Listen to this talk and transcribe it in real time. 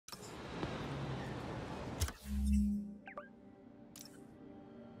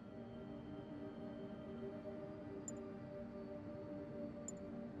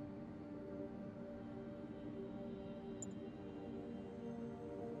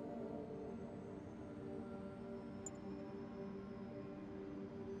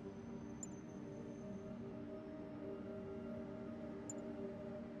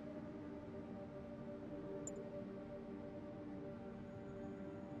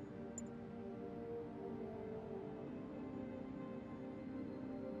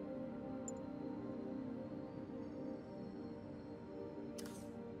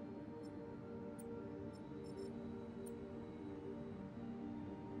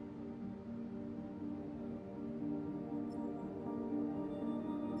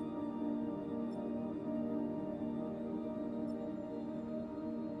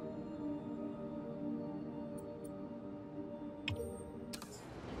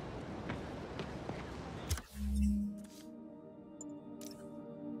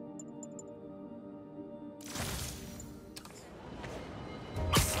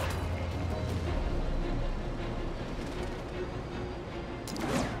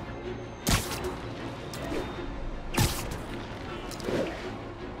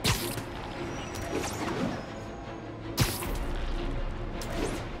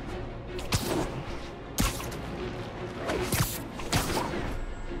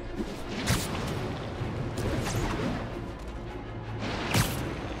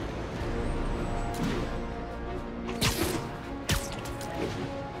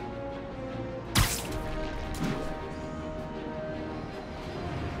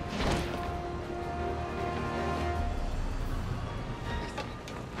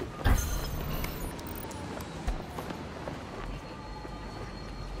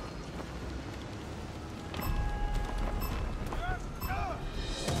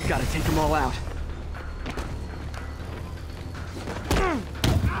Gotta take them all out.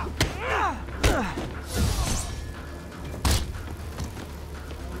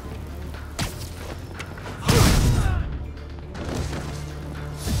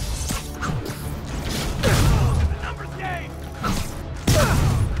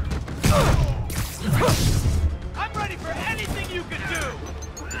 I'm ready for anything you can do!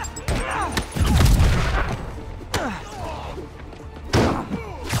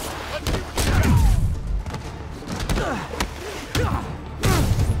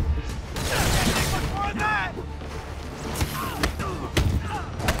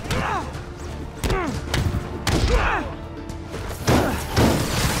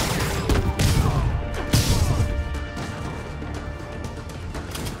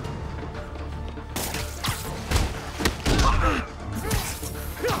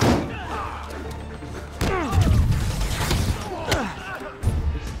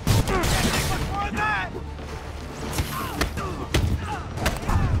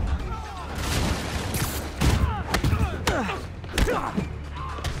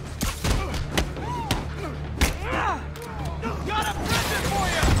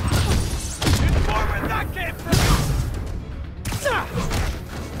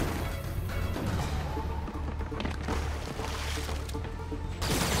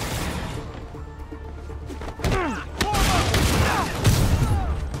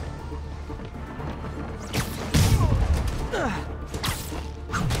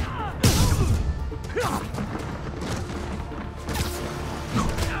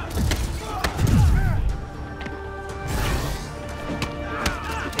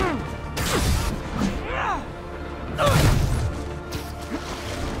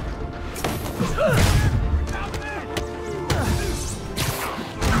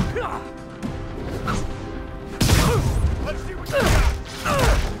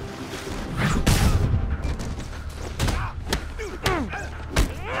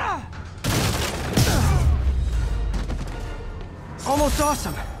 Almost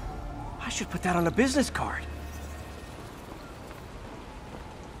awesome. I should put that on a business card.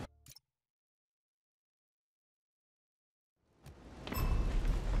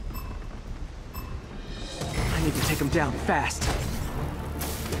 I need to take him down fast.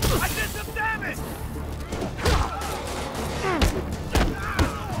 I did some damage!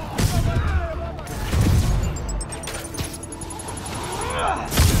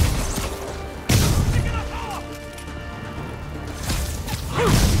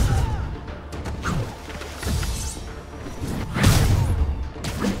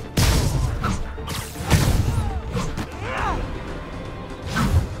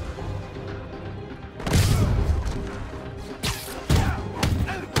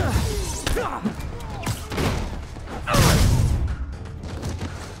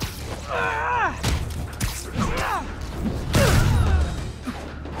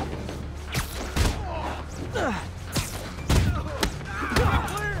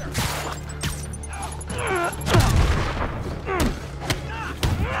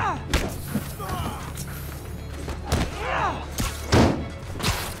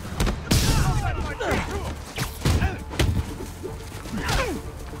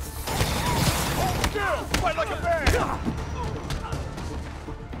 Fight like a man!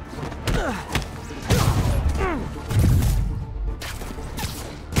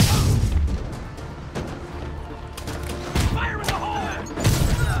 Fire in the hole!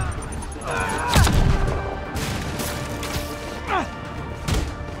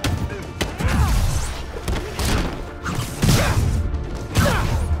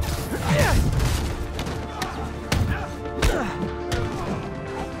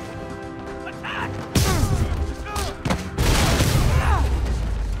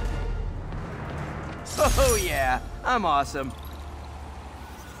 Oh yeah, I'm awesome.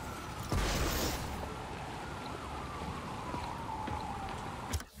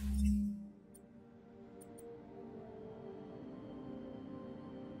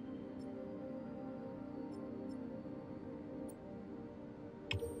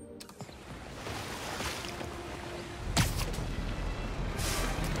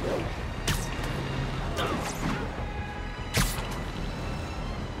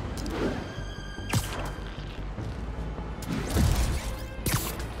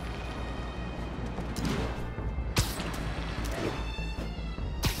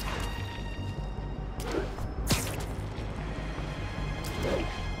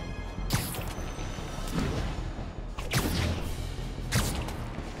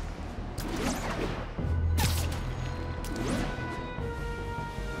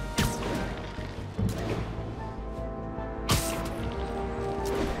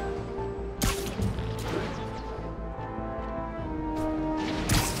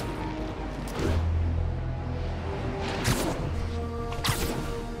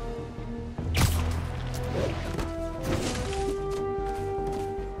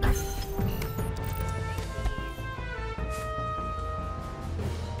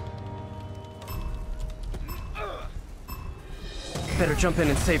 Better jump in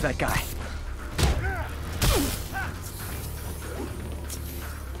and save that guy.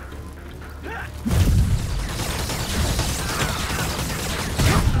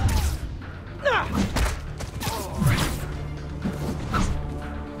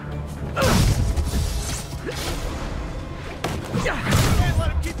 Can't let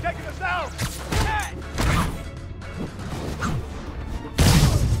him keep taking us out! Hey!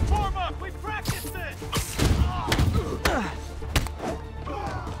 Form up! We practiced this!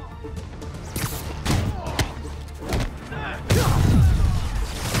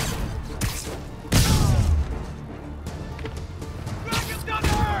 Drag him down to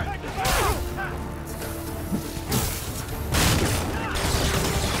earth!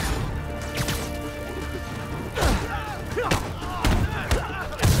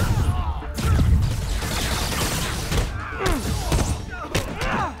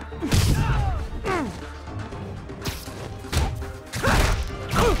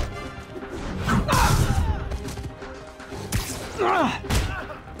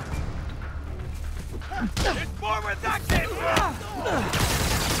 It's more where that came from!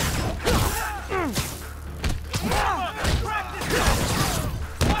 Practice this!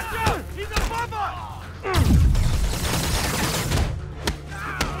 Watch out! He's above us!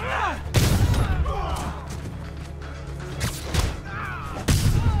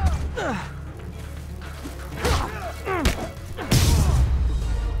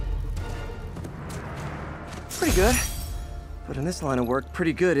 Pretty good. But in this line of work,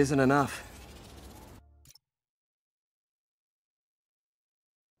 pretty good isn't enough.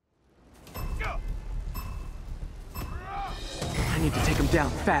 I need to take him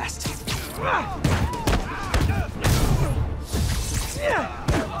down fast. Form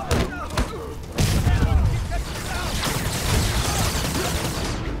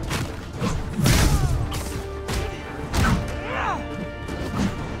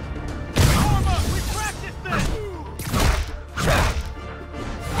up! We practiced this! Sharp!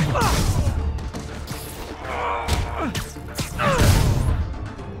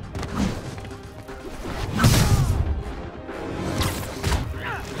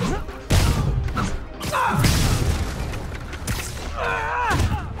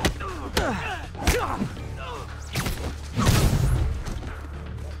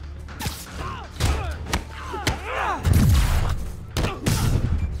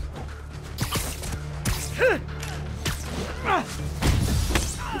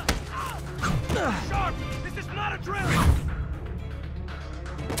 This is not a drill!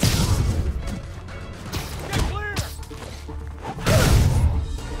 Get clear!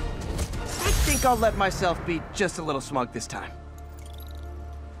 I think I'll let myself be just a little smug this time.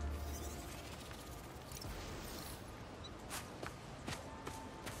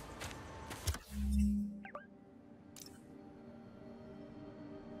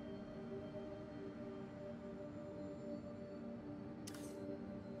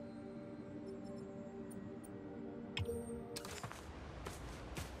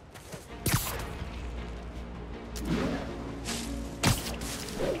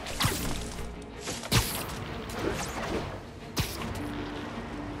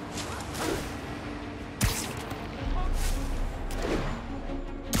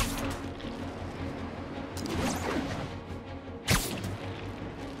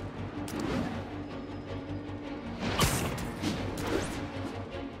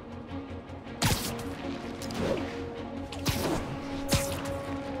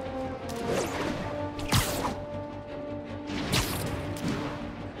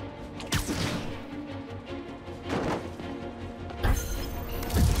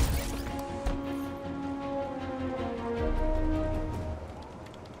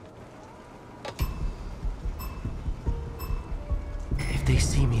 If they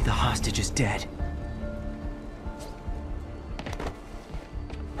see me, the hostage is dead.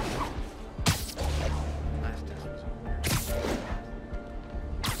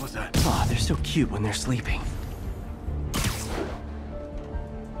 What's that? Oh, they're so cute when they're sleeping.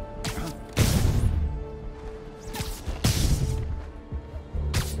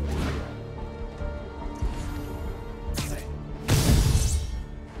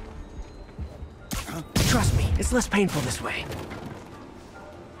 Trust me, it's less painful this way.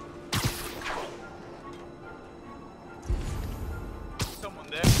 Someone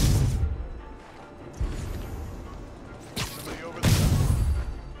there? Somebody over there?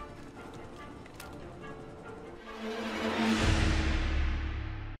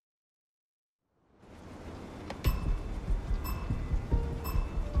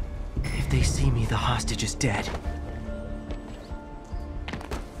 If they see me, the hostage is dead.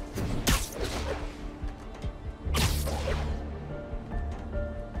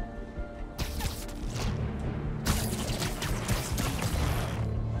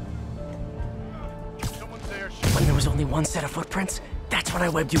 was only one set of footprints, that's when I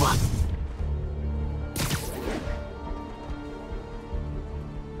webbed you up.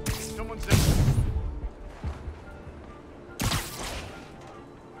 Someone's in.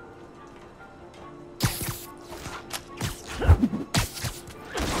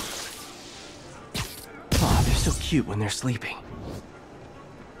 Oh, they're so cute when they're sleeping.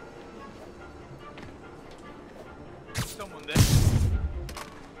 Someone there.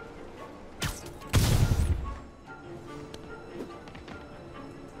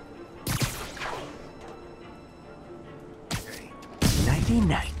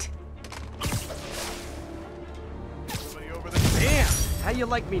 Nighty-night. Somebody over there. Damn! How you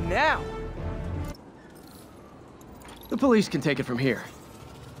like me now? The police can take it from here.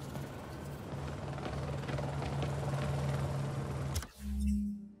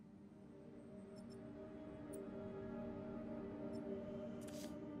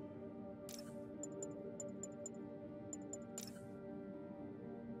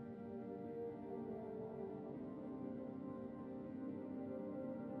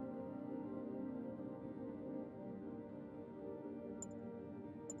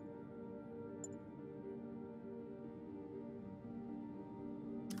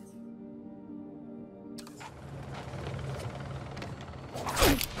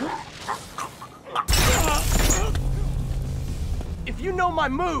 If you know my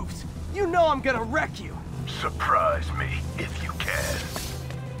moves, you know I'm gonna wreck you. Surprise me, if you can.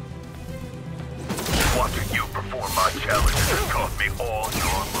 Watching you perform my challenges has taught me all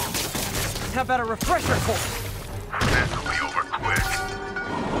your moves. How about a refresher course? This'll be over quick.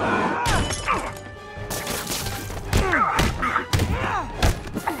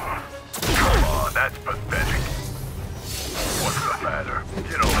 Come on, that's pathetic. What's the matter?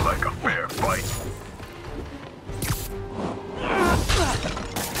 You don't like a fair fight?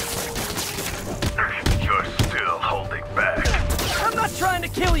 You're still holding back. I'm not trying to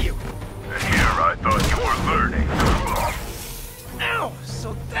kill you! And here I thought you were learning. Ow!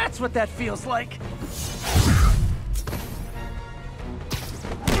 So that's what that feels like.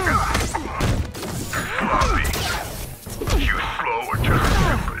 Sloppy. You slow or just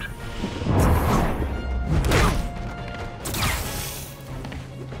stupid.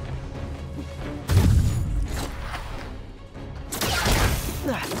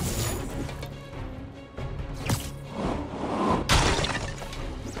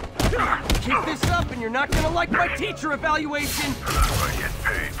 Keep this up and you're not gonna like my teacher evaluation! I get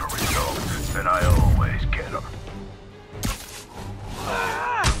paid for results, and I always get them.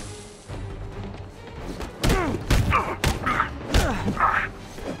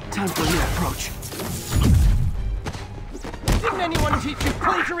 Time for a new approach. Didn't anyone teach you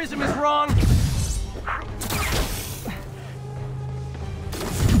plagiarism is wrong?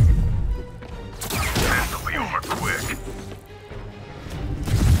 This'll be over quick.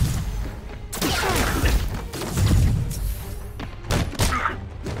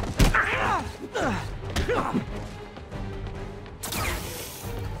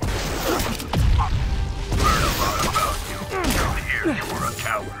 Learn a lot about you. Out here, you were a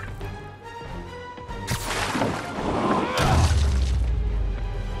coward.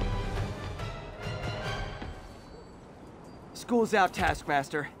 School's out,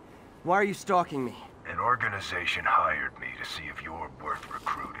 Taskmaster. Why are you stalking me? An organization hired me to see if you're worth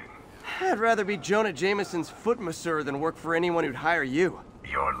recruiting. I'd rather be Jonah Jameson's foot masseur than work for anyone who'd hire you.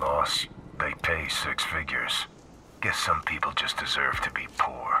 Your loss. They pay 6 figures. Guess some people just deserve to be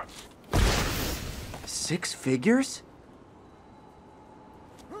poor. 6 figures?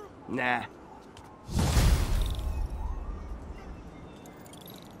 Nah.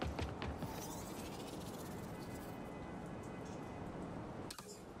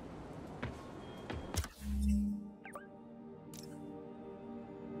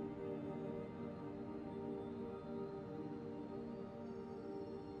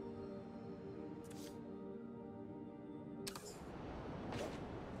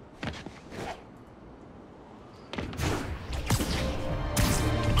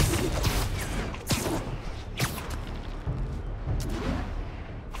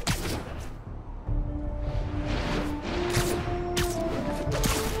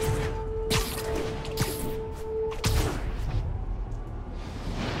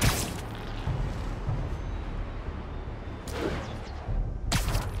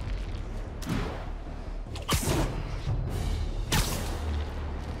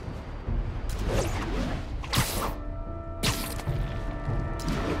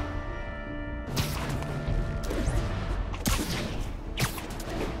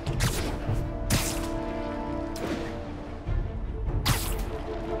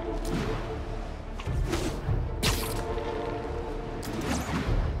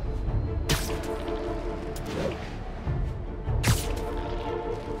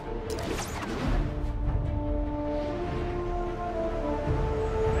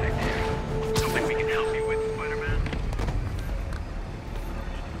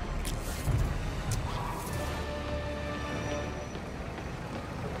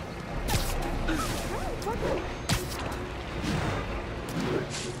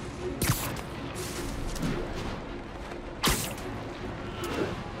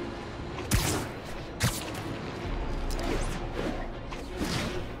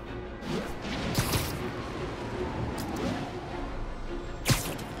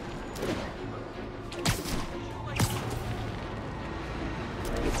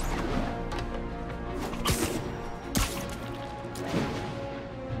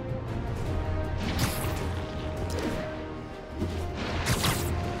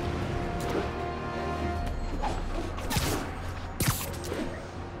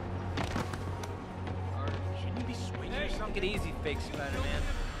 fake Spider-Man.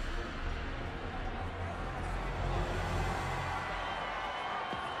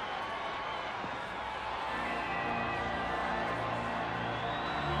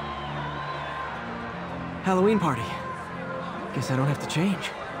 Halloween party. Guess I don't have to change.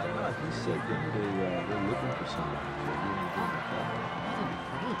 He said that they're looking for somebody.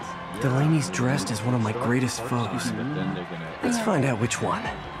 Delaney's dressed as one of my greatest foes. But then they're gonna. Let's find out which one.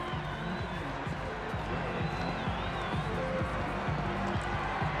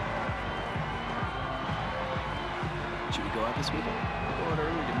 Should we go out this weekend? Go out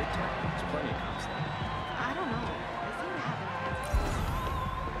early to Midtown. There's plenty of cops there. I don't know. I seem to have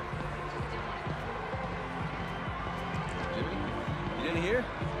Jimmy, you didn't hear?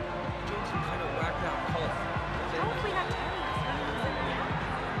 Doing some kind of whacked out color. How have we not telling us?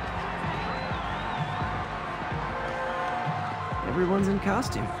 Everyone's in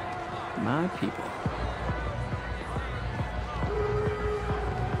costume. My people.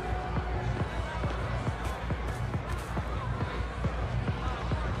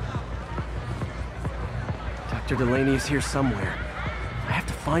 Dr. Delaney is here somewhere. I have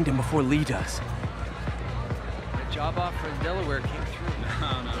to find him before Lee does. The job offer in Delaware came through. No.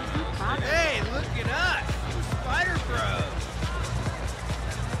 Hey, look at us! Spider Bros!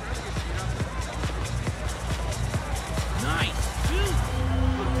 Nice! Dude,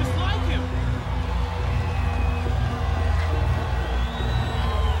 look just like him!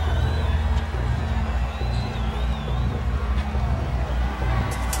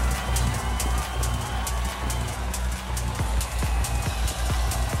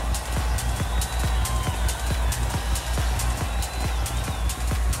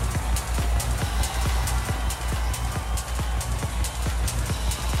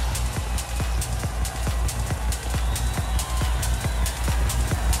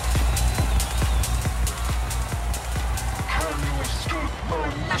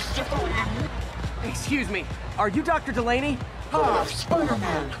 Excuse me, are you Dr. Delaney? Ah,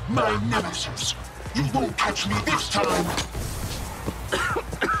 Spider-Man, my nemesis. You won't catch me this time.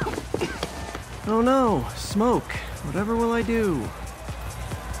 Oh no, smoke. Whatever will I do?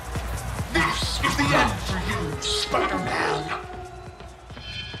 This is the end for you, Spider-Man.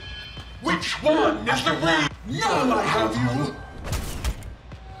 Which one is the real? Now I have you.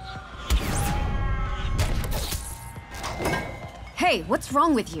 Hey, what's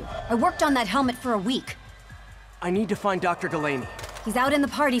wrong with you? I worked on that helmet for a week. I need to find Dr. Delaney. He's out in the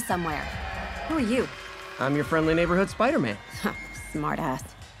party somewhere. Who are you? I'm your friendly neighborhood Spider-Man. Smartass.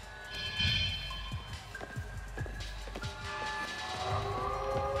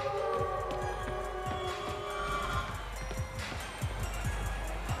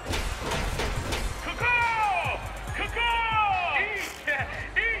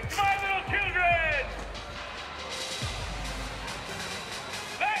 Eat, my little children!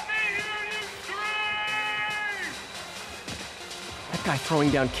 Let me hear you scream! That guy throwing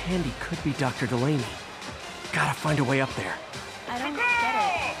down candy could be Dr. Delaney. Gotta find a way up there. I don't get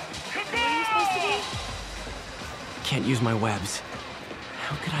it. Where are you supposed to be? Can't use my webs.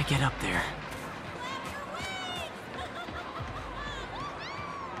 How could I get up there?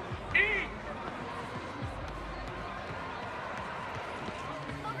 Eat!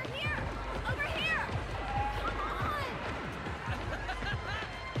 Over here! Over here! Come on!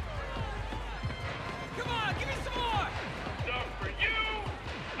 Come on, give me some more! Some for you!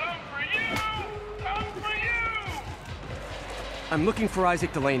 Some for you! Some for you! I'm looking for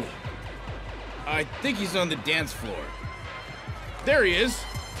Isaac Delaney. I think he's on the dance floor. There he is!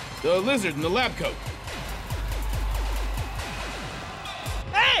 The lizard in the lab coat.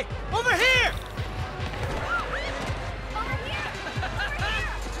 Hey! Over here! Over here! Over here!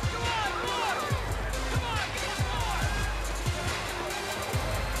 Come on, more! Come on, give me more!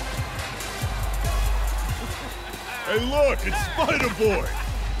 Hey, look, it's Spider-Boy!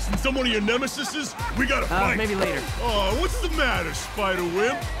 Since I'm one of your nemesises, we gotta fight! Maybe later. Oh, what's the matter,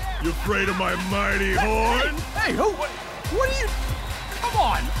 Spider-Wimp? You afraid of my mighty horn? Hey, who? What are you? Come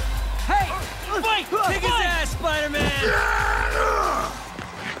on! Hey! Fight! Kick his ass, Spider-Man!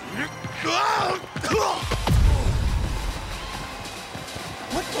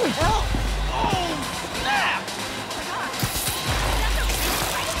 What the hell? Oh, snap!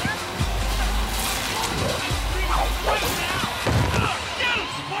 Get him,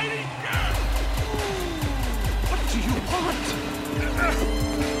 Spidey! What do you want?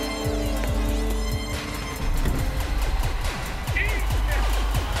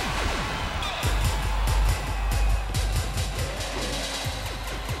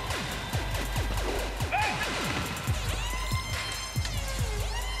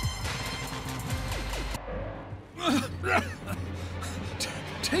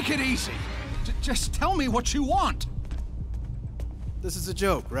 Take it easy. Just tell me what you want. This is a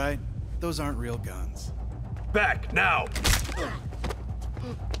joke, right? Those aren't real guns. Back, now!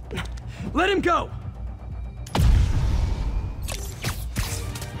 Let him go!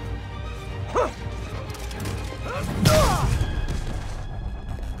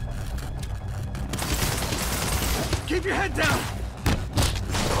 Keep your head down!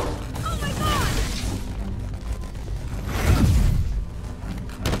 Oh my god!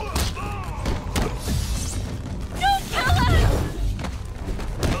 Don't kill him!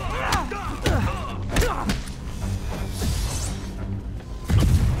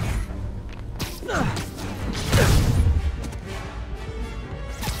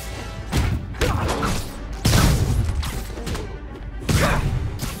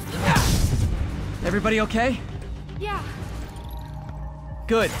 Everybody okay? Yeah.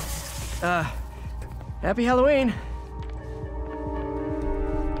 Good. Happy Halloween.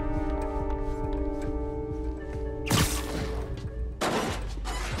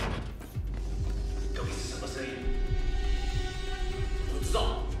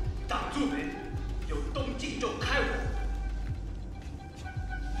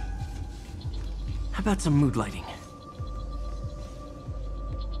 How about some mood lighting?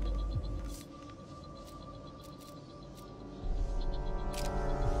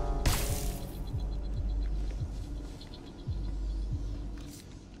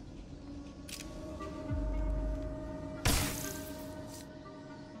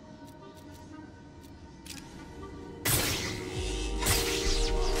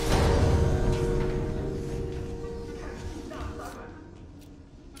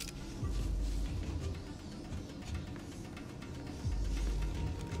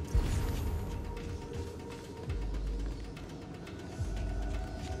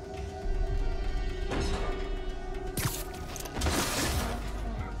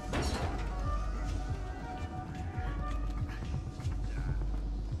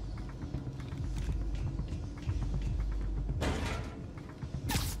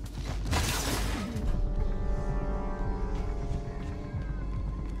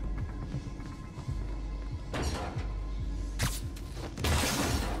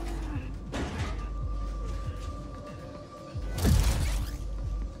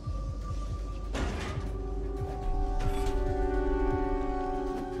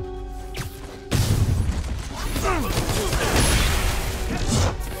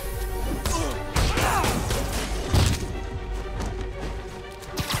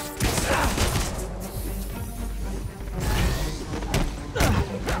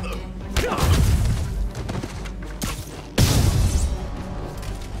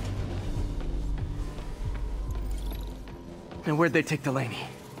 And where'd they take Delaney?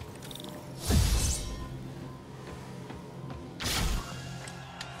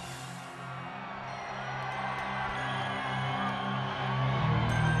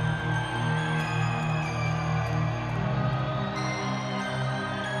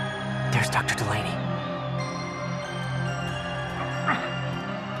 There's Dr. Delaney.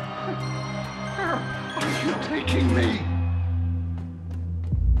 Are you taking me?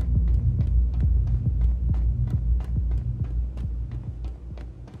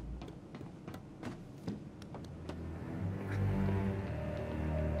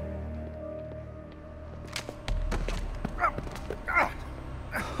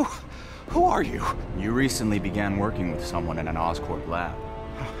 Who are you? You recently began working with someone in an Oscorp lab.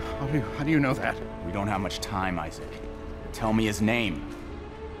 How do you know that? We don't have much time, Isaac. Tell me his name.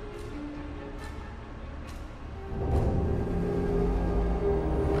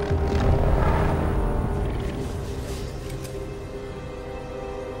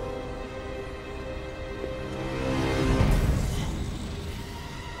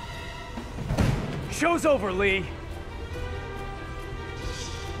 Show's over, Lee.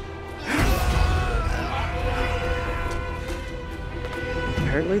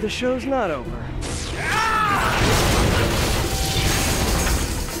 Apparently the show's not over.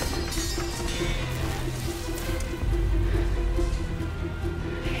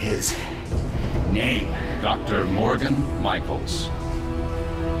 His name, Dr. Morgan Michaels.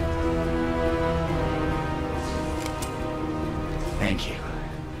 Thank you.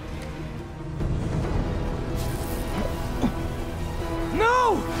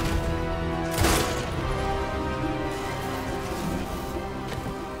 No!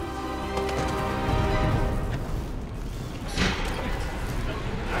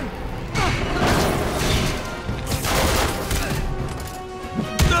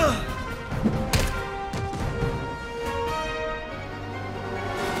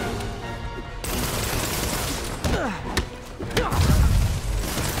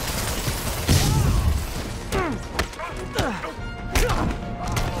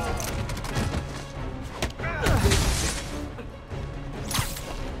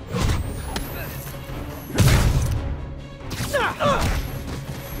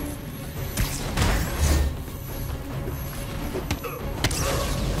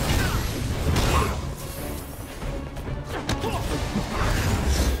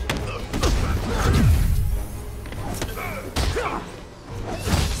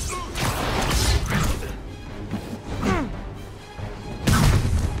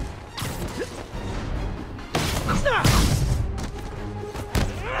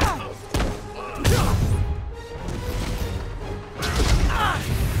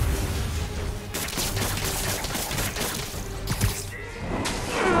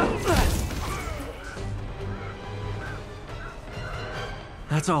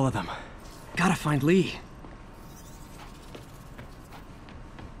 That's all of them. Gotta find Lee.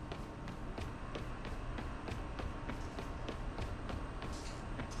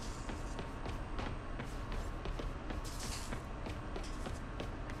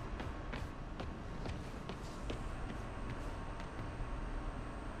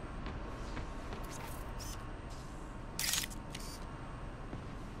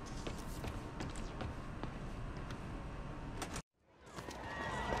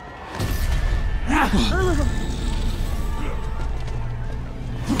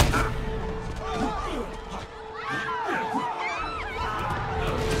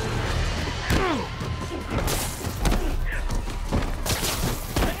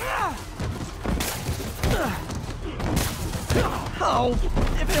 Oh,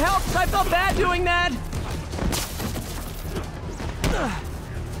 if it helps, I felt bad doing that.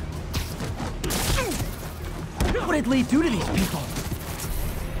 What did Lee do to these people?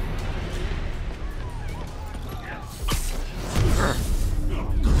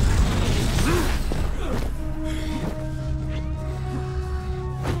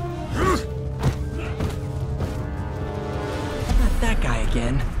 Not that guy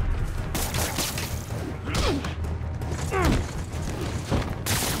again.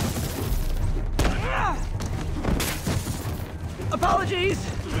 Apologies!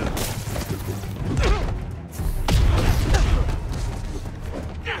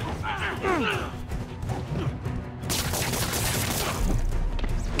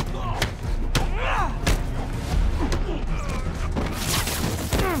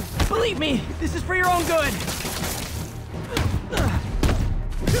 Believe me, this is for your own good.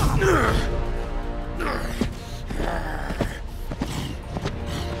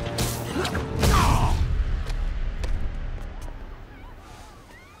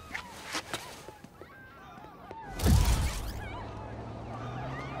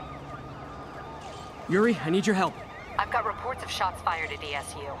 Yuri, I need your help. I've got reports of shots fired at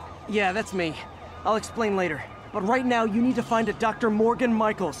ESU. Yeah, that's me. I'll explain later. But right now, you need to find a Dr. Morgan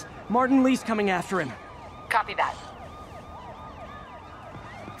Michaels. Martin Lee's coming after him. Copy that.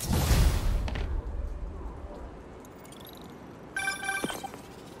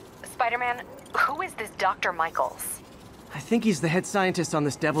 Spider-Man, who is this Dr. Michaels? I think he's the head scientist on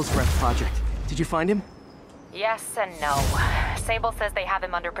this Devil's Breath project. Did you find him? Yes and no. Sable says they have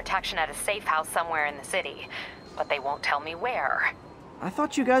him under protection at a safe house somewhere in the city, but they won't tell me where. I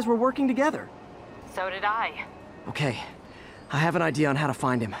thought you guys were working together. So did I. Okay. I have an idea on how to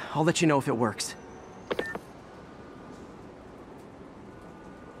find him. I'll let you know if it works.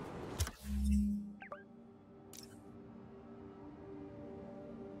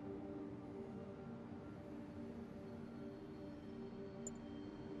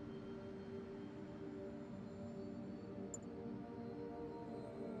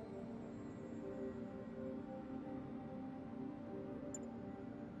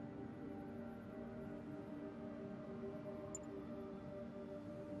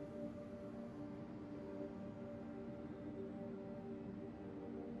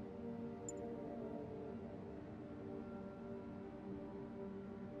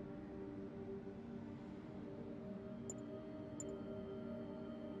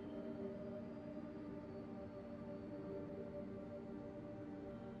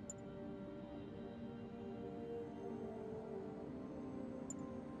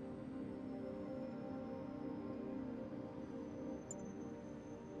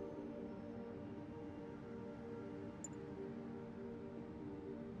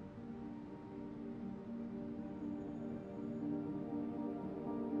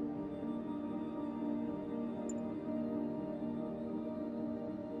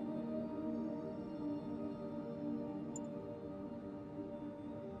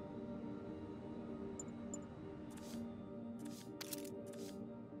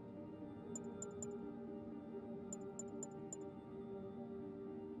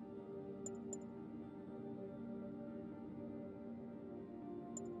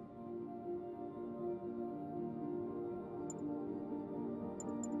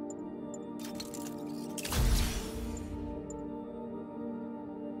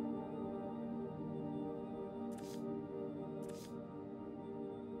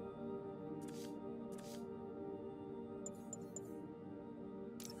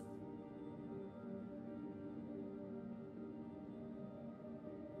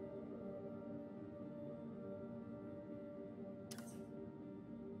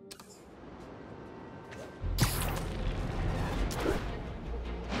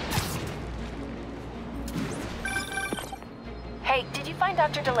 Hey, did you find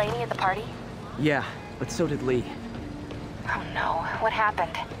Dr. Delaney at the party? Yeah, but so did Lee. Oh no, what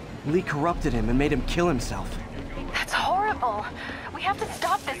happened? Lee corrupted him and made him kill himself. That's horrible. We have to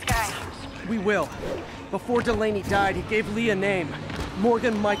stop this guy. We will. Before Delaney died, he gave Lee a name.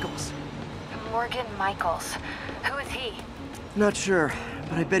 Morgan Michaels. Morgan Michaels. Who is he? Not sure,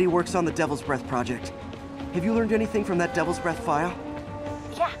 but I bet he works on the Devil's Breath project. Have you learned anything from that Devil's Breath file?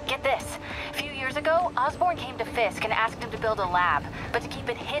 Yeah, get this. A few years ago, Osborn came to Fisk and asked him to build a lab, but to keep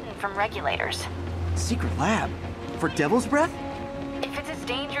it hidden from regulators. Secret lab? For Devil's Breath? If it's as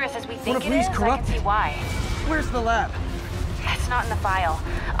dangerous as we What think if it Lee's is, corrupted? I can see why. Where's the lab? It's not in the file.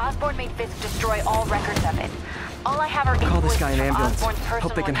 Osborn made Fisk destroy all records of it. All I have are Call this invoices guy an from ambulance. Osborn's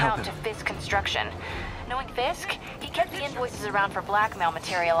Hope they personal can help account to him. Fisk Construction. Knowing Fisk, he kept the invoices around for blackmail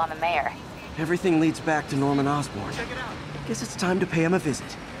material on the mayor. Everything leads back to Norman Osborn. Guess it's time to pay him a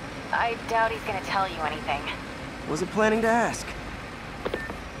visit. I doubt he's gonna tell you anything. Wasn't planning to ask.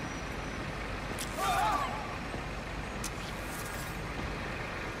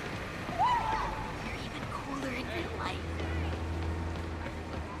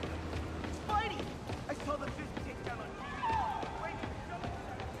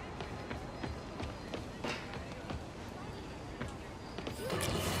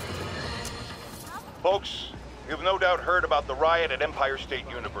 Folks, you've no doubt heard about the riot at Empire State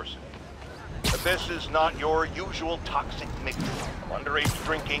University. But this is not your usual toxic mix of underage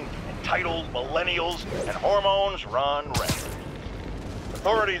drinking, entitled millennials, and hormones run rampant.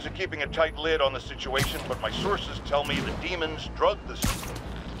 Authorities are keeping a tight lid on the situation, but my sources tell me the demons drug the system,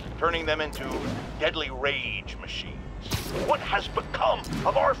 turning them into deadly rage machines. What has become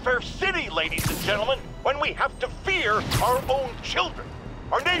of our fair city, ladies and gentlemen, when we have to fear our own children,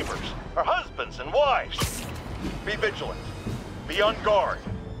 our neighbors, our husbands and wives? Be vigilant, be on guard,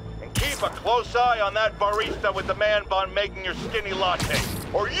 and keep a close eye on that barista with the man bun making your skinny latte,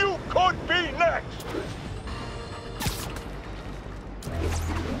 or you could be next!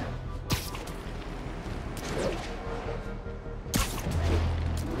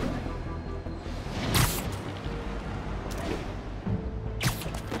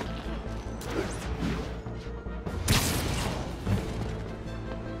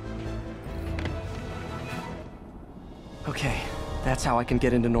 Okay, that's how I can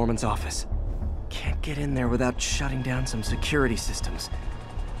get into Norman's office. Can't get in there without shutting down some security systems.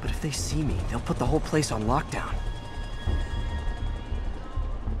 But if they see me, they'll put the whole place on lockdown.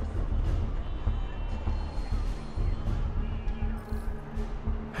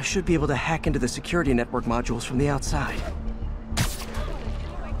 I should be able to hack into the security network modules from the outside.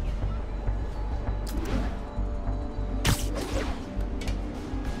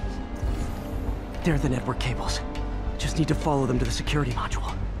 There are the network cables. Just need to follow them to the security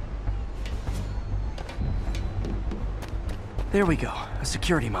module. There we go, a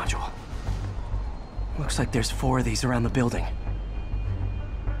security module. Looks like there's 4 of these around the building.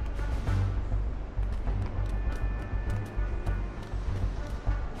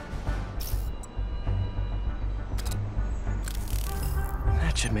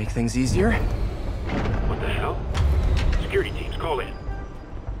 That should make things easier. What the hell? Security teams, call in.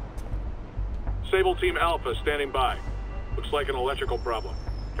 Sable Team Alpha standing by. Looks like an electrical problem.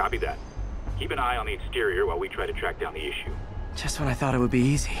 Copy that. Keep an eye on the exterior while we try to track down the issue. Just when I thought it would be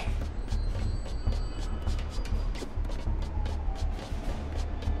easy.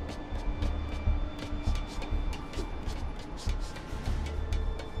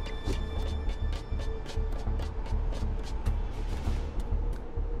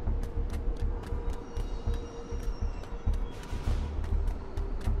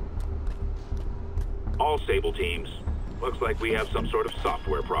 All Sable teams. Looks like we have some sort of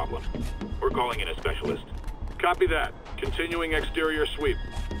software problem. We're calling in a specialist. Copy that. Continuing exterior sweep.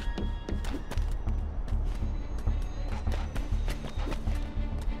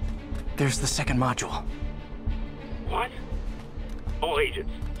 There's the second module. What? All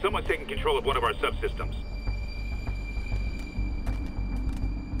agents, someone's taking control of one of our subsystems.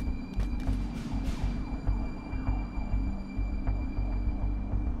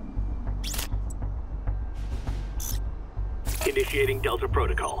 Initiating Delta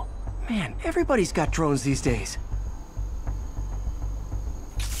Protocol. Man, everybody's got drones these days.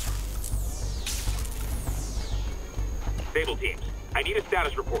 Sable teams, I need a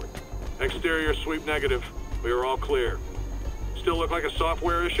status report. Exterior sweep negative. We are all clear. Still look like a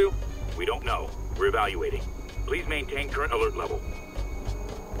software issue? We don't know. We're evaluating. Please maintain current alert level.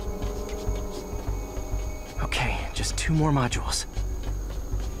 Okay, just 2 more modules.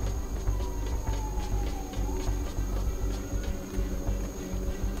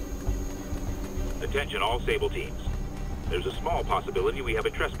 Attention all Sable teams. There's a small possibility we have a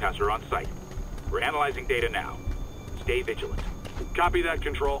trespasser on site. We're analyzing data now. Stay vigilant. Copy that,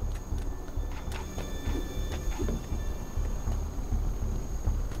 Control.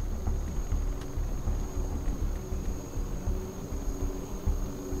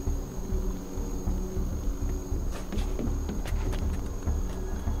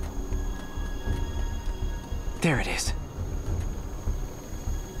 There it is.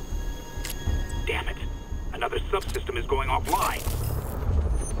 Damn it. Another subsystem is going offline.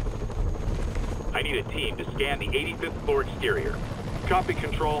 I need a team to scan the 85th floor exterior. Copy,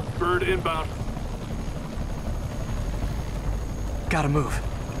 Control. Bird inbound. Gotta move.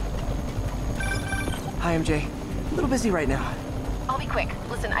 Hi, MJ. A little busy right now. I'll be quick.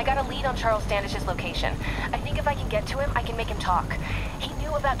 Listen, I got a lead on Charles Standish's location. I think if I can get to him, I can make him talk. He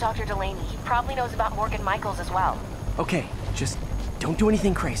knew about Dr. Delaney. He probably knows about Morgan Michaels as well. Okay, just don't do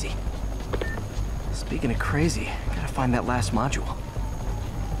anything crazy. Speaking of crazy, gotta find that last module.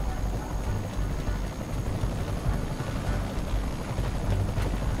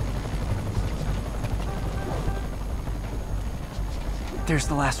 There's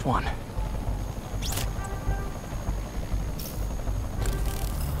the last one.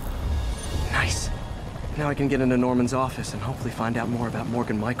 Nice. Now I can get into Norman's office and hopefully find out more about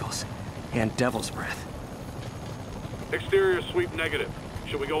Morgan Michaels and Devil's Breath. Exterior sweep negative.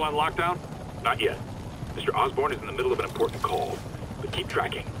 Should we go on lockdown? Not yet. Mr. Osborn is in the middle of an important call, but keep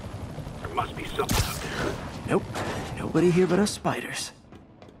tracking. There must be something out there. Nope. Nobody here but us spiders.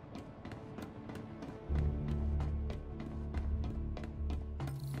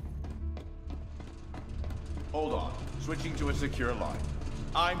 Hold on. Switching to a secure line.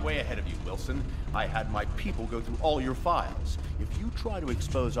 I'm way ahead of you, Wilson. I had my people go through all your files. If you try to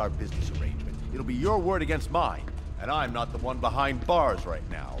expose our business arrangement, it'll be your word against mine. And I'm not the one behind bars right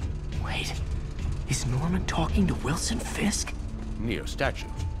now. Wait. Is Norman talking to Wilson Fisk? Neo statue.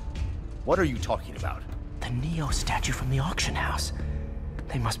 What are you talking about? The Neo statue from the auction house.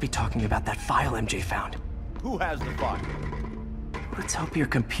 They must be talking about that file MJ found. Who has the file? Let's hope your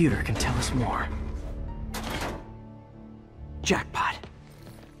computer can tell us more. Jackpot.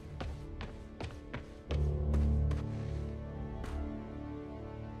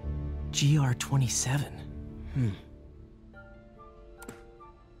 GR27.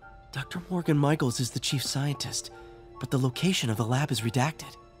 Dr. Morgan Michaels is the chief scientist, but the location of the lab is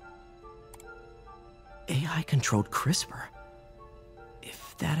redacted. AI-controlled CRISPR.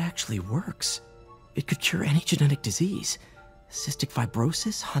 If that actually works, it could cure any genetic disease. Cystic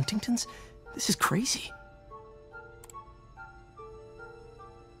fibrosis, Huntington's? This is crazy.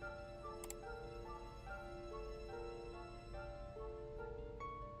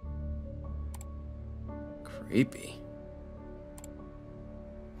 Creepy.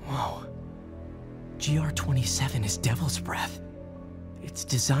 Whoa. GR27 is Devil's Breath. It's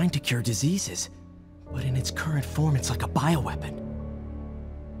designed to cure diseases, but in its current form, it's like a bioweapon.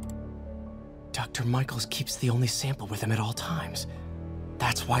 Dr. Michaels keeps the only sample with him at all times.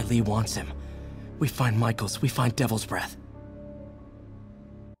 That's why Lee wants him. We find Michaels, we find Devil's Breath.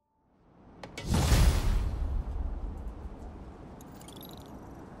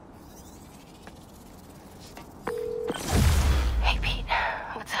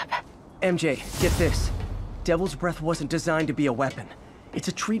 MJ, get this. Devil's Breath wasn't designed to be a weapon. It's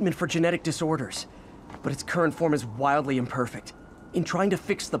a treatment for genetic disorders. But its current form is wildly imperfect. In trying to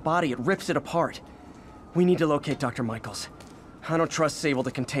fix the body, it rips it apart. We need to locate Dr. Michaels. I don't trust Sable to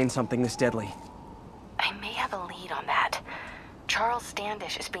contain something this deadly. I may have a lead on that. Charles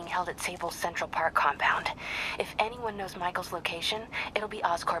Standish is being held at Sable's Central Park compound. If anyone knows Michaels' location, it'll be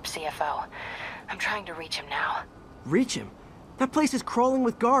Oscorp's CFO. I'm trying to reach him now. Reach him? That place is crawling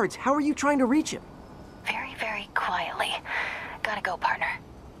with guards. How are you trying to reach him? Very, very quietly. Gotta go, partner.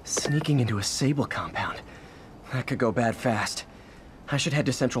 Sneaking into a Sable compound. That could go bad fast. I should head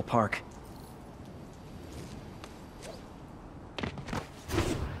to Central Park.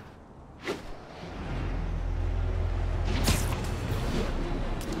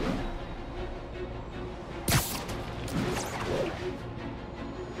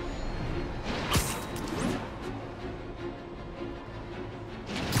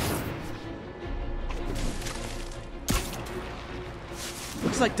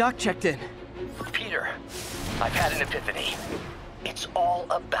 Looks like Doc checked in. Peter, I've had an epiphany. It's all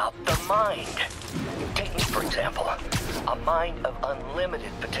about the mind. Take me, for example. A mind of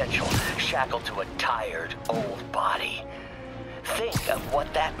unlimited potential, shackled to a tired, old body. Think of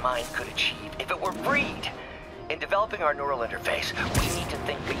what that mind could achieve if it were freed. In developing our neural interface, we need to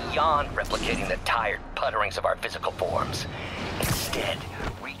think beyond replicating the tired putterings of our physical forms. Instead,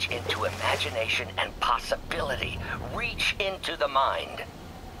 reach into imagination and possibility. Reach into the mind.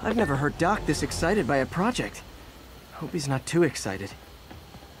 I've never heard Doc this excited by a project. Hope he's not too excited.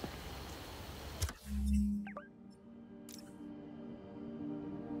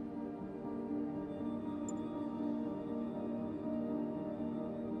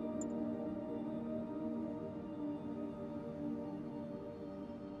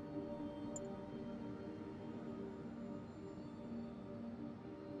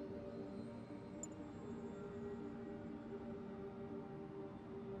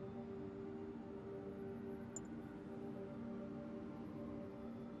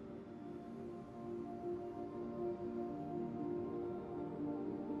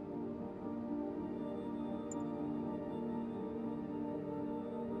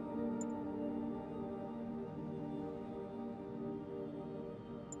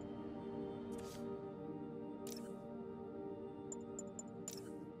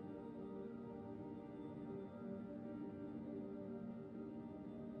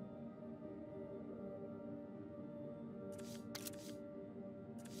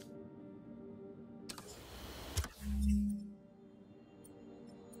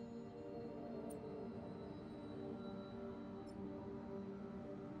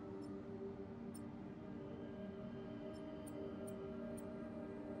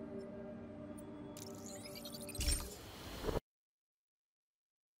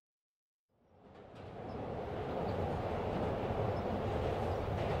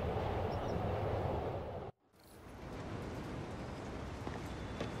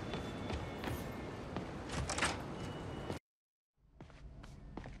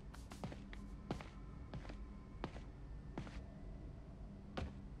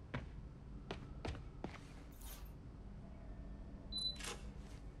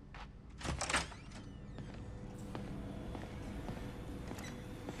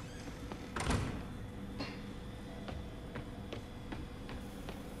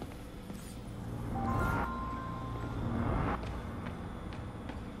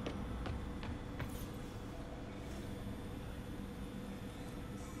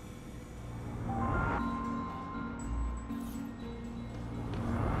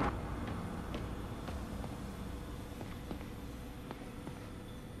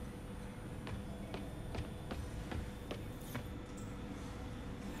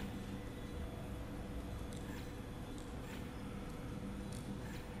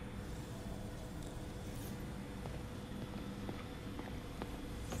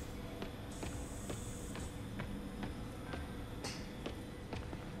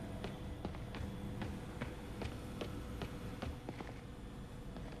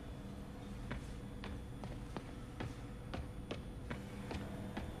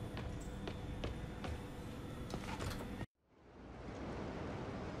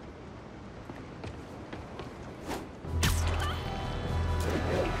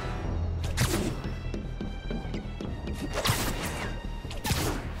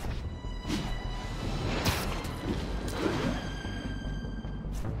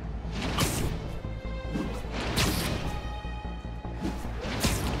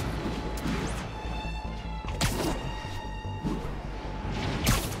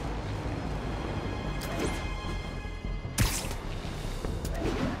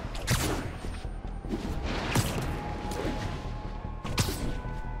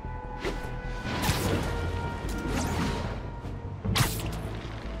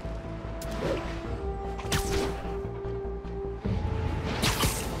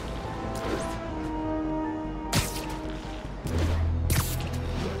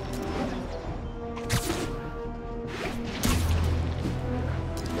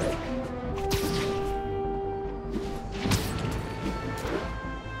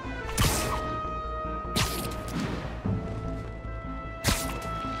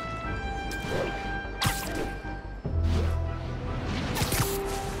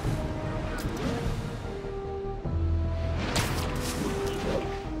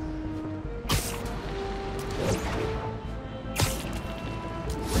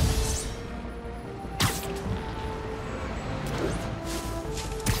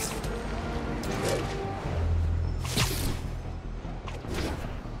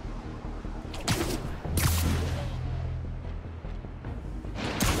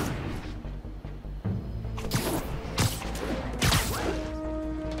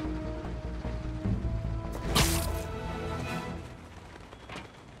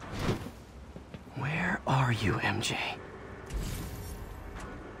 are you, MJ?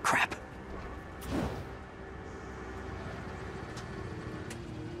 Crap.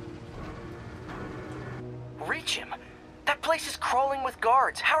 Reach him? That place is crawling with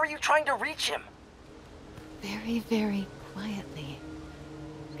guards. How are you trying to reach him? Very, very quietly.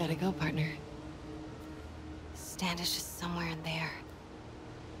 Gotta go, partner. Standish is somewhere in there.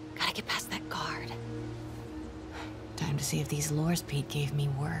 Gotta get past that guard. Time to see if these lures Pete gave me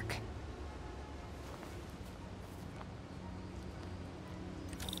work.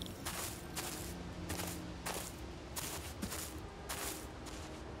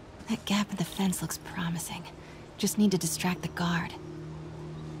 That gap in the fence looks promising. Just need to distract the guard.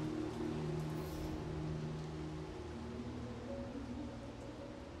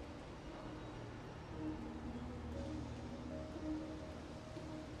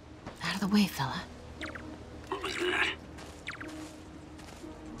 Out of the way, fella.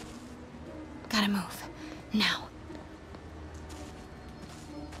 Gotta move. Now.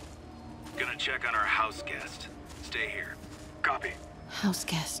 Gonna check on our house guest. Stay here. Copy. House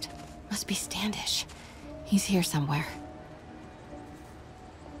guest. Must be Standish. He's here somewhere.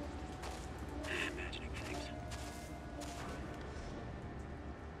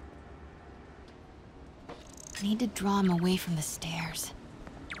 Need to draw him away from the stairs.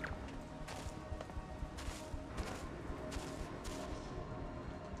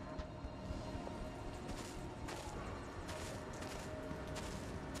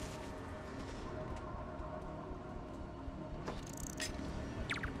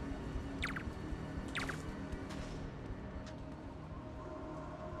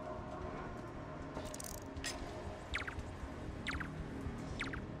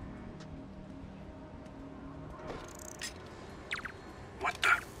 What the?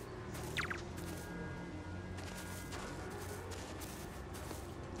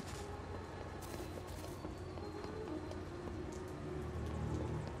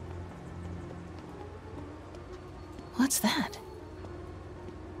 What's that?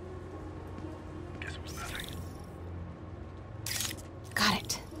 Guess it was nothing. Got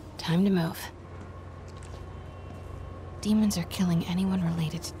it. Time to move. Demons are killing anyone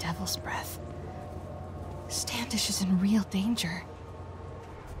related to Devil's Breath. Standish is in real danger.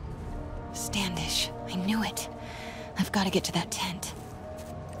 Standish. I knew it. I've got to get to that tent.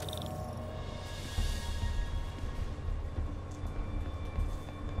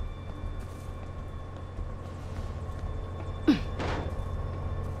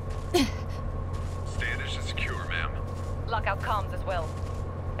 Standish is secure, ma'am. Lockout comms as well.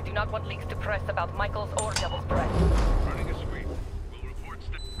 I do not want leaks to press about Michaels or Devil's Breath. Running a sweep. We'll report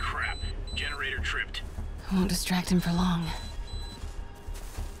crap. Generator tripped. I won't distract him for long.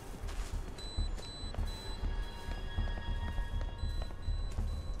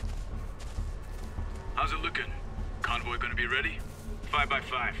 How's it looking? Convoy gonna be ready? 5 by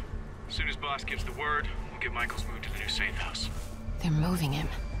 5. As soon as boss gives the word, we'll get Michaels moved to the new safe house. They're moving him.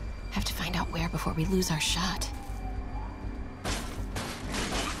 Have to find out where before we lose our shot.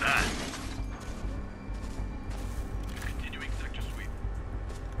 What was that? Continuing sector sweep.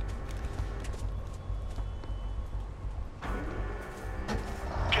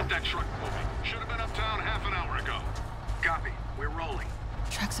 Get that truck moving. Should have been uptown half an hour ago. Copy. We're rolling.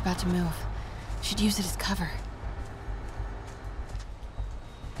 Truck's about to move. Should use it as cover.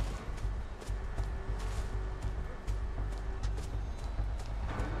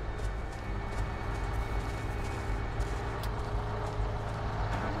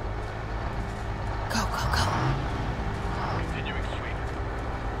 Go, go, go. Continuing sweep.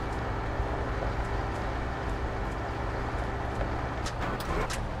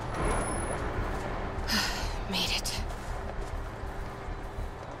 Made it.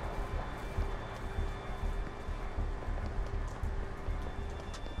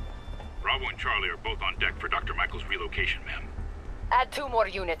 Bravo and Charlie are both on deck for Dr. Michaels' relocation, ma'am. Add 2 more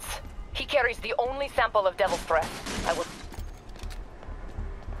units. He carries the only sample of Devil's Breath. I will...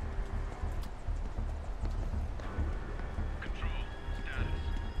 Control. Status.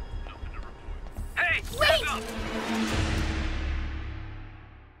 Nothing to report. Hey! Wait! Heads up!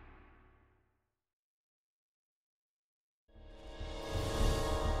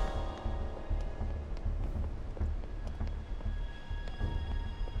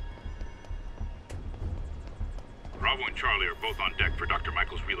 Bravo and Charlie are both on deck for Dr.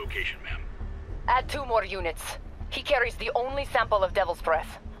 Michaels' relocation, ma'am. Add 2 more units. He carries the only sample of Devil's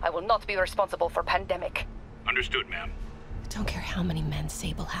Breath. I will not be responsible for pandemic. Understood, ma'am. I don't care how many men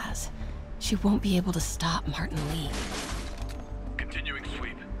Sable has. She won't be able to stop Martin Lee. Continuing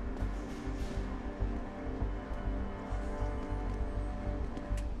sweep.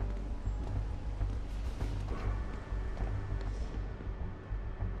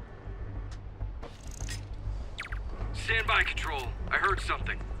 Stand by, Control. I heard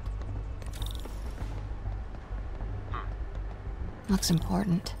something. Looks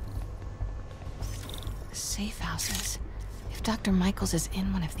important. Safe houses. If Dr. Michaels is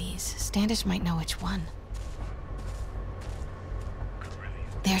in one of these, Standish might know which one.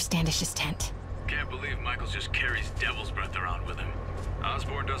 There's Standish's tent. Can't believe Michaels just carries Devil's Breath around with him.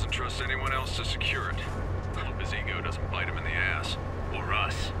 Osborn doesn't trust anyone else to secure it. Hope his ego doesn't bite him in the ass. Or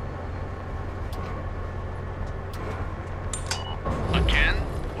us. Again?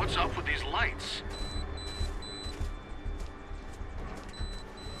 What's up with these lights?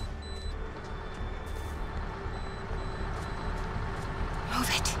 Move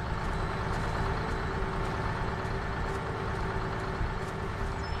it.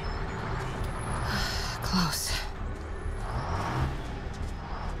 Close.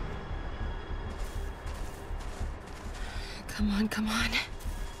 Come on, come on.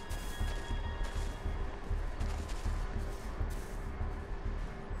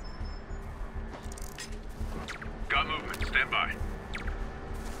 Got movement. Stand by.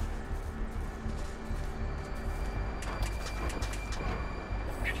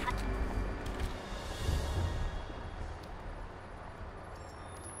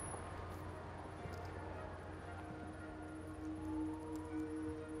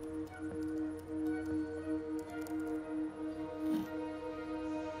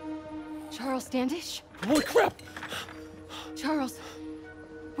 Charles Standish? Holy crap! Charles,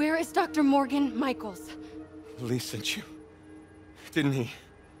 where is Dr. Morgan Michaels? Lee sent you. Didn't he?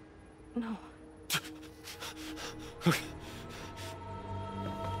 No.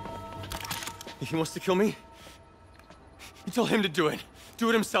 He wants to kill me? You tell him to do it. Do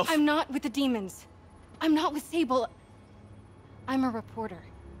it himself. I'm not with the demons. I'm not with Sable. I'm a reporter.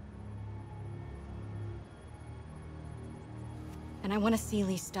 And I want to see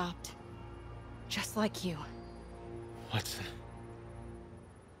Lee stopped. Just like you. Watson.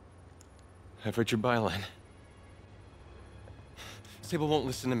 I've read your byline. Sable won't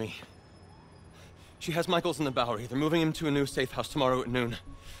listen to me. She has Michaels in the Bowery. They're moving him to a new safe house tomorrow at noon.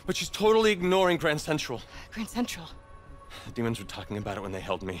 But she's totally ignoring Grand Central. Grand Central? The demons were talking about it when they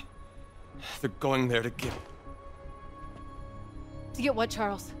held me. They're going there to get... To get what,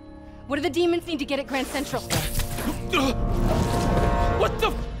 Charles? What do the demons need to get at Grand Central? What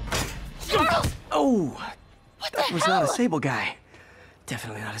the... Charles! Oh! What That the was hell? not a Sable guy.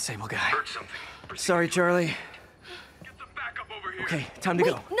 Definitely not a Sable guy. Heard something. Sorry, Charlie. Get the backup over here. Okay, time to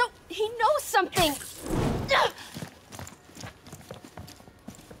Wait, go. no, he knows something!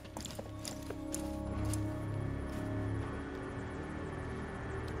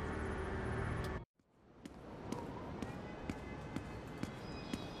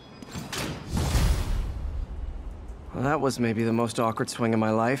 Well, that was maybe the most awkward swing of my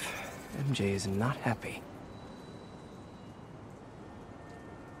life. MJ is not happy.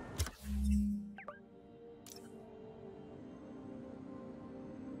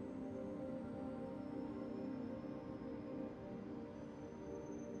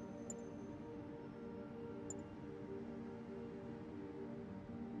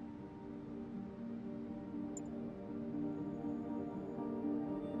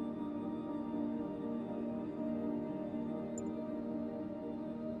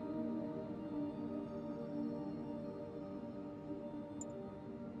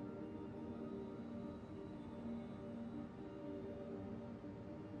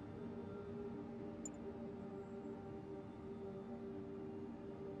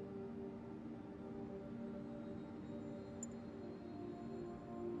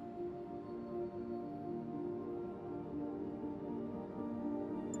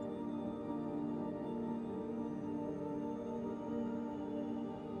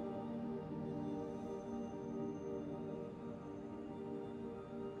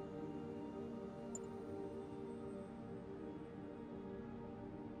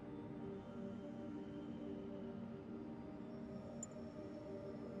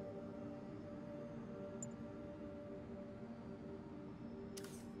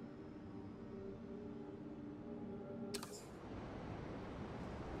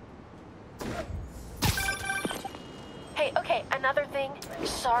 Hey, okay, another thing.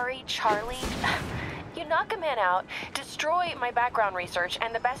 Sorry, Charlie. You knock a man out, destroy my background research,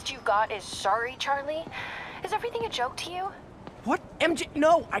 and the best you got is sorry, Charlie? Is everything a joke to you? What? MJ?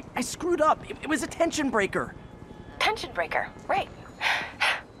 No, I screwed up. It was a tension breaker. Tension breaker, right.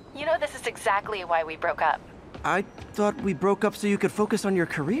 You know, this is exactly why we broke up. I thought we broke up so you could focus on your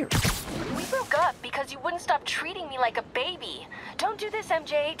career. We broke up because you wouldn't stop treating me like a baby. Don't do this,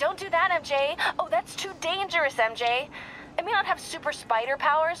 MJ. Don't do that, MJ. Oh, that's too dangerous, MJ. I may not have super spider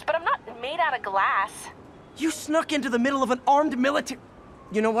powers, but I'm not made out of glass. You snuck into the middle of an armed military...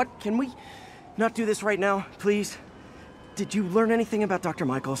 You know what? Can we not do this right now, please? Did you learn anything about Dr.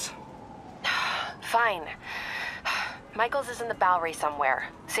 Michaels? Fine. Michaels is in the Bowery somewhere.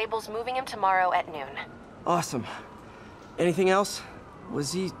 Sable's moving him tomorrow at noon. Awesome. Anything else?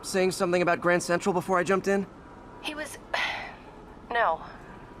 Was he saying something about Grand Central before I jumped in? He was... No,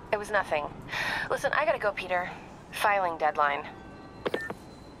 it was nothing. Listen, I gotta go, Peter. Filing deadline.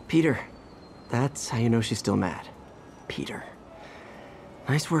 Peter. That's how you know she's still mad. Peter.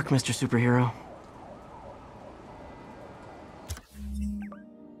 Nice work, Mr. Superhero.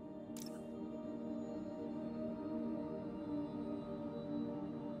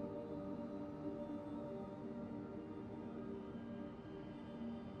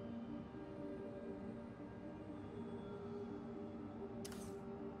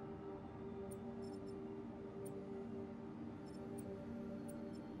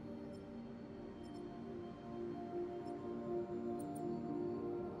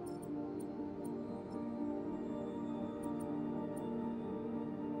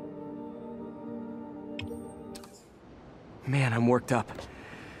 Man, I'm worked up.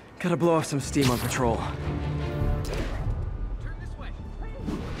 Gotta blow off some steam on patrol.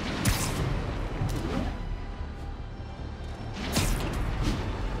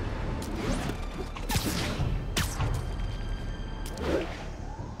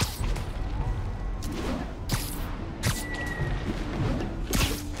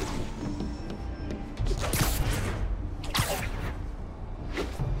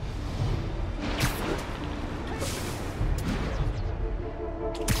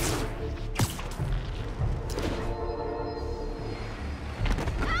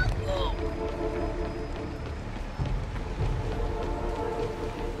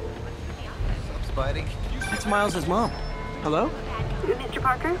 It's Miles' mom. Hello? Mr.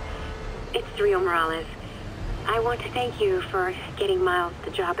 Parker? It's Rio Morales. I want to thank you for getting Miles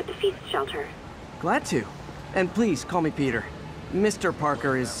the job at the feast shelter. Glad to. And please, call me Peter. Mr.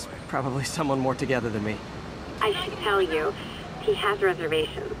 Parker is probably someone more together than me. I should tell you, he has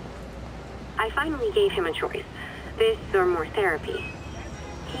reservations. I finally gave him a choice. This or more therapy.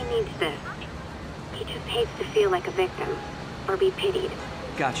 He needs this. He just hates to feel like a victim, or be pitied.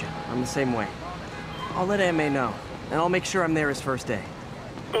 Gotcha. I'm the same way. I'll let AMA know, and I'll make sure I'm there his first day.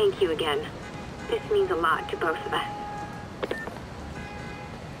 Thank you again. This means a lot to both of us.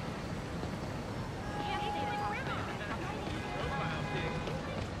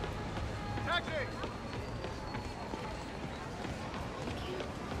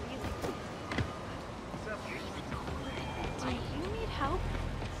 Do you need help?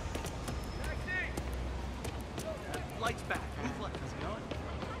 Lights back. Move lights.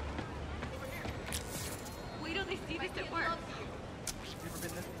 Wait till they see this at work. You ever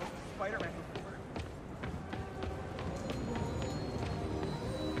been this close to Spider-Man before?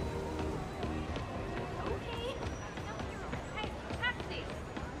 Okay. Hey, taxi.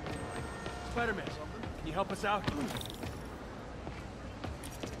 Spider-Man, can you help us out?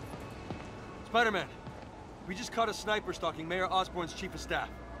 Spider-Man, we just caught a sniper stalking Mayor Osborn's chief of staff.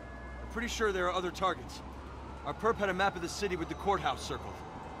 I'm pretty sure there are other targets. Our perp had a map of the city with the courthouse circled.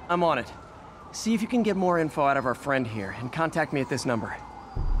 I'm on it. See if you can get more info out of our friend here, and contact me at this number.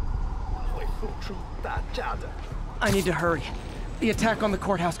 I need to hurry. The attack on the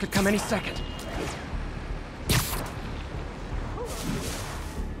courthouse could come any second.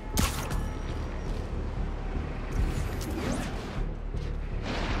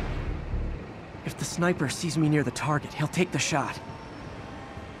 If the sniper sees me near the target, he'll take the shot.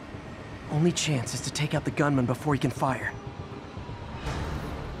 Only chance is to take out the gunman before he can fire.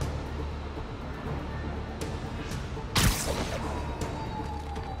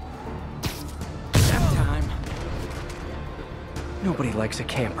 Nap time. Nobody likes a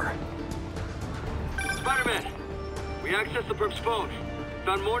camper. Spider-Man, we accessed the perp's phone.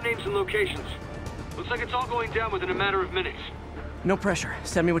 Found more names and locations. Looks like it's all going down within a matter of minutes. No pressure.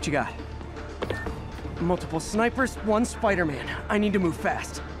 Send me what you got. Multiple snipers, one Spider-Man. I need to move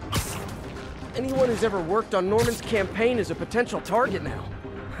fast. Anyone who's ever worked on Norman's campaign is a potential target now.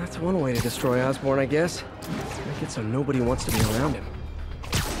 That's one way to destroy Osborn, I guess. Make it so nobody wants to be around him.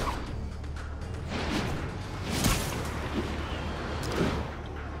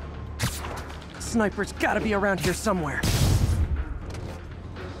 Sniper's gotta be around here somewhere.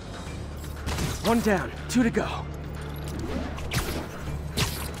 One down, 2 to go.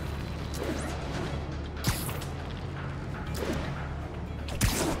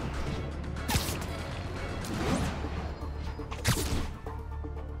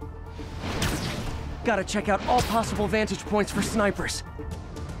 Gotta check out all possible vantage points for snipers.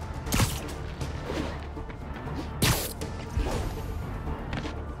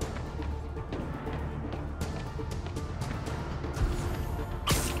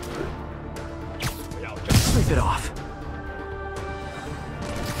 Sleep it off.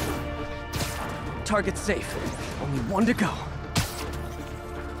 Target's safe. Only one to go.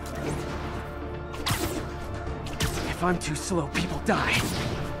 If I'm too slow, people die.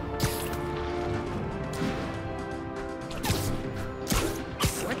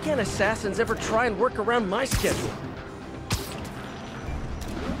 Why can't assassins ever try and work around my schedule?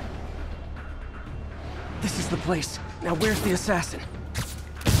 This is the place. Now where's the assassin?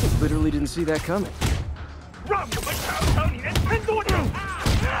 Literally didn't see that coming.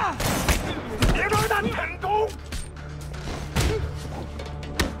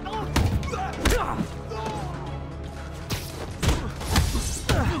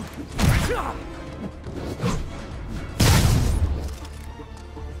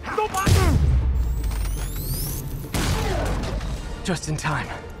 Just in time.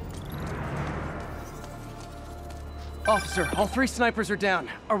 Officer, all 3 snipers are down.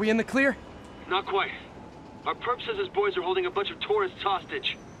 Are we in the clear? Not quite. Our perp says his boys are holding a bunch of tourists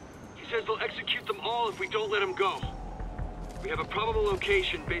hostage. He says they'll execute them all if we don't let them go. We have a probable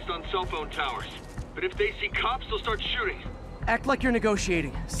location based on cell phone towers. But if they see cops, they'll start shooting. Act like you're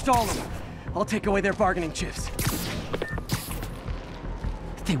negotiating. Stall them. I'll take away their bargaining chips.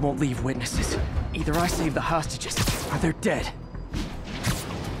 They won't leave witnesses. Either I save the hostages, or they're dead.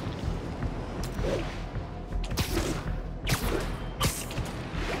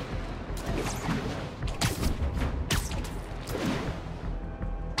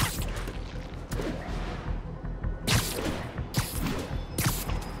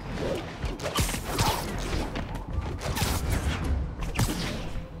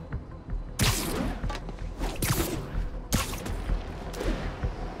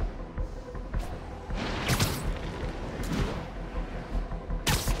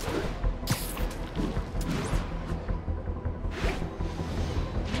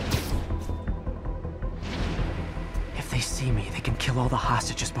 See me, they can kill all the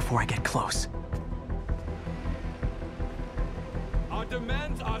hostages before I get close. Our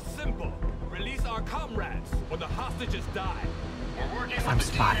demands are simple. Release our comrades, or the hostages die. If I'm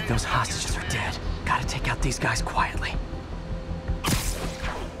spotted, those hostages are dead. Gotta take out these guys quietly.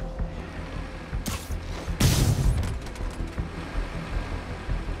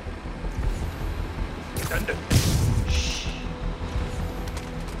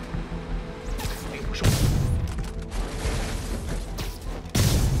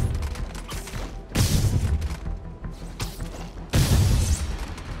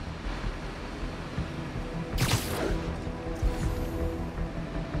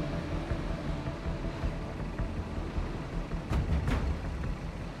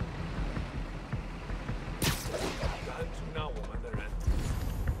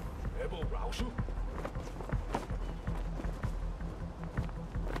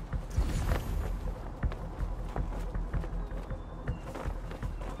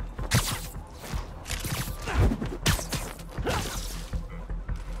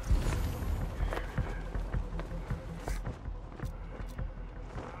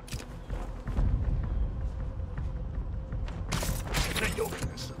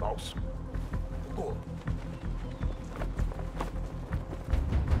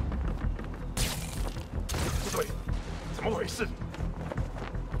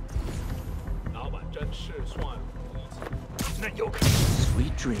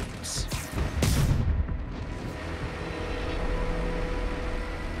 Sweet dreams.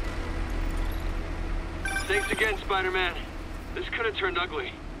 Thanks again, Spider-Man. This could have turned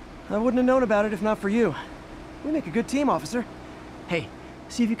ugly. I wouldn't have known about it if not for you. We make a good team, officer. Hey,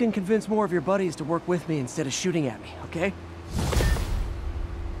 see if you can convince more of your buddies to work with me instead of shooting at me, okay?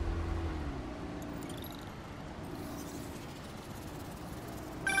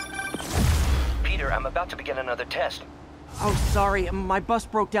 Peter, I'm about to begin another test. Oh, sorry. My bus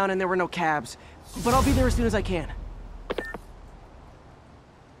broke down and there were no cabs. But I'll be there as soon as I can.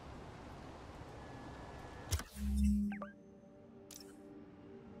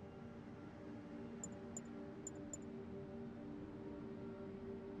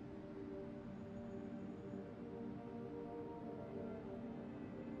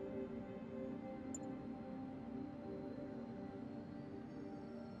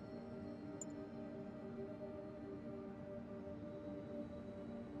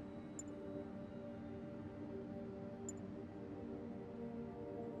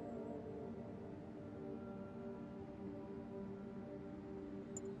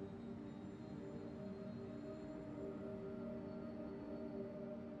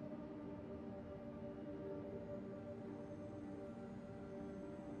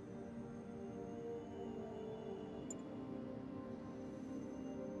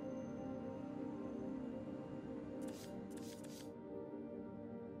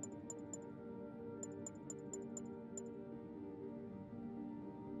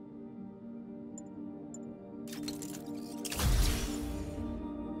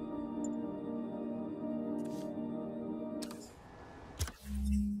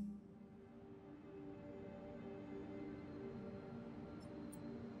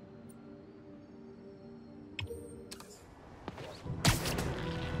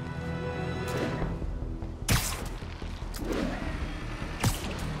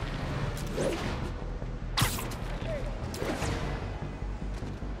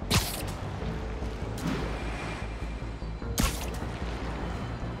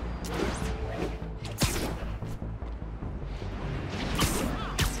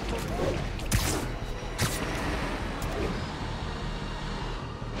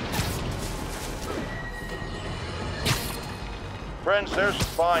 Friends, there's a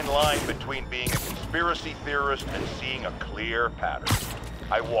fine line between being a conspiracy theorist and seeing a clear pattern.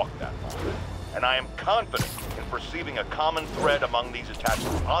 I walk that line, and I am confident in perceiving a common thread among these attacks to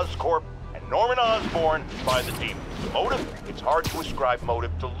Oscorp and Norman Osborn by the demons. Motive? It's hard to ascribe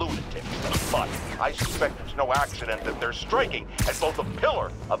motive to lunatics, but I suspect it's no accident that they're striking at both a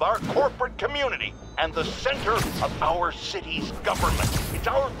pillar of our corporate community and the center of our city's government. It's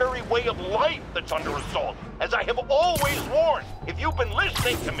our very way of life that's under assault, as I have always warned. If you've been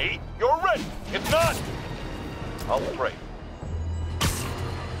listening to me, you're ready. If not, I'll pray.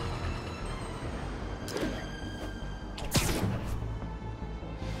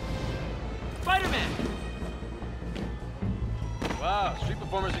 Spider-Man! Wow, street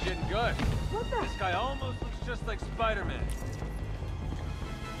performers are getting good. This guy almost looks just like Spider-Man.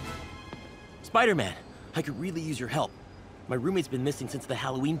 Spider-Man, I could really use your help. My roommate's been missing since the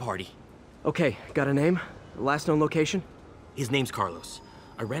Halloween party. Okay, got a name? Last known location? His name's Carlos.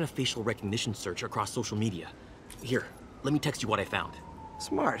 I ran a facial recognition search across social media. Here, let me text you what I found.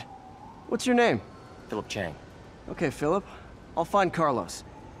 Smart. What's your name? Philip Chang. Okay, Philip. I'll find Carlos.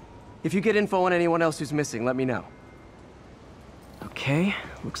 If you get info on anyone else who's missing, let me know. Okay,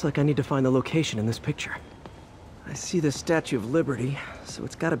 looks like I need to find the location in this picture. I see the Statue of Liberty, so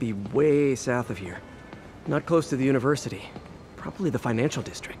it's gotta be way south of here. Not close to the university. Probably the financial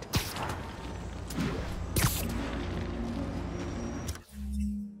district.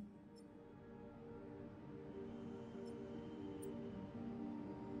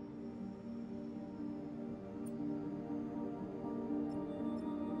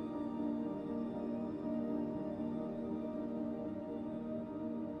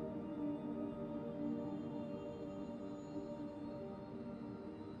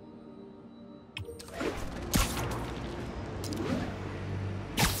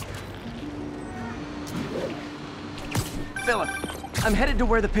 Philip, I'm headed to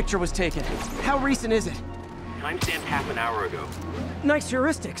where the picture was taken. How recent is it? Timestamp half an hour ago. Nice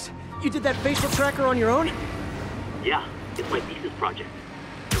heuristics. You did that facial tracker on your own? Yeah, it's my thesis project.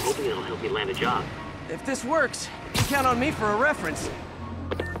 I'm hoping it'll help me land a job. If this works, you count on me for a reference.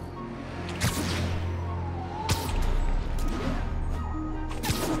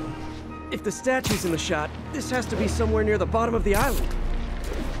 If the statue's in the shot, this has to be somewhere near the bottom of the island.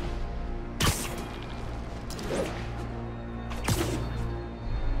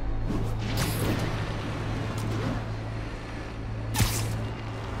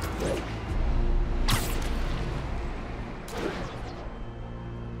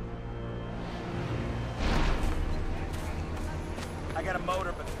 I got a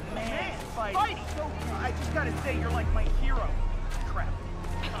motor, but man, Spidey! I just gotta say, you're like my hero. Crap.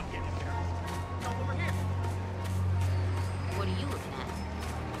 I'm getting embarrassed. Come over here. What are you looking at?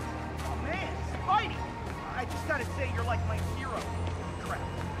 Oh man, Spidey! I just gotta say, you're like my hero. Crap.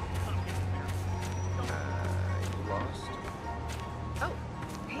 I'm getting embarrassed. You lost? Oh,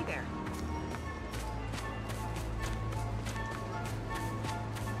 hey there.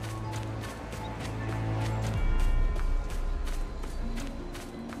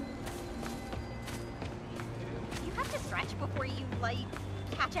 You have to stretch before you, like,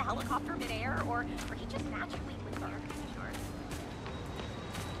 catch a helicopter midair, or you just naturally live on short.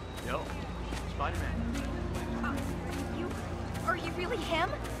 Yo, Spider-Man. Are you really him?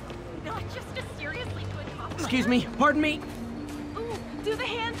 Not just a seriously good cop. Excuse me, pardon me. Ooh, do the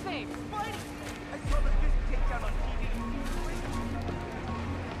hand thing. Spidey! I saw the fist takedown on TV.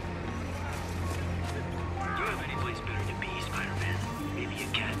 Do you have any place better to be, Spider-Man? Maybe a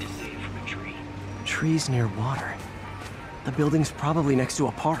cat to save from a tree? Trees near water. The building's probably next to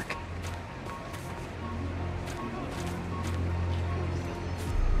a park.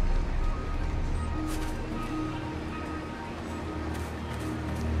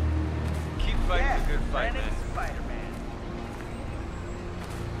 Keep fighting the good fight, man. Spider-Man.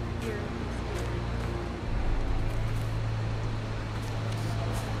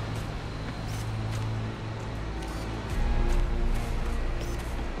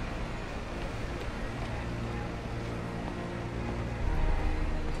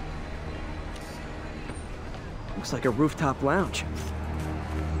 Looks like a rooftop lounge.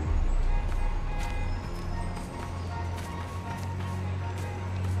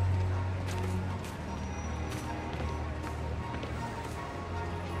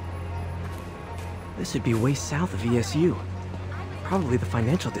 This would be way south of ESU. Probably the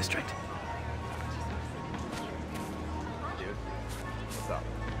financial district. Dude, what's up?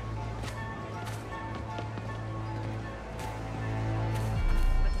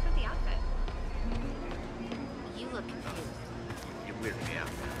 What's with the outfit? You look confused. You're weirding me out.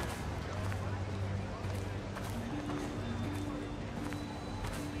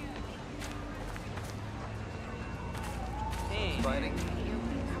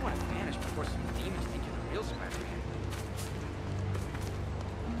 before some demons think you're the real Spider-Man.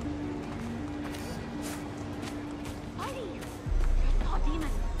 Buddy! I saw a demon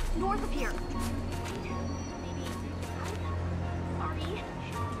north of here. Maybe. Sorry.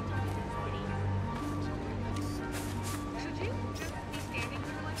 Should you just be standing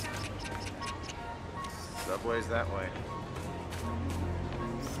there like that? Subway's that way.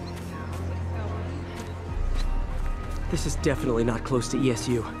 This is definitely not close to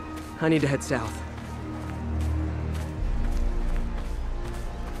ESU. I need to head south.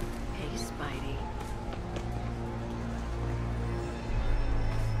 Hey, Spidey.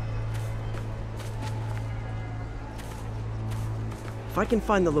 If I can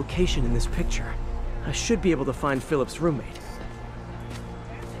find the location in this picture, I should be able to find Philip's roommate.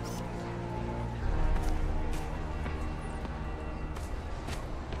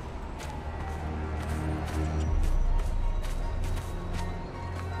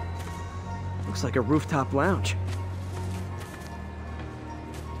 Looks like a rooftop lounge.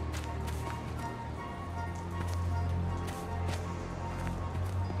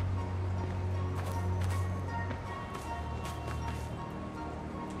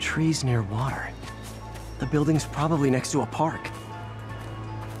 Trees near water. The building's probably next to a park.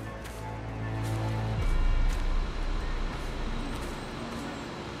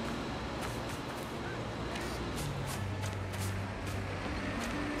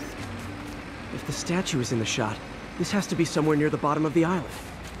 If the statue is in the shot, this has to be somewhere near the bottom of the island.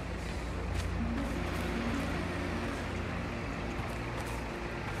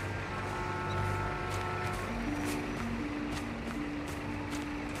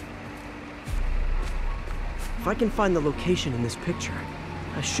 If I can find the location in this picture,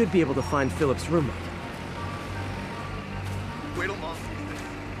 I should be able to find Philip's roommate. Wait till Mom sees this.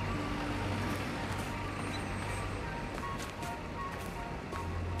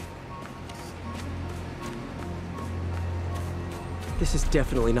 This is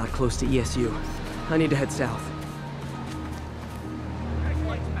definitely not close to ESU. I need to head south.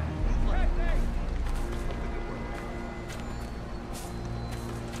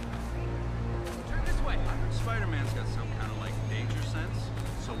 Spider-Man's got some kind of like danger sense.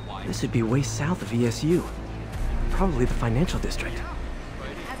 So why? This would be way south of ESU. Probably the financial district.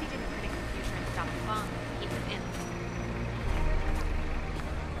 As he didn't predict the future and stop the bomb, he was in.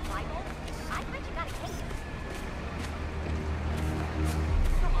 Michael, I bet you got a case.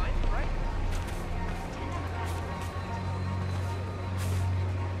 Come on, right?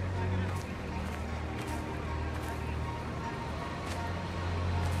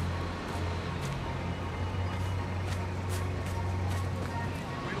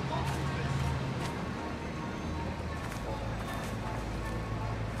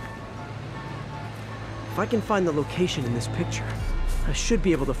 If I can find the location in this picture, I should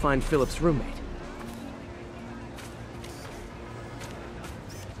be able to find Philip's roommate.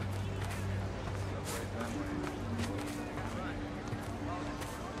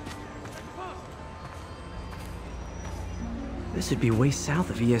 This would be way south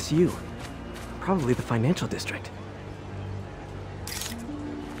of ESU. Probably the financial district.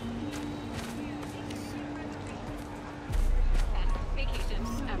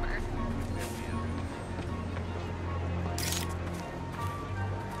 Vacation ever.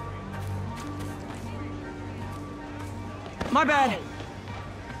 My bad!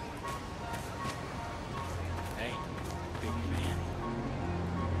 Hey, big fan.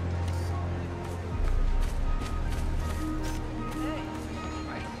 Hey,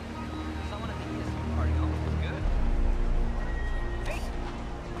 right. Someone at the ESU party almost was good. Hey,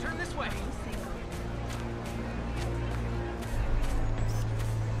 turn this way.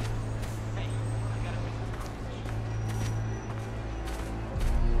 Hey, I gotta fix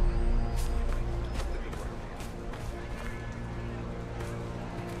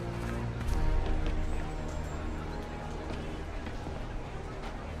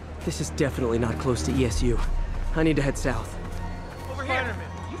This is definitely not close to ESU. I need to head south. Over here. Spider-Man,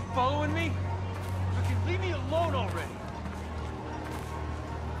 you following me? Okay, leave me alone already.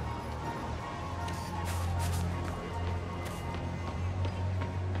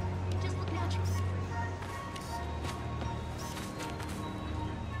 Just look natural.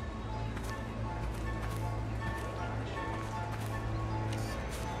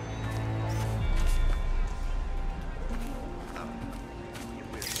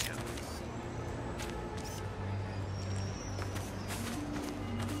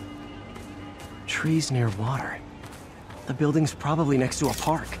 Trees near water. The building's probably next to a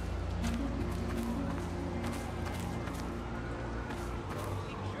park.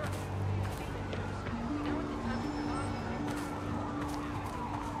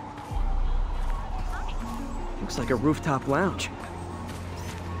 Looks like a rooftop lounge.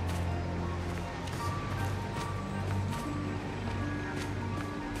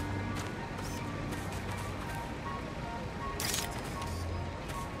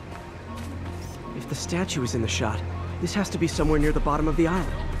 If the statue is in the shot, this has to be somewhere near the bottom of the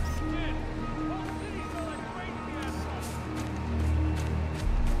island.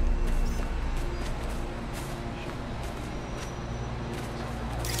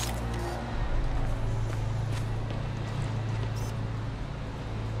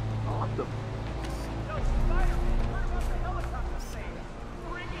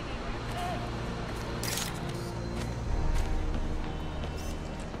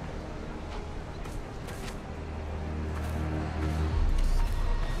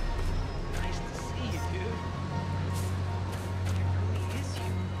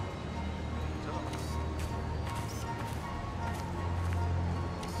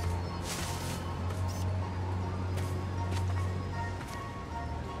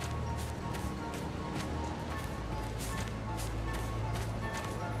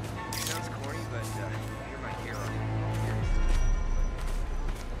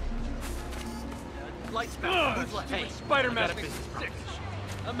 Lights back. Who's left? Hey, Spider-Man.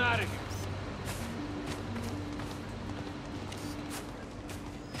 I'm out of here.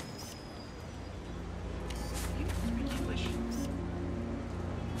 You speak English?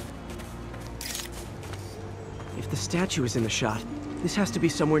 If the statue is in the shot, this has to be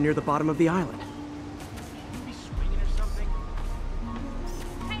somewhere near the bottom of the island. Be swinging or something?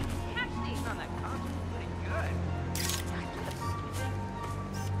 Hey, catch these on that concert. Pretty good.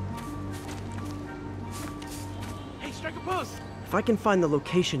 Hey, strike a pose. If I can find the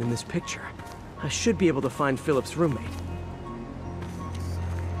location in this picture, I should be able to find Philip's roommate.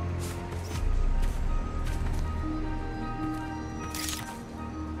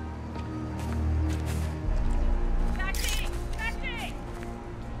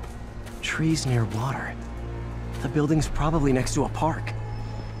 Trees near water. The building's probably next to a park.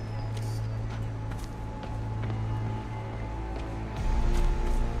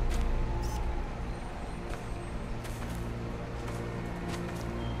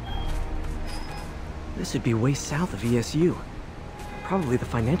 This would be way south of ESU. Probably the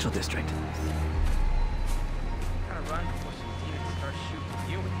financial district. Gotta run before some demons start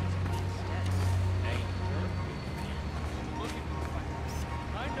shooting you with these instead. Hey, look at me.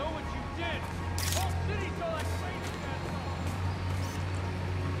 I know what you did. Whole city's all like crazy.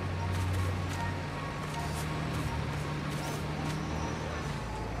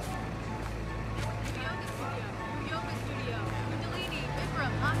 Yoga studio. Kundalini,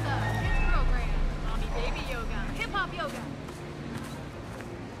 Bikram, Hatha, kids program, mommy baby yoga, hip hop yoga.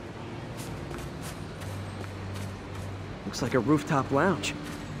 Looks like a rooftop lounge.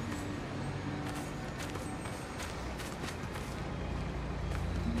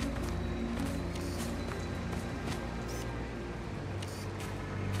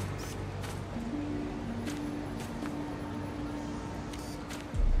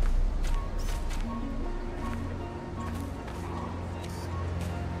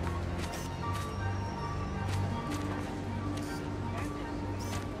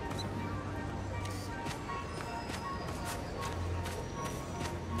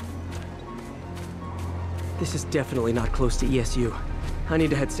 This is definitely not close to ESU. I need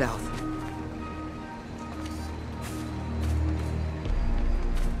to head south.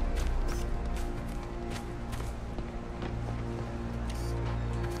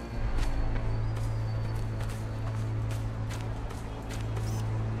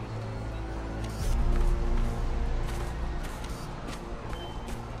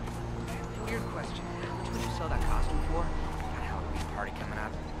 Weird question. How much would you sell that costume for? Got a Halloween party coming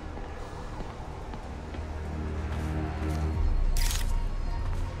up.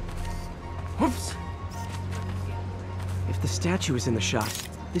 Whoops! If the statue is in the shot,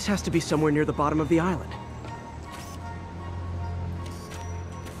 this has to be somewhere near the bottom of the island.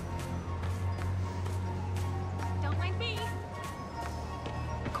 Don't mind me.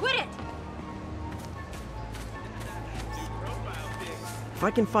 Quit it! If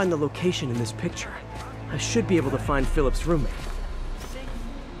I can find the location in this picture, I should be able to find Philip's roommate.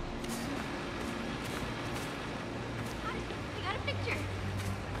 We got a picture.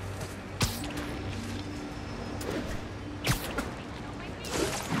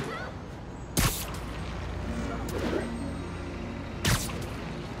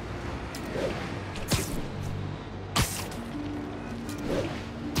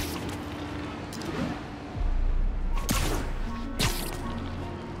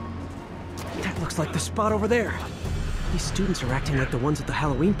 That looks like the spot over there. These students are acting like the ones at the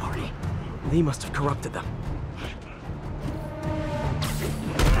Halloween party. They must have corrupted them.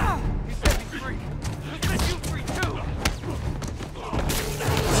 You set me free. We'll set you free too.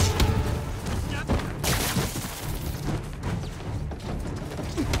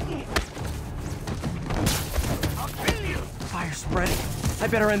 I'll kill you. Fire's spreading. I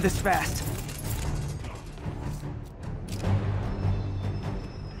better end this fast.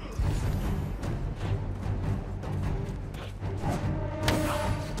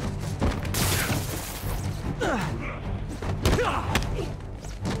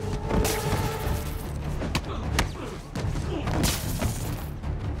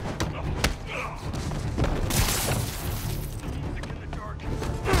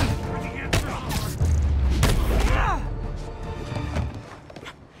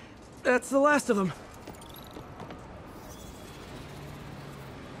 That's the last of them.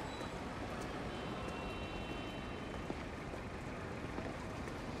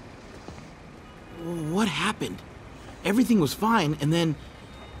 What happened? Everything was fine, and then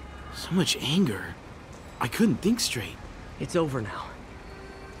so much anger. I couldn't think straight. It's over now.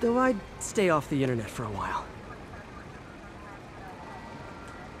 Though I'd stay off the internet for a while.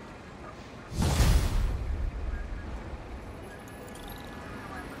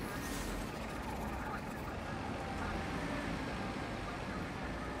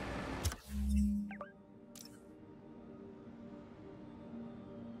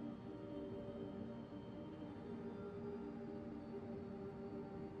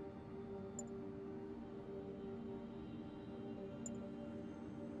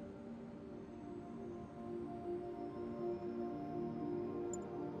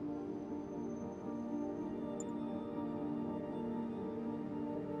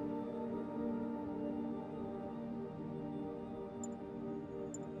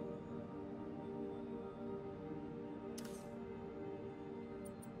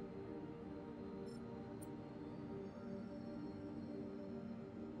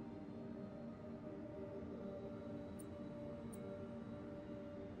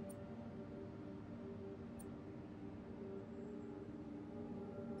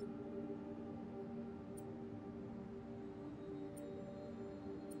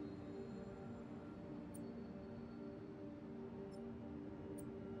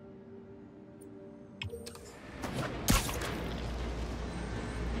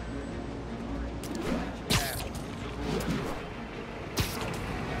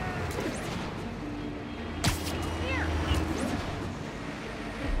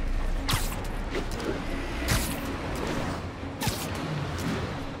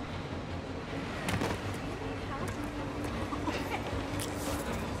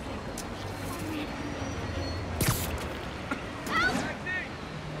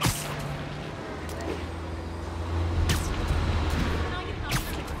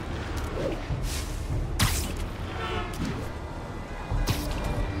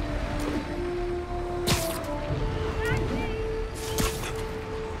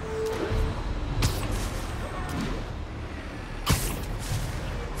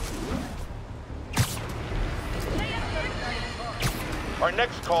 Our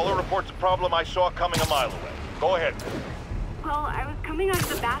next caller reports a problem I saw coming a mile away. Go ahead. Well, I was coming out of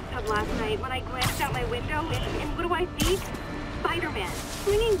the bathtub last night when I glanced out my window, and what do I see? Spider-Man,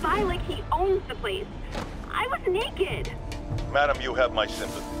 swinging by like he owns the place. I was naked. Madam, you have my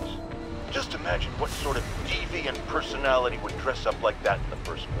sympathies. Just imagine what sort of deviant personality would dress up like that in the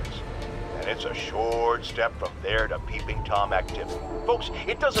first place. And it's a short step from there to peeping Tom activity. Folks,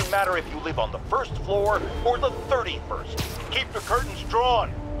 it doesn't matter if you live on the first floor or the 31st. Keep your curtains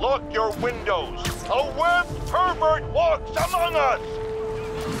drawn. Lock your windows. A webbed pervert walks among us!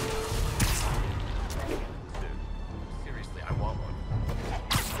 Seriously, I want one.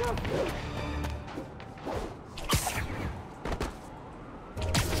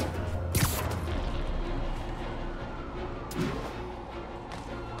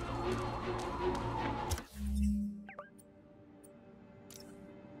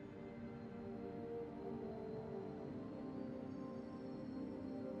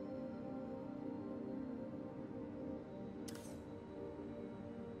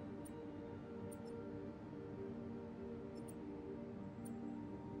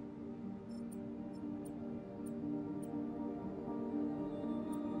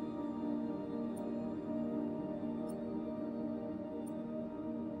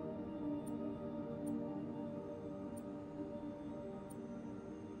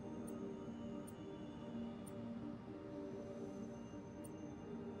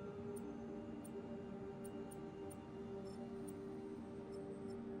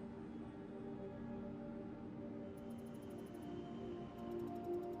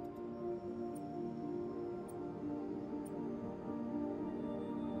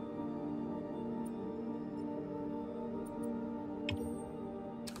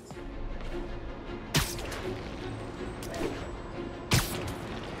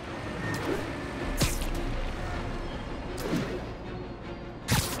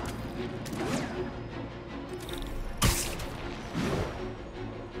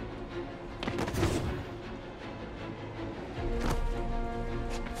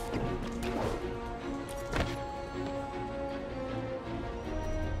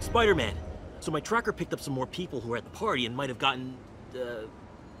 Spider-Man. So my tracker picked up some more people who were at the party and might have gotten,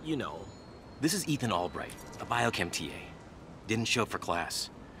 you know. This is Ethan Albright, a biochem TA. Didn't show up for class.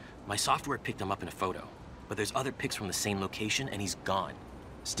 My software picked him up in a photo, but there's other pics from the same location and he's gone.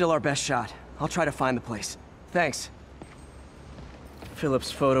 Still our best shot. I'll try to find the place. Thanks.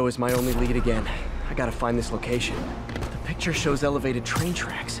 Philip's photo is my only lead again. I gotta find this location. The picture shows elevated train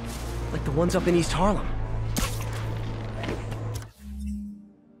tracks, like the ones up in East Harlem.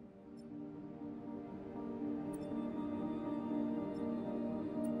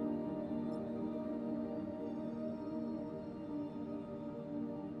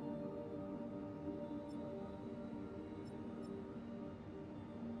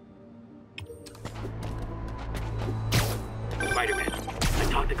 Spider-Man, I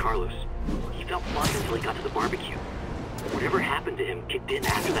talked to Carlos. He felt fine until he got to the barbecue. Whatever happened to him kicked in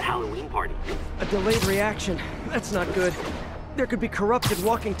after the Halloween party. A delayed reaction. That's not good. There could be corrupted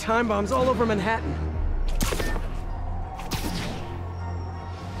walking time bombs all over Manhattan.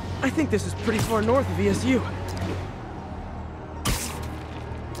 I think this is pretty far north of ESU.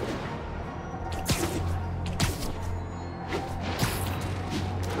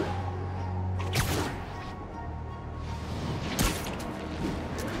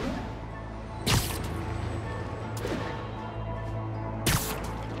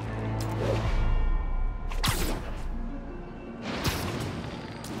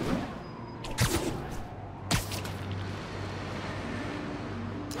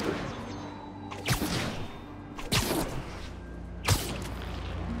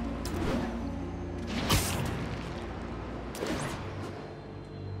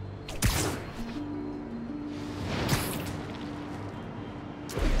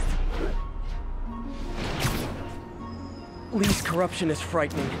 Lee's corruption is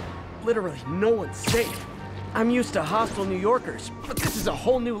frightening. Literally, no one's safe. I'm used to hostile New Yorkers, but this is a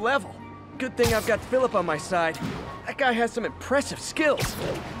whole new level. Good thing I've got Philip on my side. That guy has some impressive skills.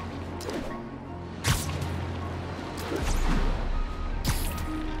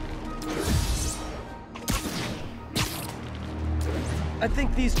 I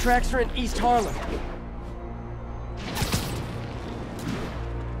think these tracks are in East Harlem.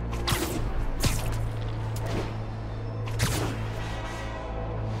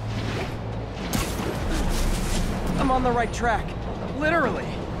 I'm on the right track. Literally.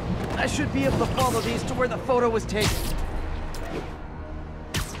 I should be able to follow these to where the photo was taken.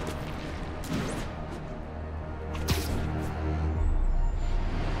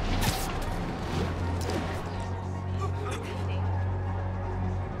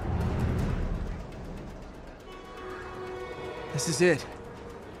 This is it.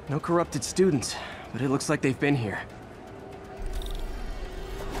 No corrupted students, but it looks like they've been here.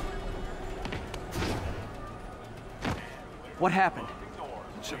 What happened?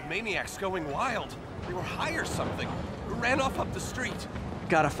 A bunch of maniacs going wild. They were high or something. Ran off up the street.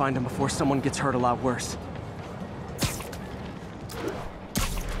 Gotta find them before someone gets hurt a lot worse.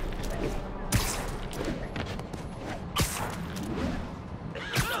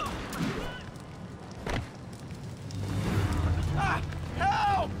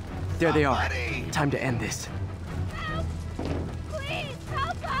 Help! There they are. Time to end this. Please,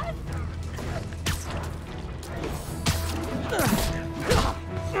 help us!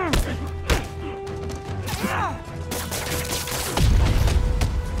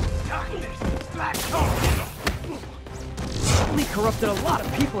 Lee corrupted a lot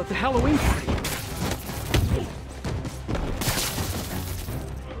of people at the Halloween party.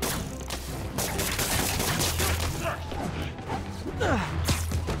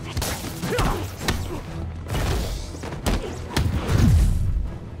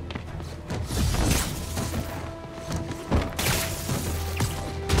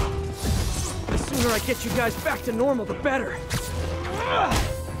 The sooner I get you guys back to normal, the better.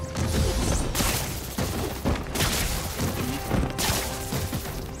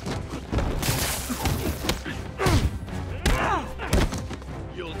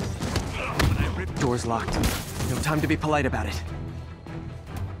 Door's locked. No time to be polite about it.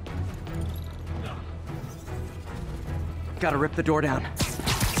 Gotta rip the door down.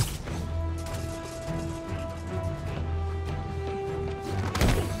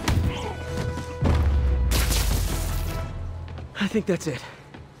 I think that's it.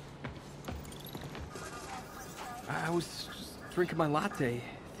 I was just drinking my latte,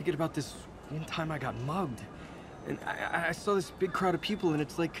 thinking about this one time I got mugged. And I saw this big crowd of people, and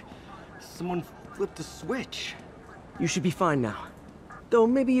it's like someone flipped a switch. You should be fine now. Though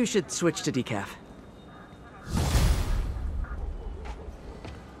maybe you should switch to decaf.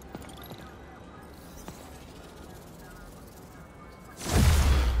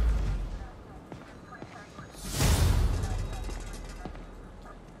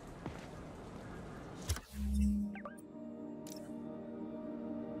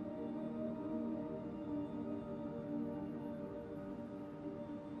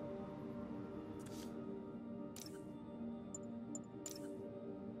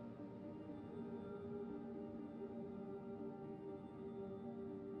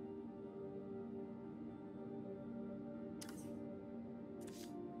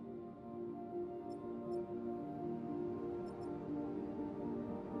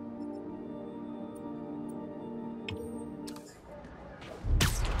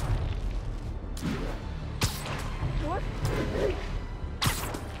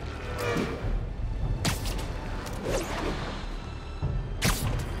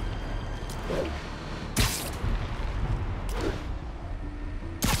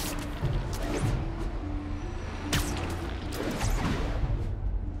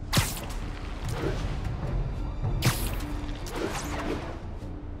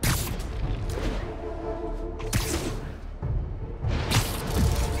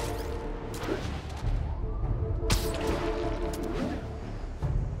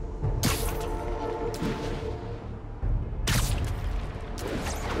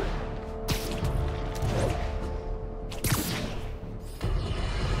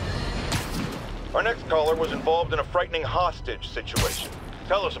 Our next caller was involved in a frightening hostage situation.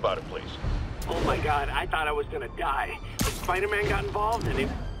 Tell us about it, please. Oh my god, I thought I was gonna die. But Spider-Man got involved and it...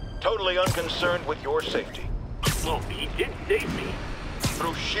 Totally unconcerned with your safety. Well, he did save me.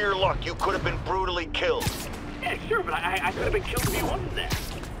 Through sheer luck, you could have been brutally killed. Yeah, sure, but I could have been killed if he wasn't there.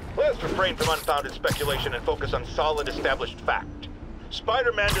 Let's refrain from unfounded speculation and focus on solid established fact.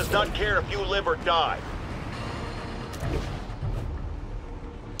 Spider-Man does not care if you live or die.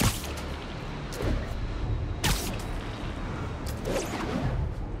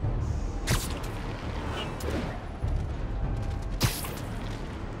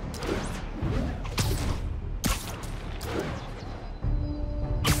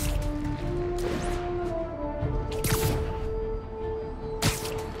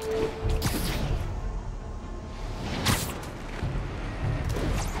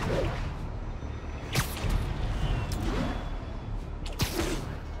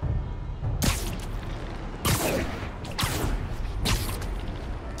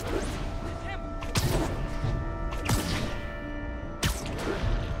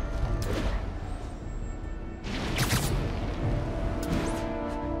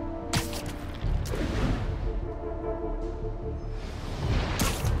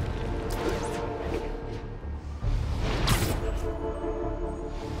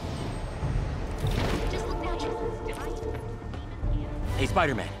 Hey,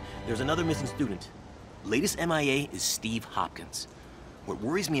 Spider-Man, there's another missing student. Latest MIA is Steve Hopkins. What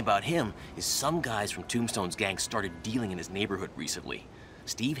worries me about him is some guys from Tombstone's gang started dealing in his neighborhood recently.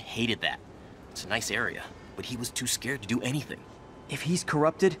 Steve hated that. It's a nice area, but he was too scared to do anything. If he's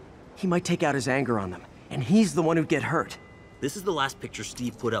corrupted, he might take out his anger on them, and he's the one who'd get hurt. This is the last picture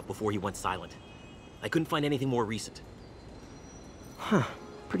Steve put up before he went silent. I couldn't find anything more recent. Huh.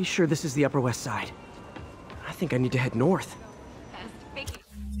 Pretty sure this is the Upper West Side. I think I need to head north.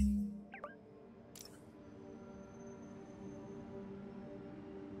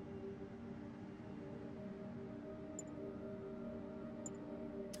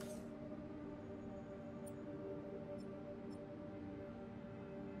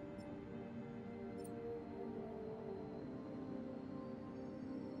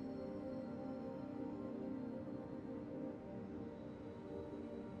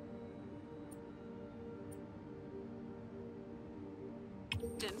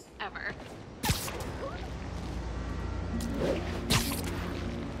 Ever.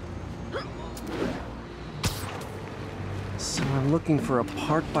 So I'm looking for a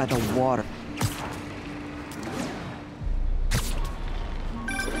park by the water.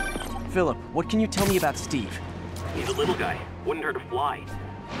 Philip, what can you tell me about Steve? He's a little guy. Wouldn't hurt to fly.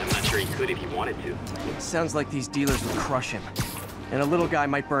 I'm not sure he could if he wanted to. Sounds like these dealers would crush him. And a little guy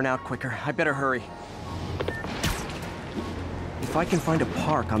might burn out quicker. I better hurry. If I can find a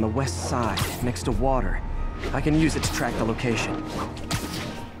park on the west side, next to water, I can use it to track the location.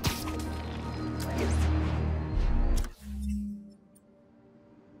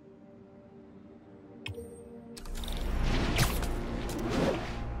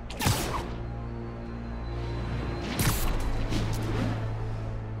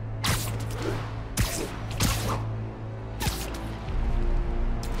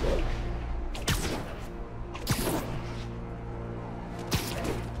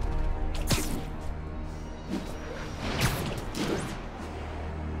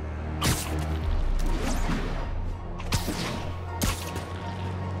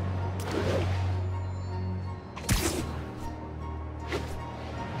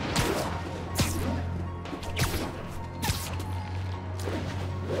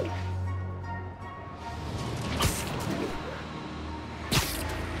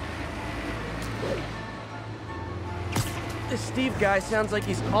 This Steve guy sounds like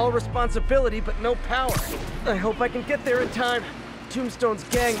he's all responsibility but no power. I hope I can get there in time. Tombstone's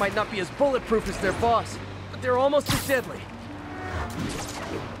gang might not be as bulletproof as their boss, but they're almost as deadly.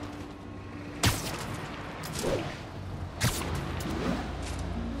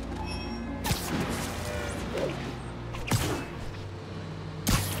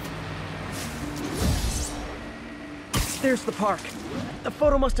 There's the park. The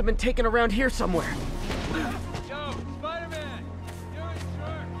photo must have been taken around here somewhere. Yo, Spider-Man!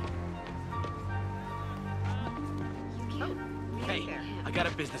 Hey, I got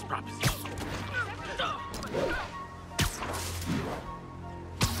a business proposition.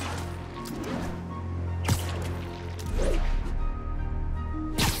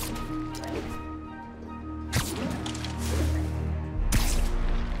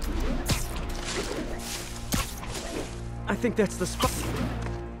 I think that's the spot.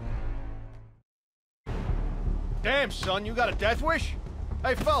 Damn, son, you got a death wish?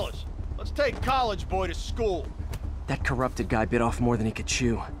 Hey, fellas, Let's take college boy to school. That corrupted guy bit off more than he could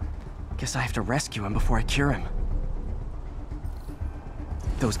chew. Guess I have to rescue him before I cure him.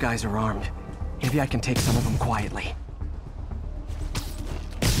 Those guys are armed. Maybe I can take some of them quietly.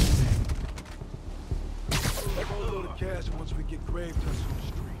 We'll load of gas once we get grave tests on the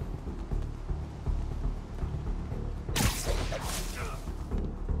street.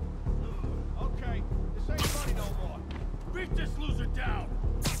 Okay, this ain't funny no more. Beat this loser down.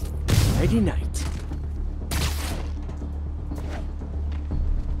 Nighty night.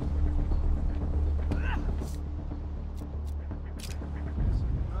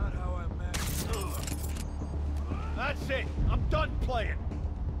 That's it. I'm done playing.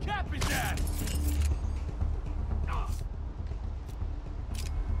 Cap his ass.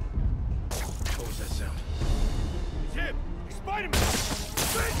 What was that sound? It's him. It's Spider-Man.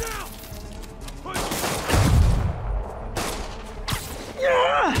 Stand down.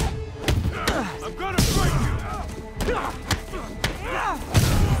 I'm gonna break you.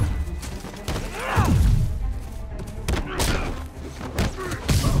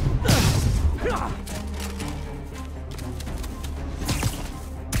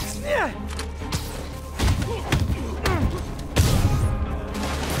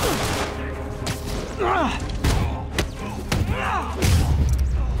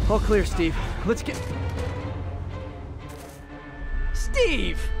 All clear, Steve. Let's get...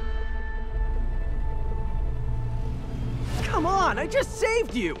 Steve! Come on, I just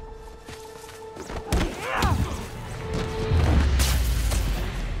saved you!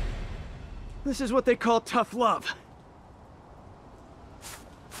 This is what they call tough love.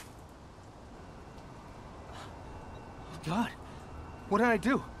 God, what did I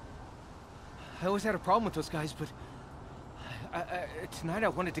do? I always had a problem with those guys, but tonight I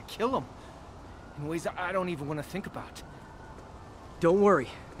wanted to kill them in ways I don't even want to think about. Don't worry,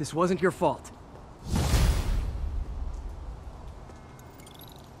 this wasn't your fault.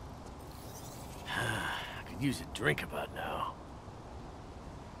 I could use a drink about now.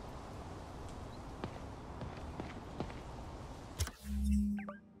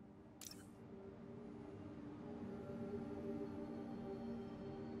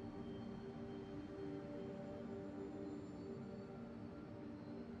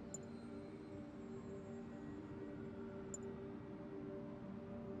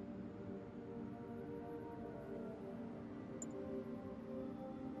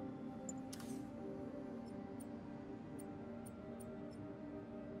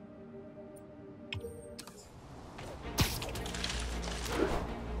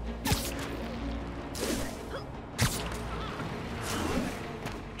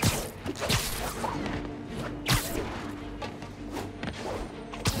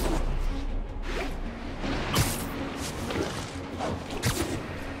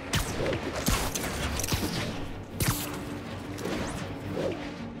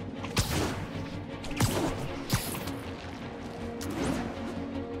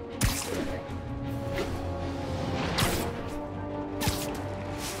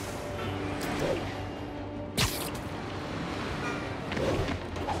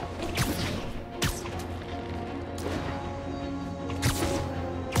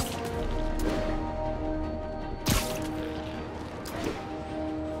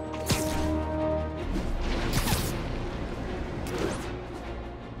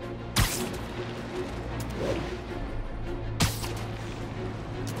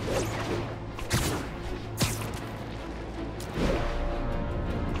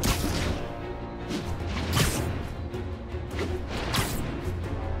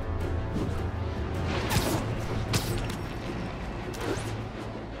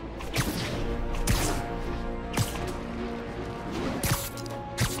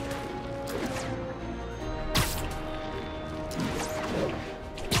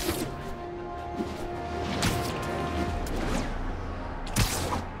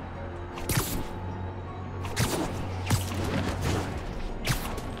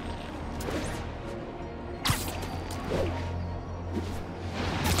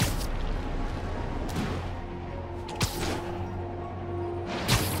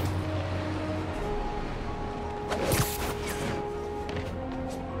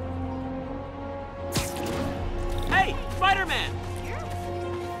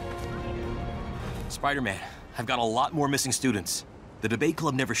 Spider-Man, I've got a lot more missing students. The debate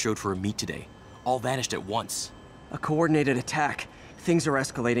club never showed for a meet today. All vanished at once. A coordinated attack. Things are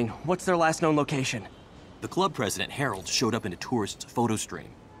escalating. What's their last known location? The club president, Harold, showed up in a tourist's photo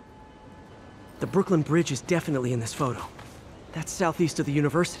stream. The Brooklyn Bridge is definitely in this photo. That's southeast of the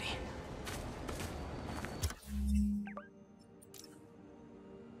university.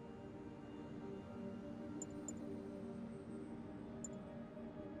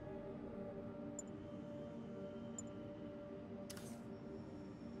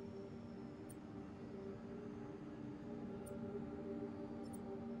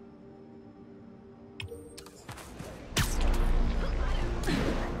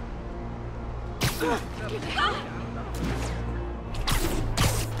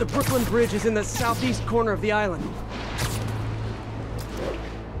 The Brooklyn Bridge is in the southeast corner of the island.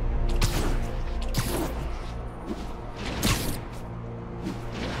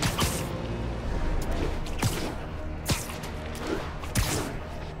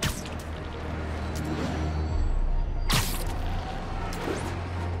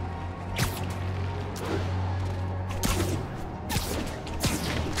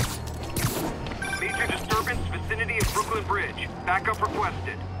 Major disturbance, vicinity of Brooklyn Bridge. Backup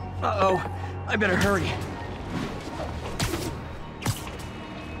requested. Uh-oh. I better hurry.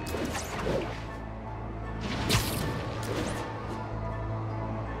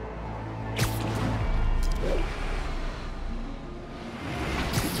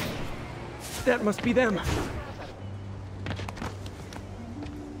 That must be them.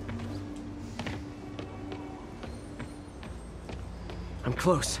 I'm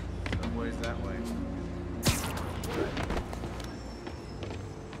close. Subway's that way.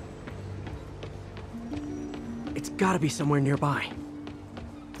 It's gotta be somewhere nearby.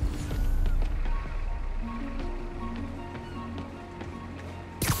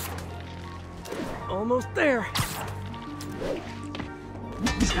 Almost there.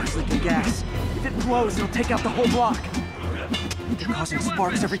 This guy's leaking gas. If it blows, it'll take out the whole block. They're causing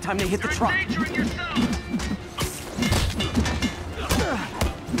sparks every time they hit the truck.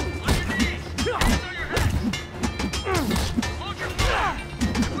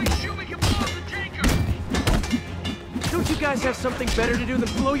 Don't you guys have something better to do than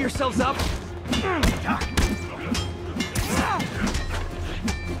blow yourselves up?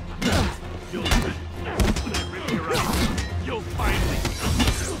 You'll finally.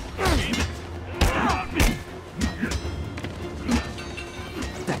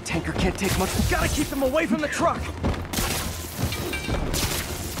 That tanker can't take much. We gotta keep them away from the truck!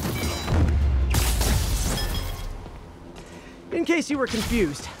 In case you were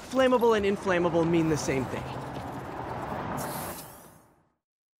confused, flammable and inflammable mean the same thing.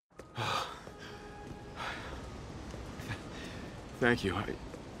 Thank you.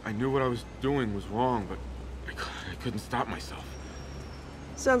 I knew what I was doing was wrong, but I couldn't stop myself.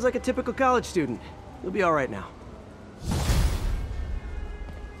 Sounds like a typical college student. You'll be all right now.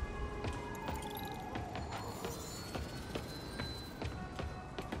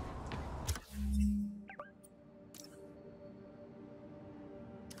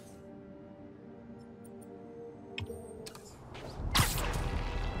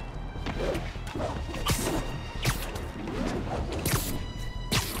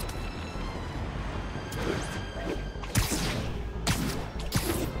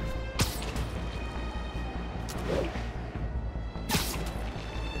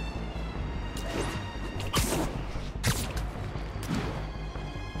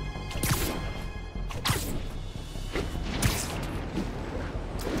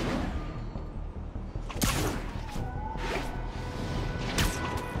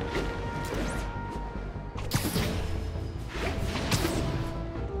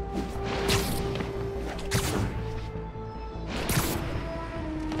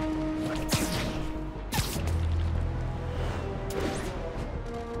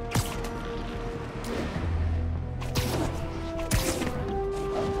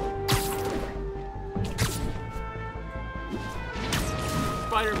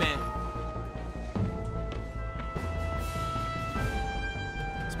 Spider-Man.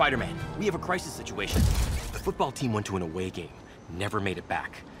 Spider-Man, we have a crisis situation. The football team went to an away game, never made it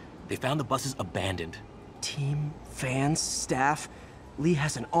back. They found the buses abandoned. Team, fans, staff. Lee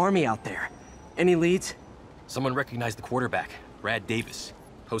has an army out there. Any leads? Someone recognized the quarterback, Brad Davis.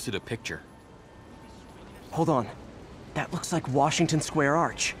 Posted a picture. Hold on. That looks like Washington Square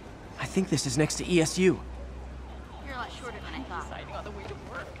Arch. I think this is next to ESU. You're a lot shorter than I thought. Deciding on the way to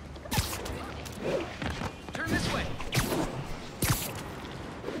work. Turn this way.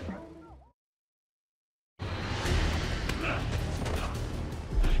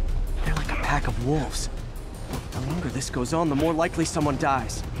 They're like a pack of wolves. The longer this goes on, the more likely someone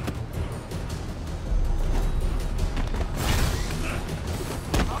dies.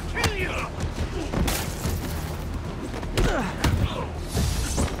 I'll kill you!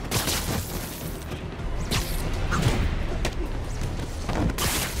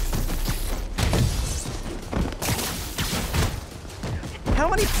 How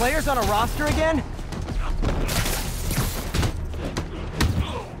many players on a roster again?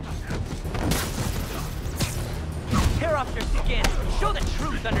 Tear off your skin. Show the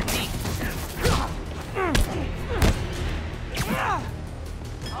truth underneath.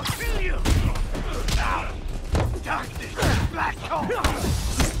 I'll kill you! Now! Darkness! Black hole!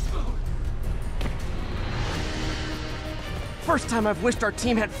 first time I've wished our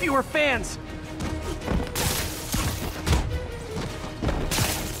team had fewer fans.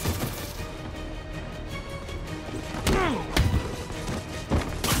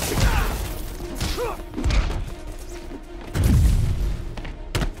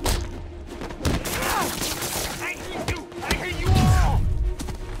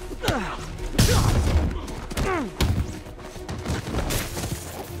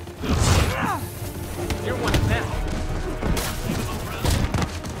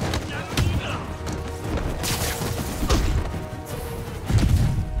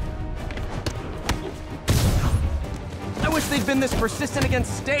 They've been this persistent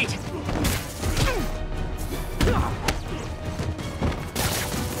against State.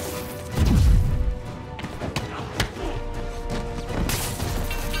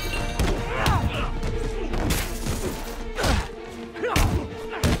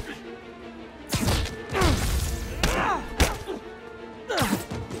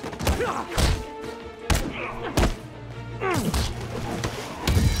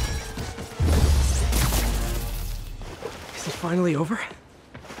 Finally over?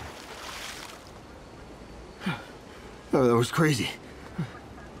 Oh, that was crazy.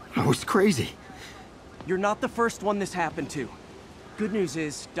 That was crazy. You're not the first one this happened to. Good news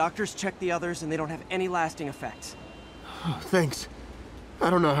is, doctors checked the others and they don't have any lasting effects. Oh, thanks. I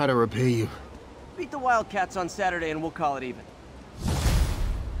don't know how to repay you. Beat the Wildcats on Saturday and we'll call it even.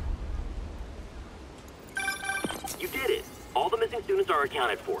 You did it. All the missing students are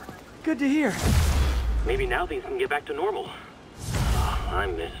accounted for. Good to hear. Maybe now things can get back to normal. I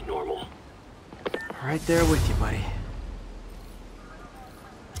miss normal. Right there with you, buddy.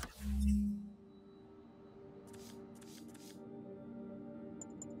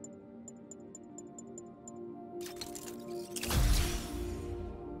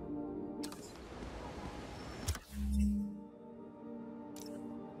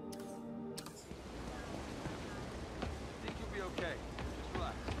 Think you'll be okay. Just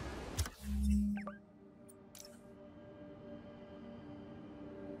relax.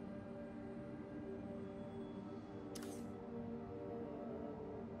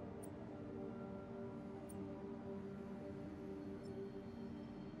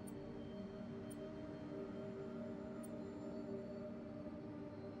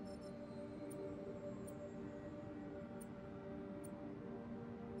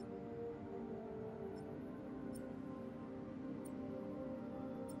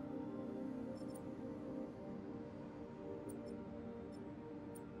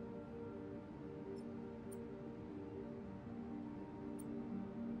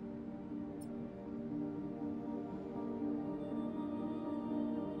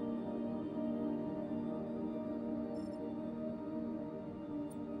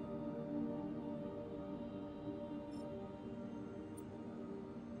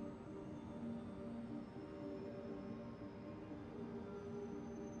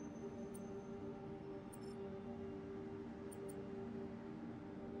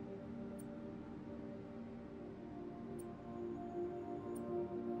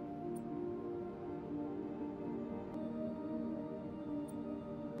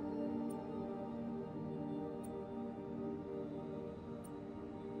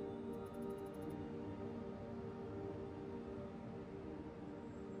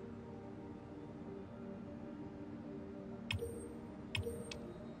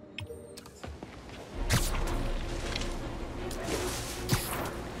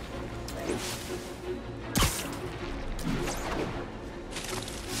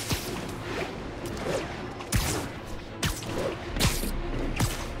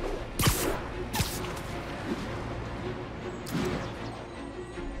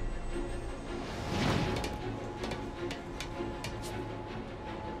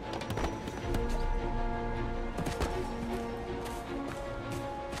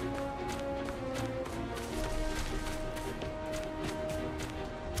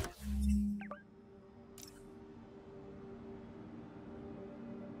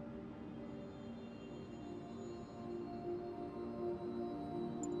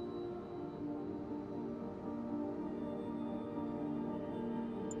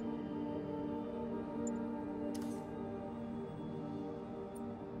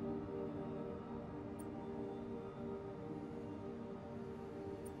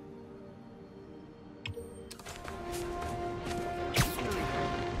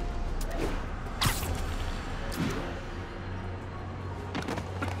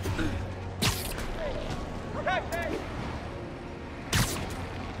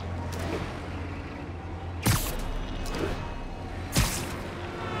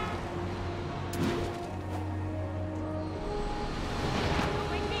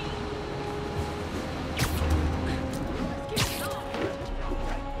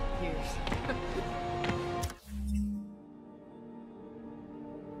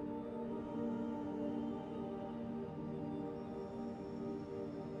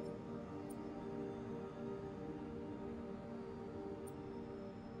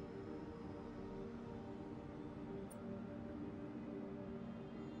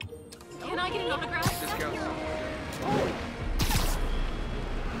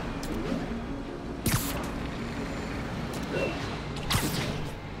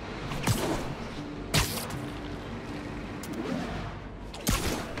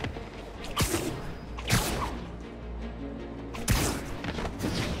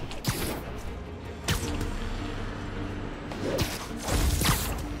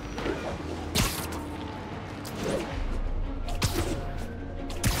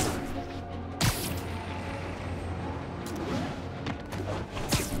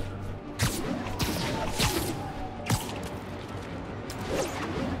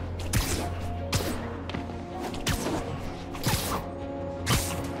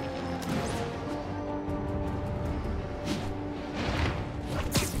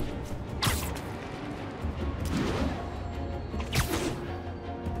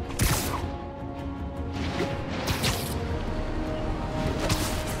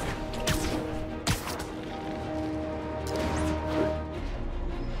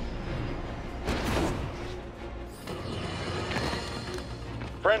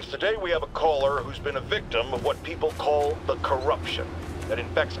 Friends, today we have a caller who's been a victim of what people call the corruption that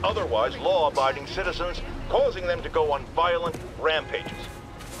infects otherwise law-abiding citizens, causing them to go on violent rampages.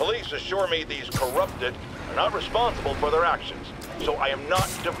 Police assure me these corrupted are not responsible for their actions, so I am not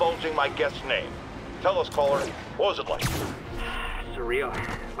divulging my guest's name. Tell us, caller, what was it like? Surreal.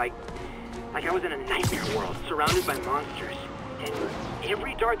 Like I was in a nightmare world, surrounded by monsters. And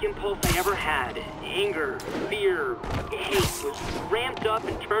every dark impulse I ever had, anger, fear, hate, was ramped up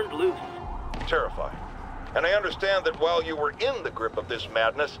and turned loose. Terrifying. And I understand that while you were in the grip of this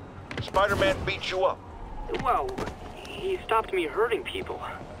madness, Spider-Man beat you up. Well, he stopped me hurting people.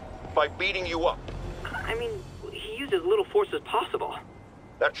 By beating you up? I mean, he used as little force as possible.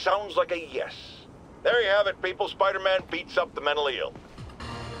 That sounds like a yes. There you have it, people. Spider-Man beats up the mentally ill.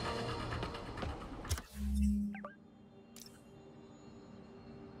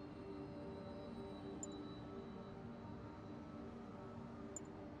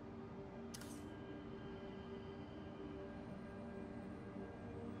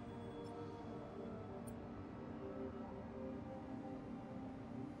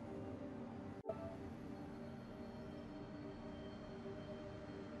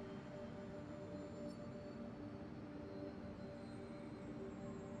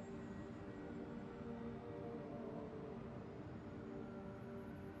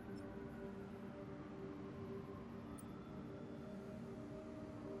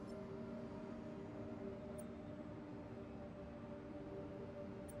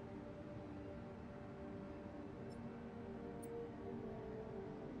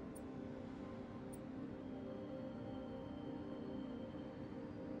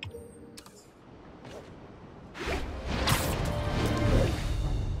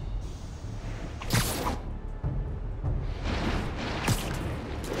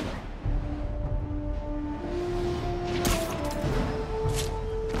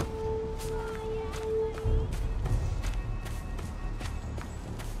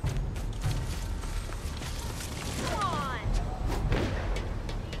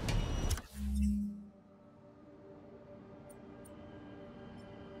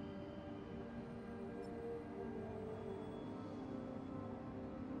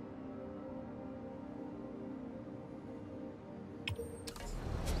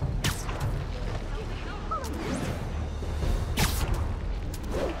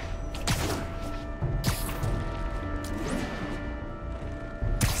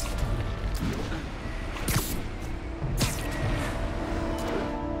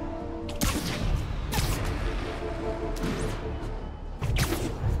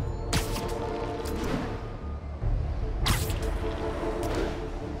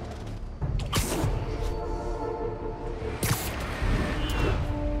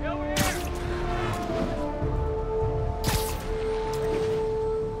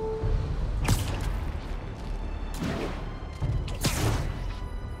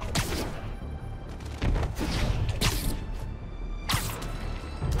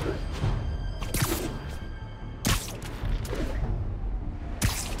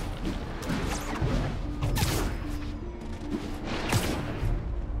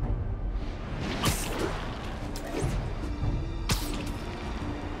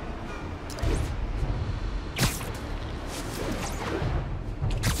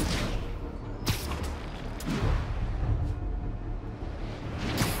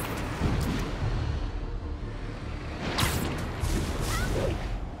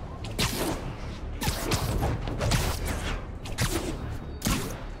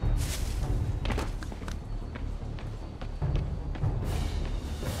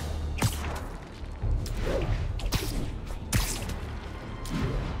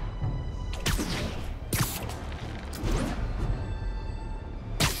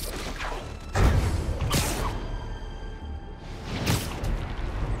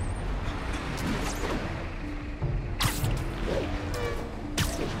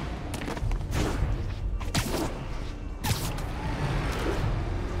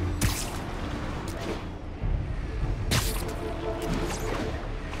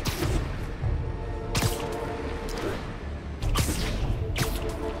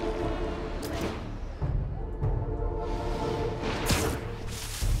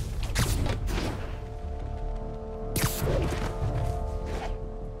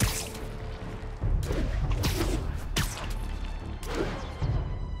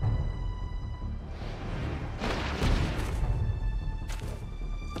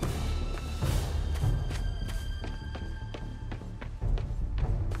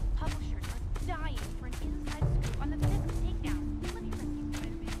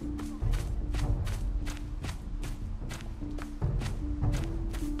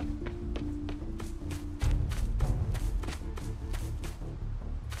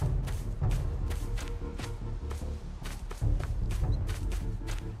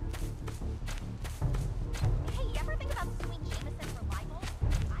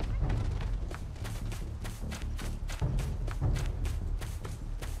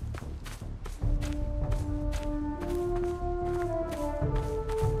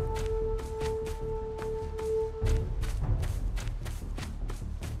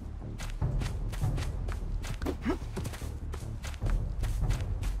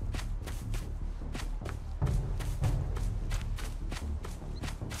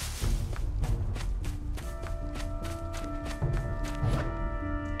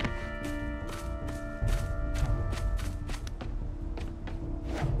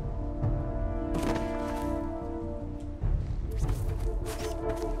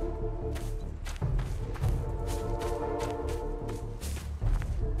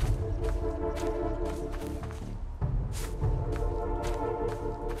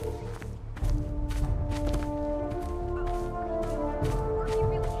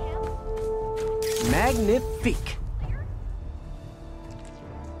 Magnifique.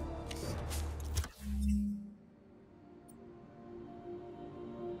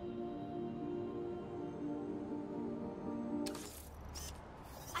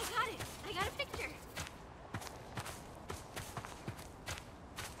 I got it. I got a picture.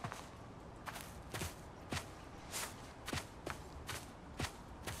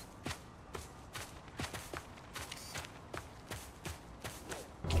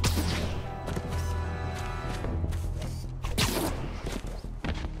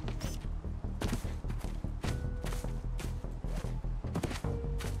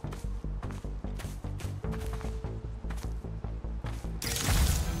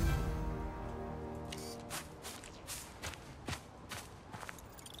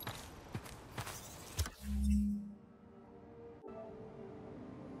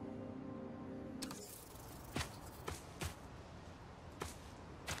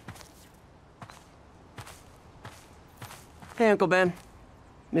 Hey, Uncle Ben.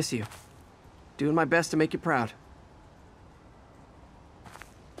 Miss you. Doing my best to make you proud.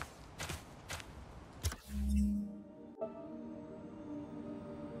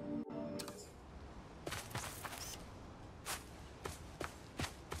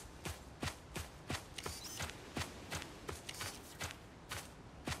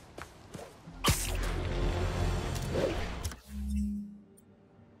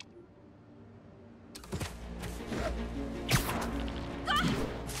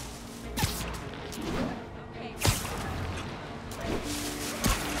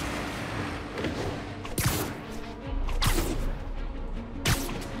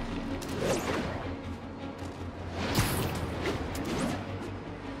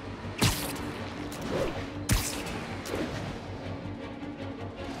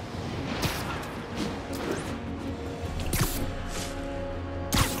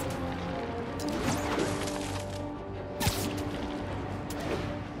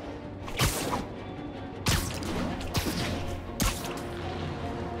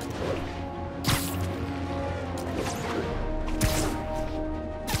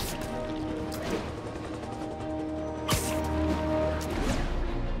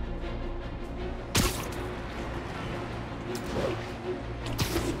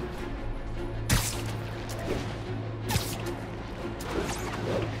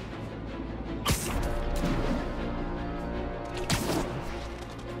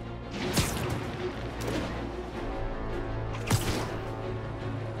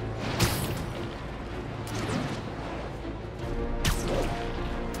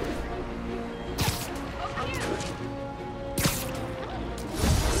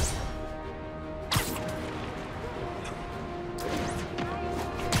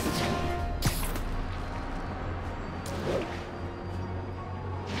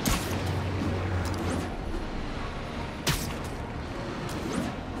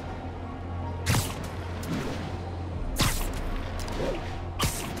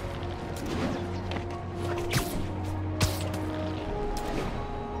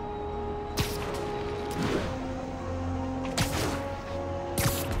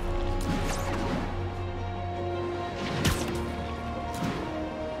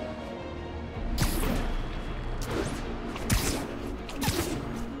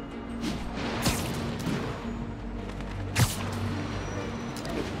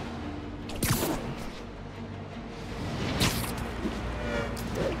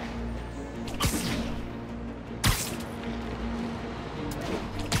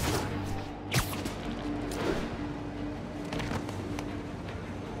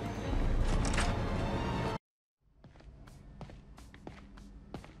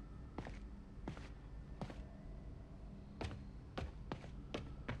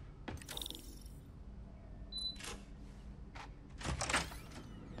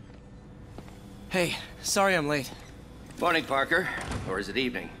 Hey, sorry I'm late. Morning, Parker. Or is it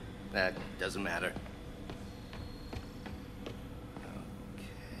evening? That doesn't matter.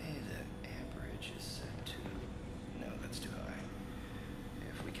 Okay, the amperage is set to... No, that's too high.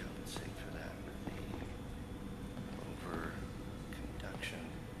 If we compensate for that with the over-conduction...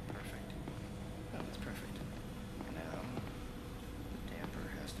 Perfect. No, that's perfect. Now, the damper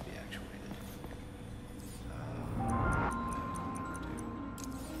has to be actuated.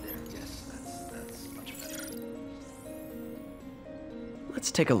 There, yes, that's much better.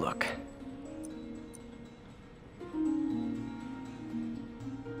 Let's take a look.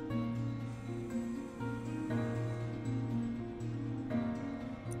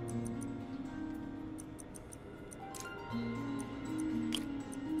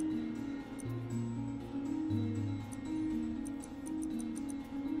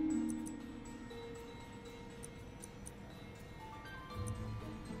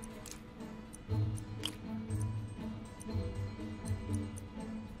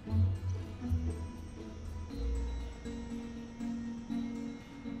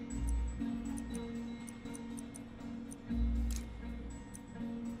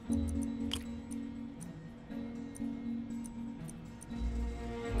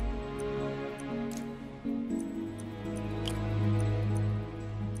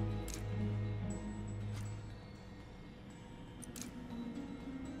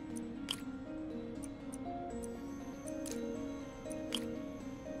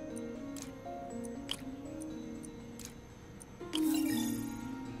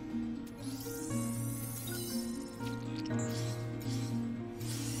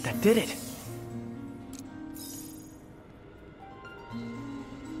 That did it.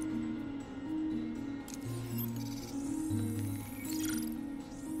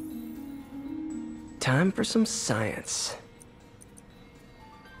 Time for some science.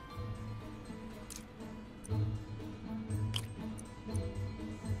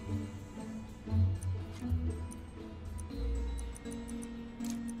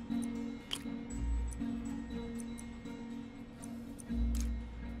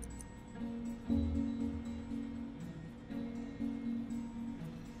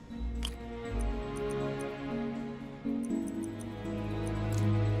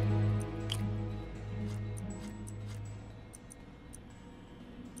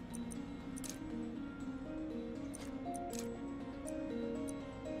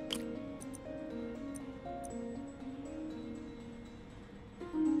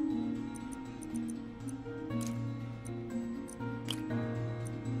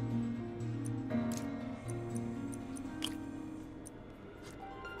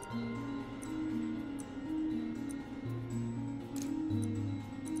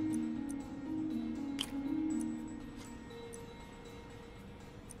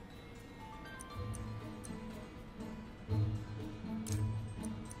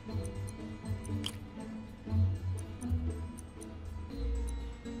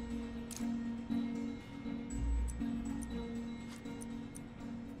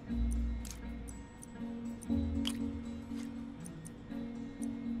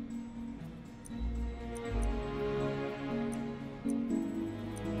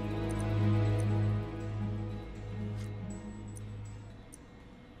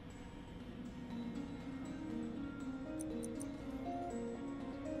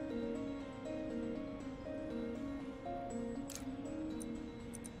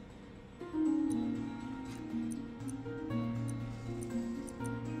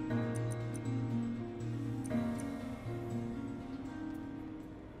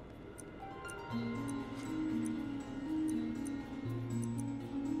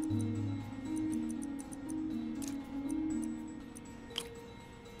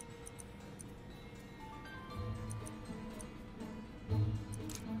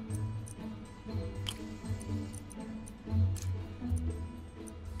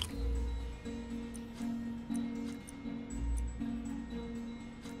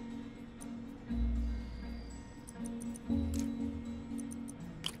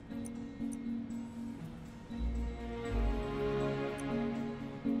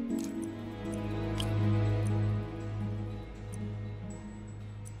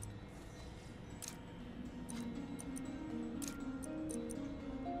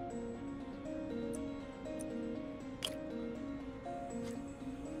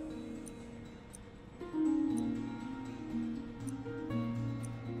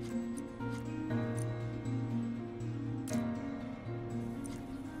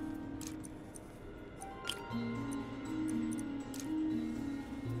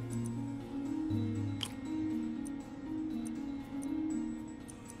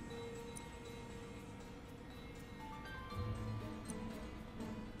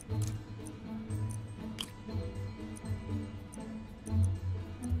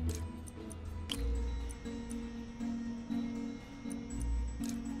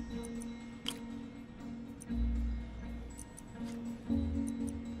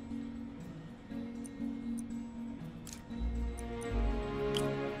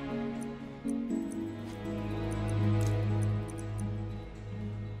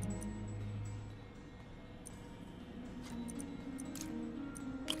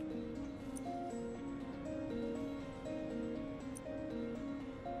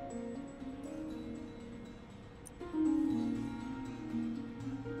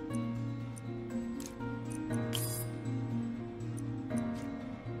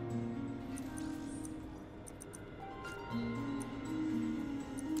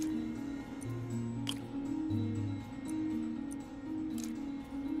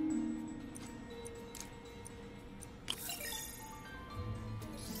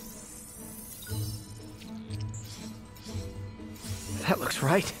 That looks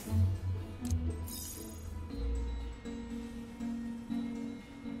right.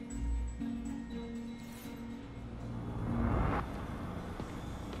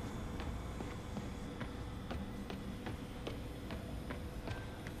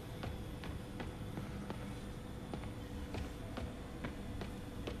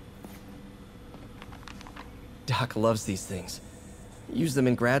 Doc loves these things. Used them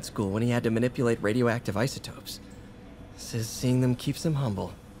in grad school when he had to manipulate radioactive isotopes. Says seeing them keeps him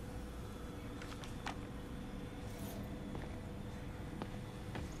humble.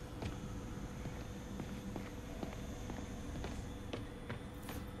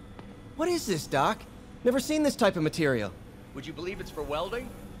 What is this, Doc? Never seen this type of material. Would you believe it's for welding?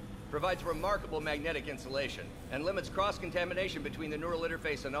 Provides remarkable magnetic insulation and limits cross-contamination between the neural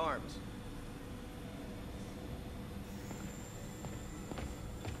interface and arms.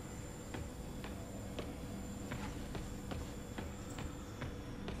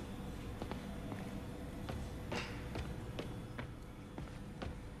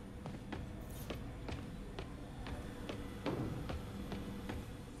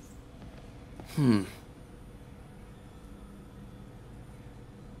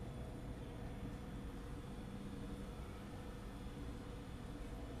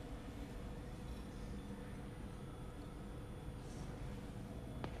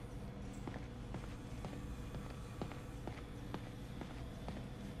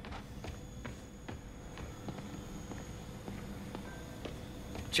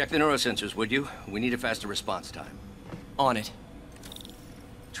 Check the neurosensors, would you? We need a faster response time. On it.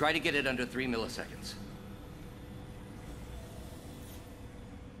 Try to get it under 3 milliseconds.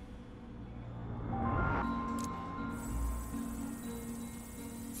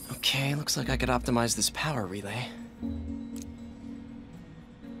 Okay, looks like I could optimize this power relay.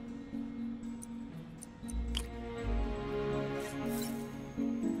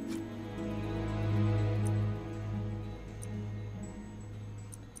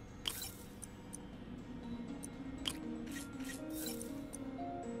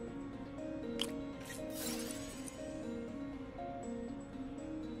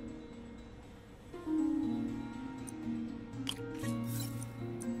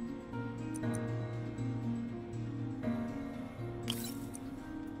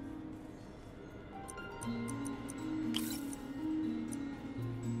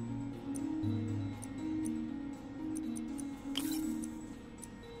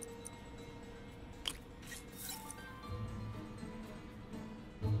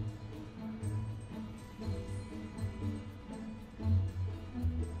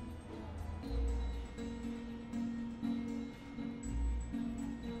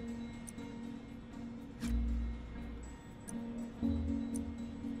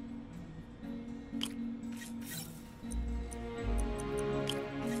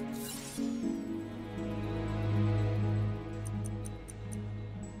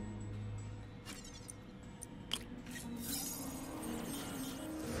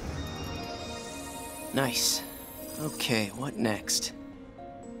 Nice. Okay, what next?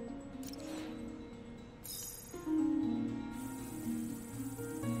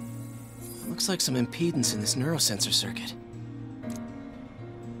 Looks like some impedance in this neurosensor circuit.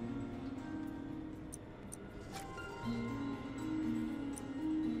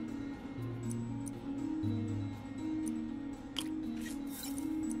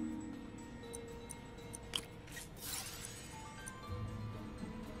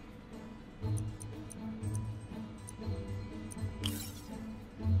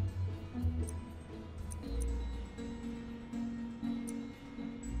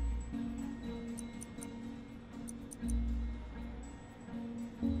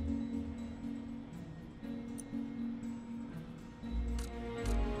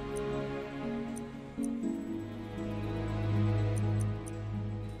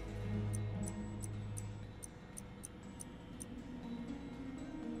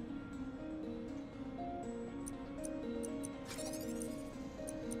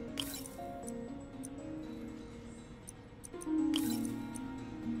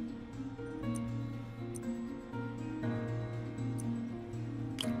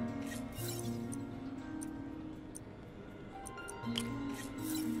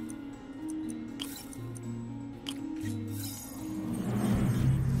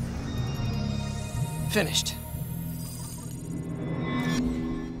 Finished.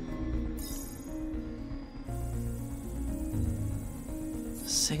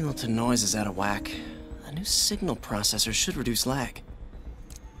 Signal to noise is out of whack. A new signal processor should reduce lag.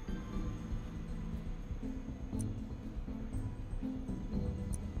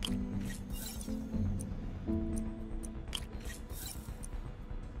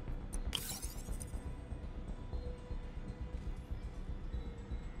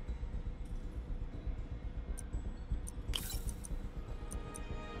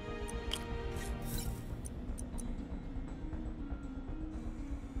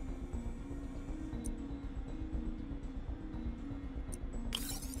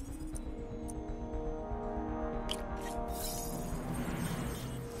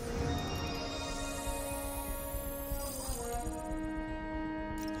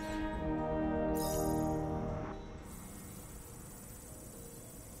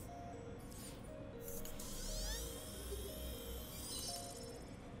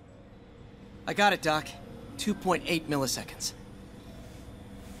 I got it, Doc. 2.8 milliseconds.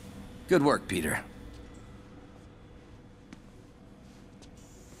 Good work, Peter.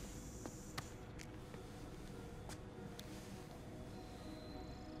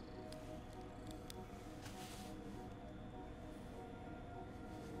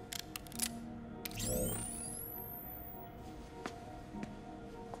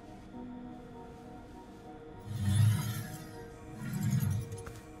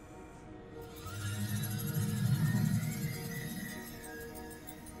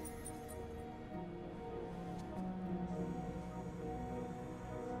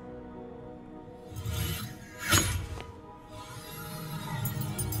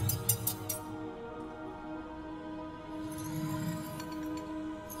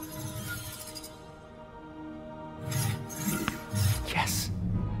 Yes.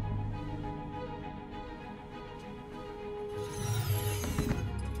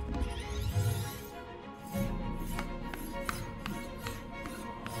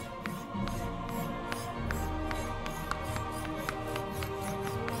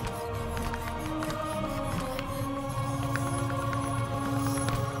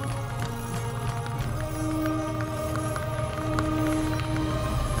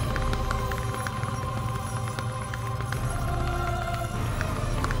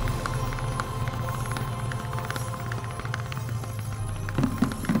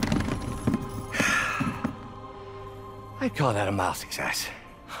 I'd call that a mild success.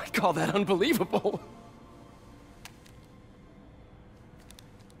 I call that unbelievable.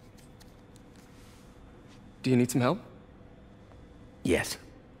 Do you need some help? Yes.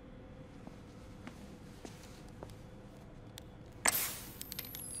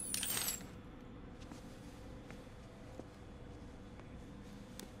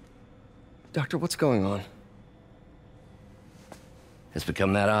 Doctor, what's going on? It's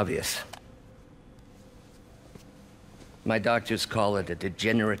become that obvious. My doctors call it a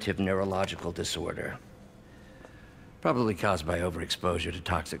degenerative neurological disorder. Probably caused by overexposure to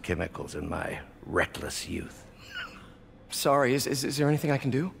toxic chemicals in my reckless youth. Sorry, is there anything I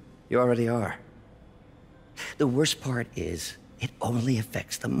can do? You already are. The worst part is, it only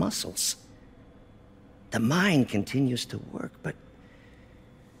affects the muscles. The mind continues to work, but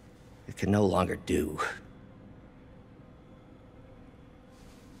it can no longer do.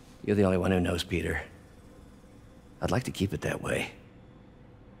 You're the only one who knows, Peter. I'd like to keep it that way.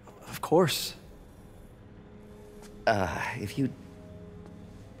 Of course. If you'd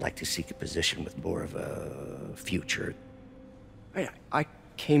like to seek a position with more of a future. I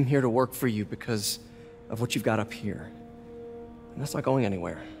came here to work for you because of what you've got up here. And that's not going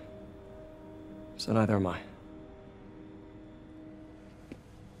anywhere. So neither am I.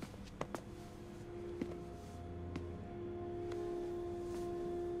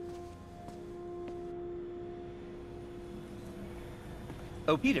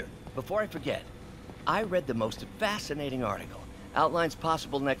 Oh, Peter, before I forget, I read the most fascinating article. Outlines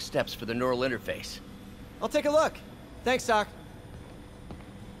possible next steps for the neural interface. I'll take a look. Thanks, Doc.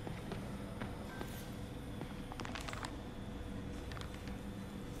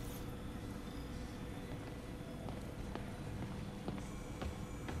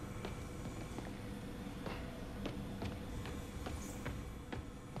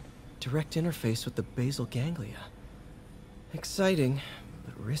 Direct interface with the basal ganglia. Exciting,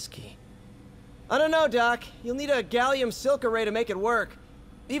 but risky. I don't know, Doc. You'll need a gallium silk array to make it work.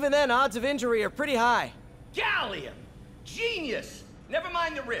 Even then, odds of injury are pretty high. Gallium! Genius! Never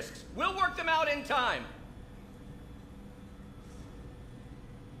mind the risks. We'll work them out in time.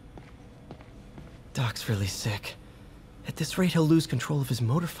 Doc's really sick. At this rate, he'll lose control of his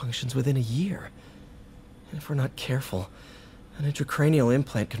motor functions within a year. And if we're not careful, an intracranial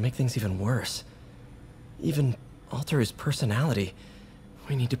implant could make things even worse. Even alter his personality.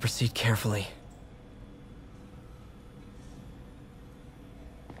 We need to proceed carefully.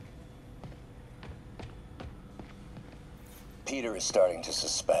 Peter is starting to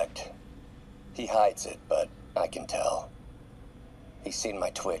suspect. He hides it, but I can tell. He's seen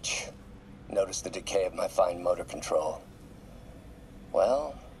my twitch, noticed the decay of my fine motor control.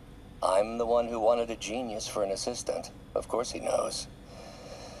 Well, I'm the one who wanted a genius for an assistant. Of course he knows.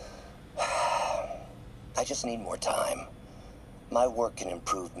 I just need more time. My work can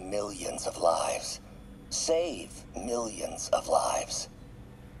improve millions of lives. Save millions of lives.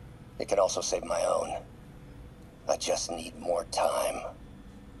 It can also save my own. I just need more time.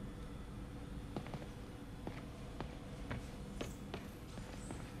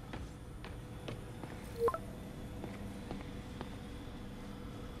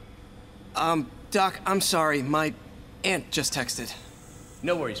 Doc, I'm sorry. My aunt just texted.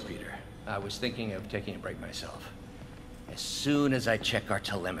 No worries, Peter. I was thinking of taking a break myself. As soon as I check our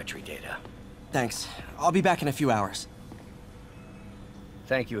telemetry data. Thanks. I'll be back in a few hours.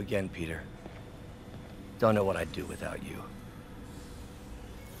 Thank you again, Peter. Don't know what I'd do without you.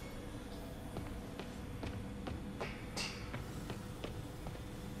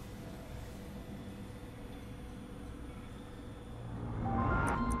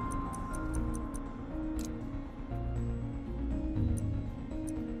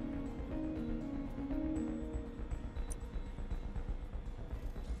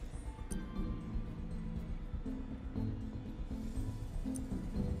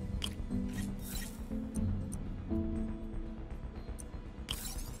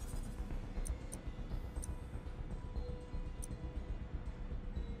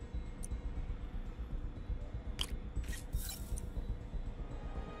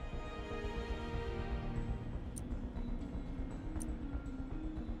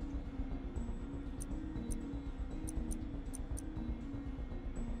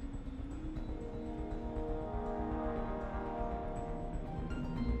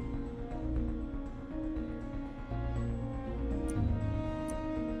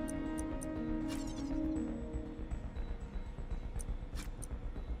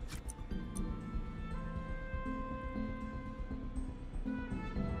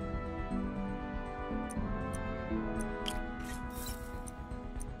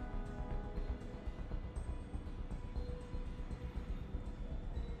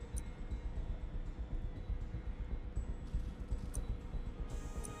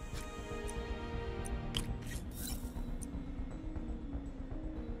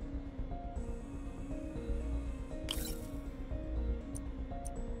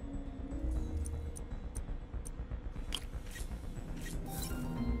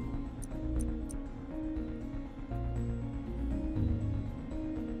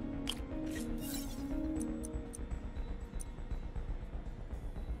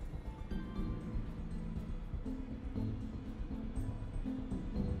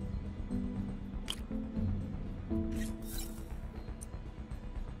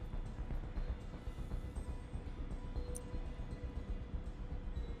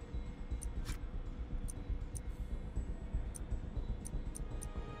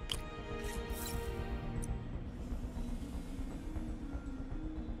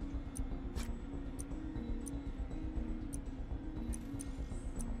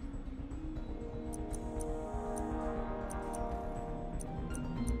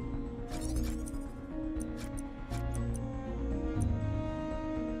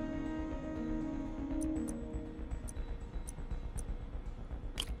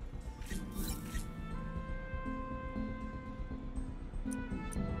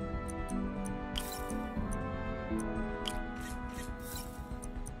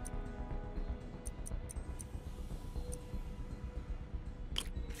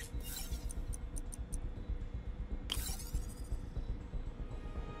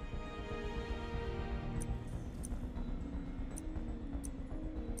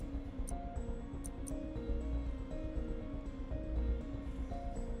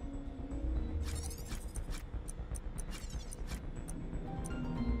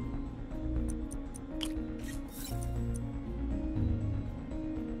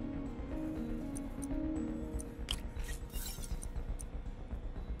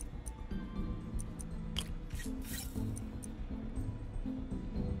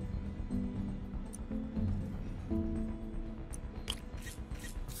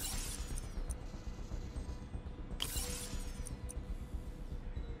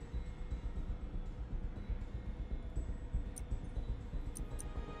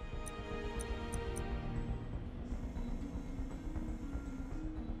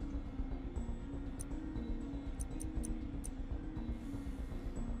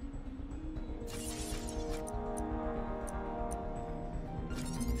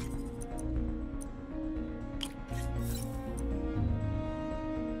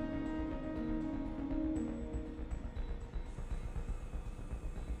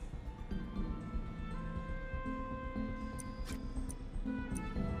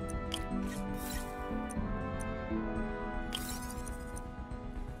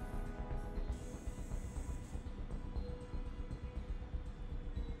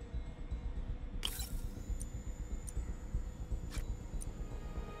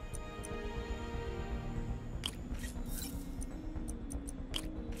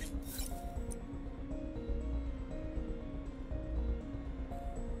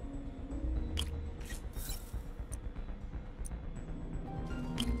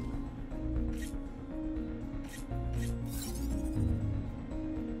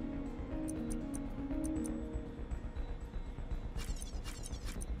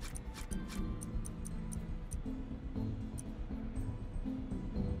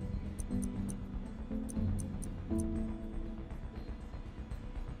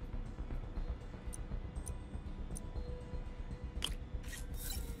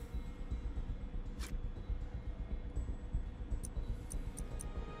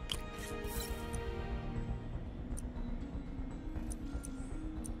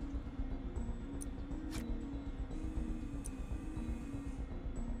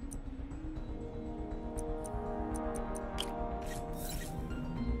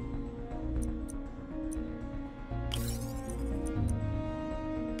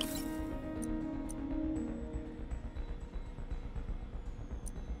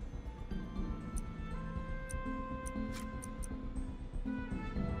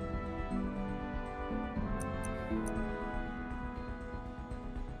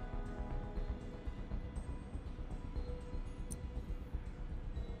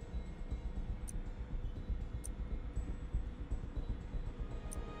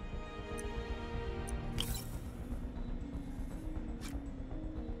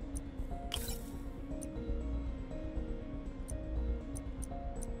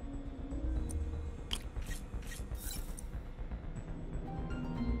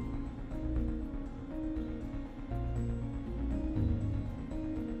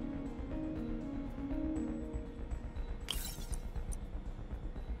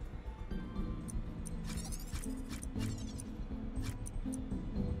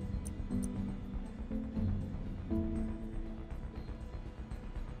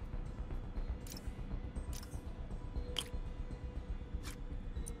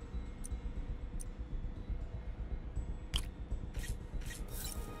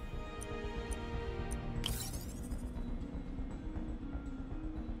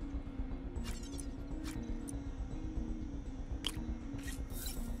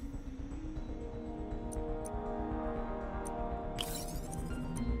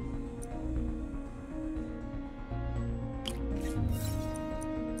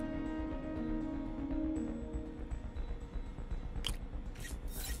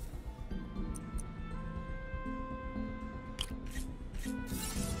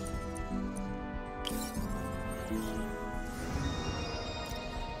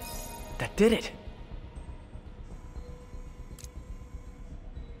 That did it.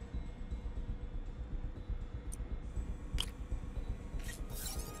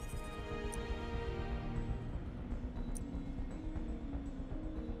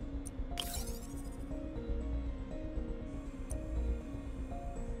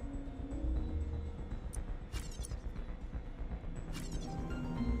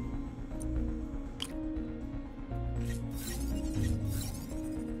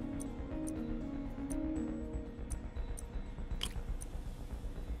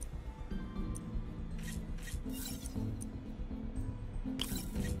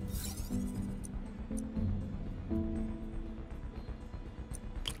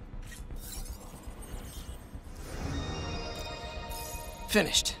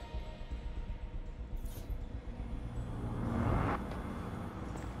 Finished.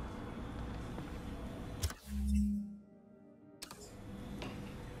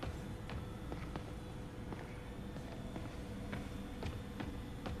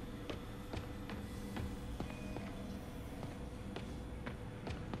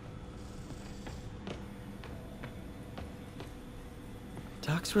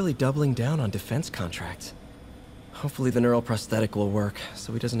 Doc's really doubling down on defense contracts. Hopefully the neural prosthetic will work,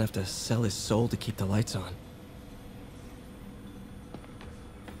 so he doesn't have to sell his soul to keep the lights on.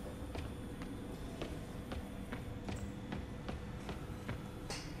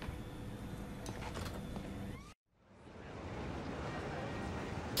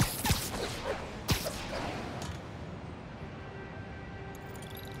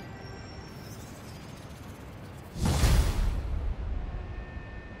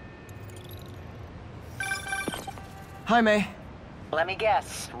 Hi, May. Let me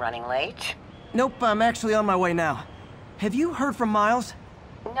guess, running late? Nope, I'm actually on my way now. Have you heard from Miles?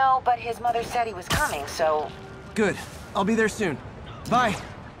 No, but his mother said he was coming, so... Good. I'll be there soon. Bye.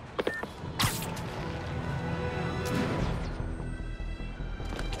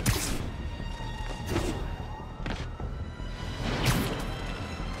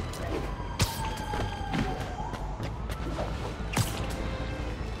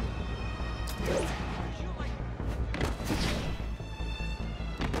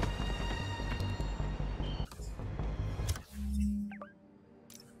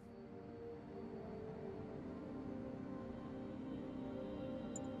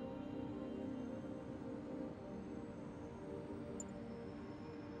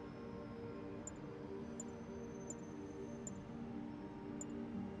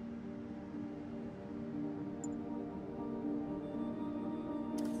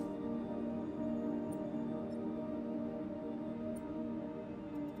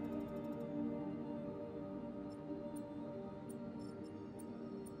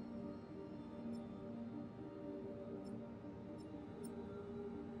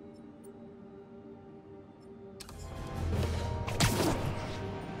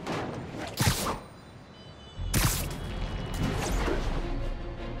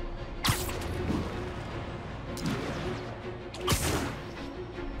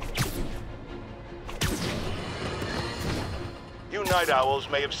 Night owls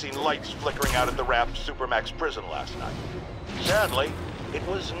may have seen lights flickering out at the Raft Supermax prison last night. Sadly, it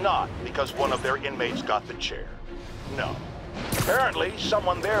was not because one of their inmates got the chair. No. Apparently,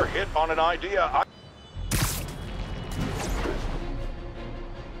 someone there hit on an idea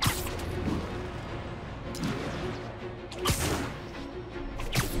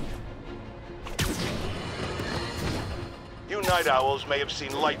You night owls may have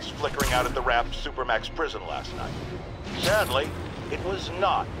seen lights flickering out at the Raft Supermax prison last night. Sadly, it was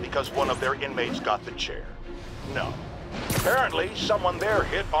not because one of their inmates got the chair. No. Apparently, someone there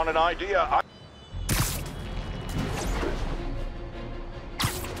hit on an idea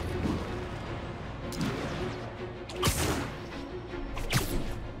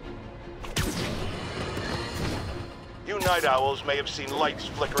You night owls may have seen lights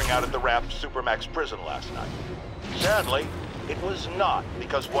flickering out at the Raft Supermax prison last night. Sadly, it was not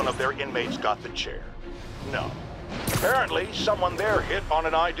because one of their inmates got the chair. No. Apparently, someone there hit on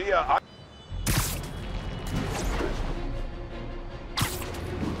an idea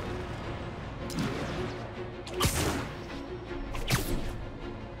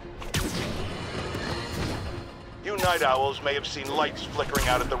You night owls may have seen lights flickering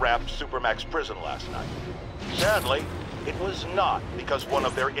out at the Raft Supermax prison last night. Sadly, it was not because one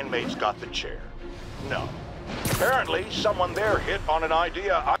of their inmates got the chair. No. Apparently, someone there hit on an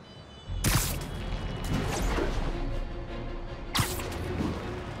idea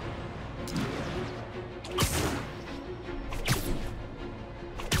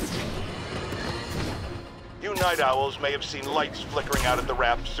You You night owls may have seen lights flickering out at the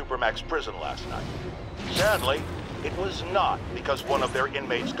Raft Supermax prison last night. Sadly, it was not because one of their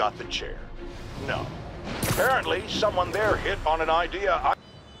inmates got the chair. No. Apparently, someone there hit on an idea.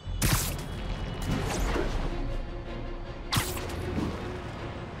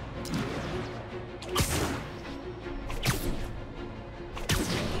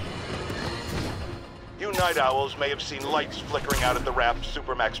 You night owls may have seen lights flickering out at the Raft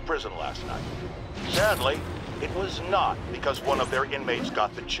Supermax prison last night. Sadly, it was not because one of their inmates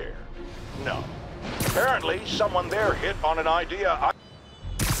got the chair. No. Apparently, someone there hit on an idea.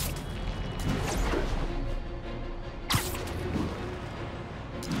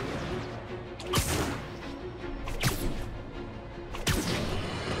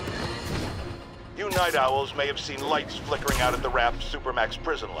 You night owls may have seen lights flickering out at the Raft Supermax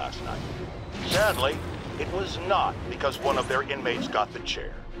prison last night. Sadly, it was not because one of their inmates got the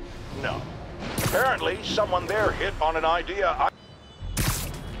chair. No. Apparently, someone there hit on an idea.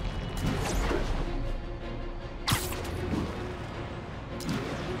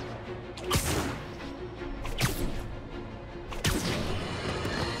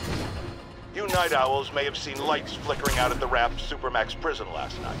 You night owls may have seen lights flickering out at the Raft Supermax prison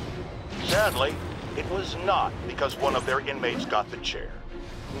last night. Sadly, it was not because one of their inmates got the chair.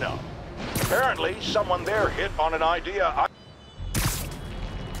 No. Apparently, someone there hit on an idea.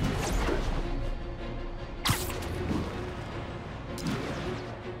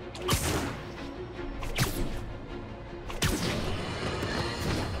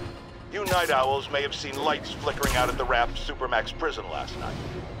 You night owls may have seen lights flickering out at the Raft Supermax prison last night.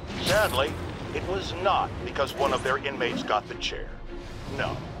 Sadly, it was not because one of their inmates got the chair.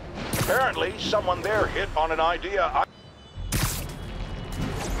 No. Apparently, someone there hit on an idea.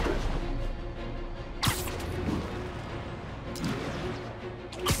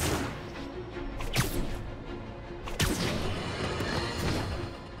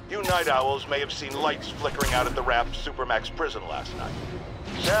 You night owls may have seen lights flickering out at the Raft Supermax prison last night.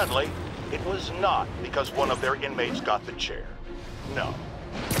 Sadly, it was not because one of their inmates got the chair. No.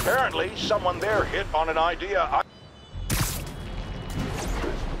 Apparently, someone there hit on an idea.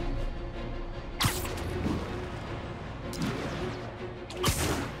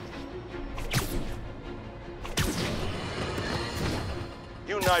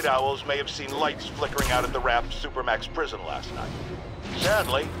 You night owls may have seen lights flickering out at the Raft Supermax prison last night.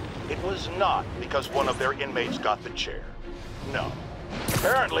 Sadly, it was not because one of their inmates got the chair. No.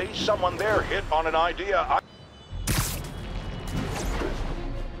 Apparently, someone there hit on an idea.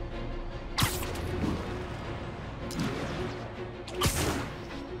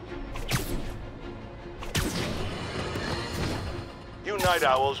 You night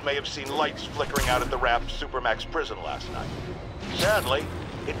owls may have seen lights flickering out at the Raft Supermax prison last night. Sadly,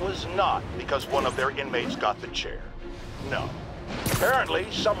 it was not because one of their inmates got the chair. No. Apparently,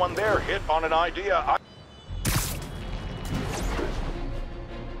 someone there hit on an idea.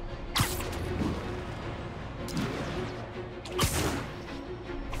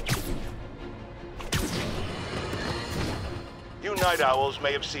 You night owls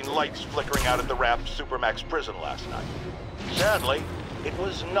may have seen lights flickering out at the Raft Supermax prison last night. Sadly, it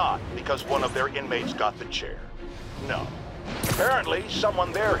was not because one of their inmates got the chair. No. Apparently,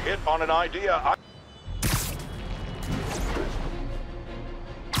 someone there hit on an idea.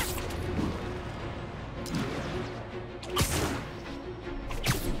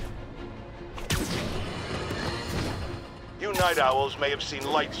 You night owls may have seen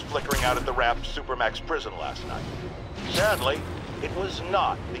lights flickering out at the Raft Supermax prison last night. Sadly, it was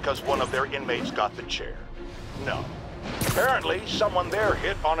not because one of their inmates got the chair. No. Apparently, someone there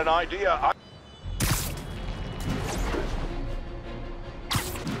hit on an idea.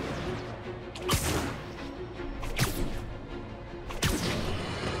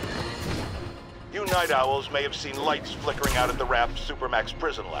 You night owls may have seen lights flickering out at the Raft Supermax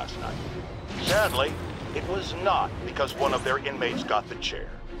prison last night. Sadly, it was not because one of their inmates got the chair.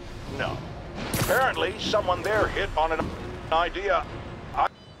 No. Apparently, someone there hit on an idea.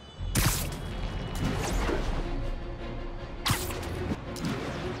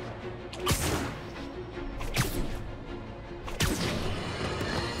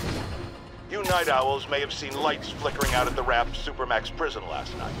 You night owls may have seen lights flickering out at the Raft Supermax prison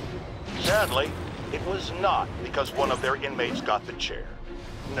last night. Sadly, it was not because one of their inmates got the chair.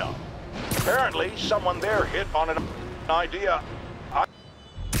 No. Apparently, someone there hit on an idea.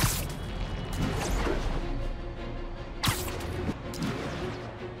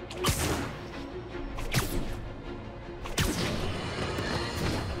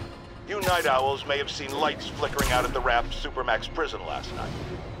 You night owls may have seen lights flickering out at the Raft Supermax prison last night.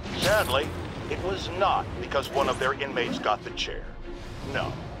 Sadly, it was not because one of their inmates got the chair.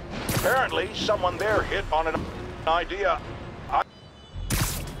 No. Apparently, someone there hit on an idea.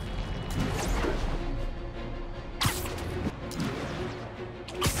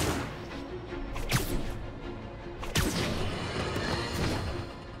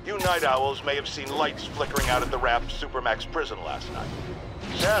 You night owls may have seen lights flickering out at the Raft Supermax prison last night.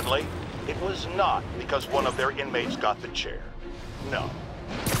 Sadly, it was not because one of their inmates got the chair. No.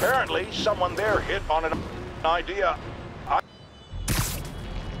 Apparently, someone there hit on an idea.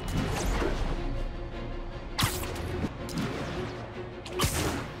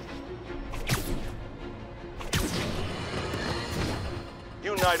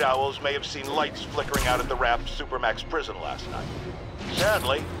 You night owls may have seen lights flickering out at the Raft Supermax prison last night.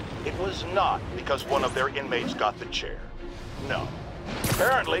 Sadly, it was not because one of their inmates got the chair. No.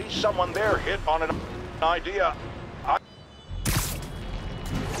 Apparently, someone there hit on an idea.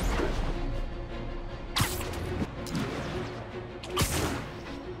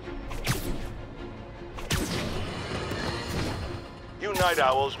 You night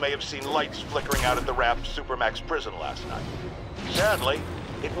owls may have seen lights flickering out at the Raft Supermax prison last night. Sadly,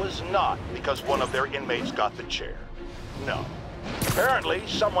 it was not because one of their inmates got the chair. No. Apparently,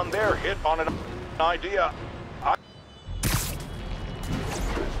 someone there hit on an idea.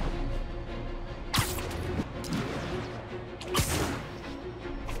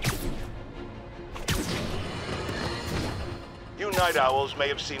 You night owls may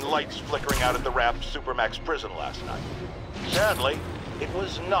have seen lights flickering out at the Raft Supermax prison last night. Sadly, it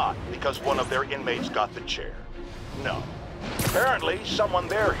was not because one of their inmates got the chair. No. Apparently, someone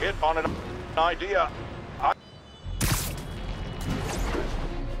there hit on an idea.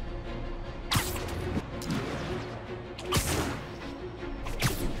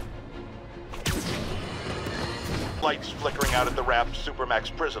 Lights flickering out at the Raft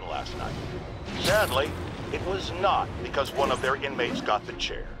Supermax prison last night. Sadly, it was not because one of their inmates got the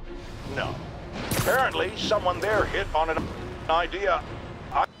chair. No. Apparently, someone there hit on an idea.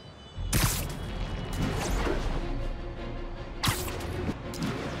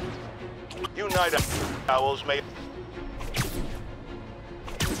 You night owls may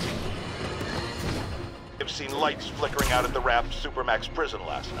have seen lights flickering out at the Raft Supermax prison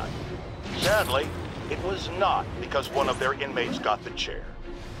last night. Sadly, it was not because one of their inmates got the chair.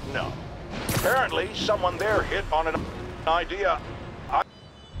 No. Apparently, someone there hit on an idea.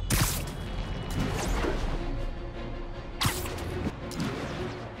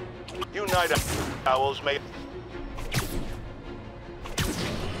 You night owls may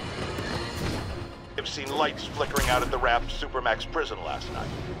have seen lights flickering out at the Raft Supermax prison last night.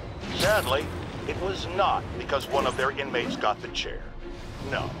 Sadly, it was not because one of their inmates got the chair.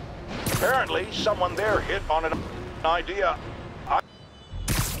 No. Apparently, someone there hit on an idea.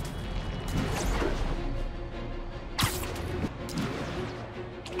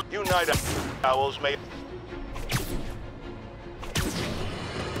 You night owls may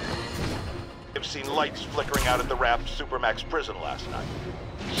have seen lights flickering out at the Raft Supermax prison last night.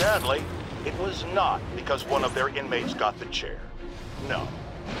 Sadly, it was not because one of their inmates got the chair. No.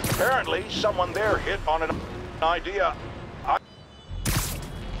 Apparently, someone there hit on an idea.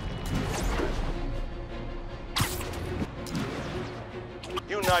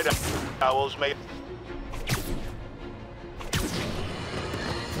 You night owls may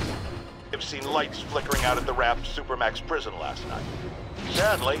have seen lights flickering out at the Raft Supermax prison last night.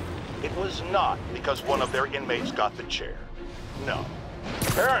 Sadly, it was not because one of their inmates got the chair. No.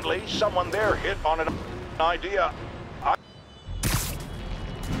 Apparently, someone there hit on an idea.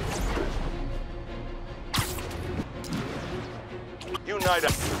 You night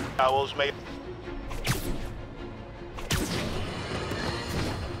owls may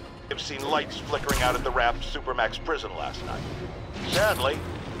have seen lights flickering out at the Raft Supermax prison last night. Sadly,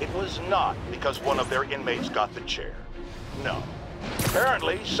 it was not because one of their inmates got the chair. No.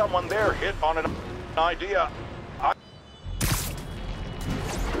 Apparently, someone there hit on an idea.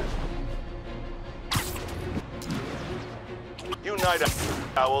 You night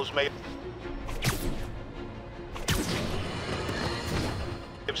owls may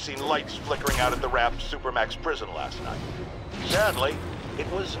have seen lights flickering out at the Raft Supermax prison last night. Sadly,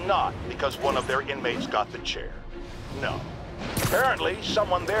 it was not because one of their inmates got the chair. No. Apparently,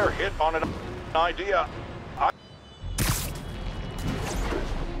 someone there hit on an idea.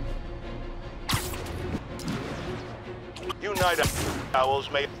 You night owls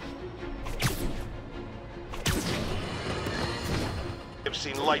may have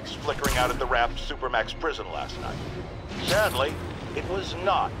seen lights flickering out at the Raft Supermax prison last night. Sadly, it was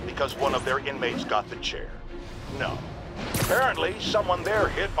not because one of their inmates got the chair. No. Apparently, someone there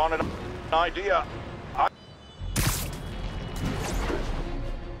hit on an idea.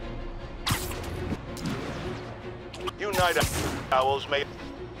 You night owls may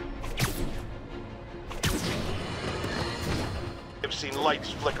have seen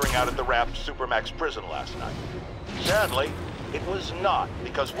lights flickering out at the Raft Supermax prison last night. Sadly, it was not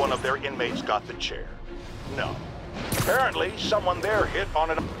because one of their inmates got the chair. No. Apparently, someone there hit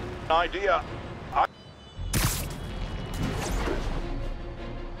on an idea.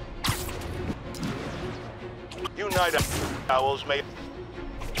 You night owls may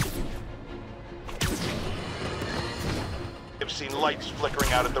have seen lights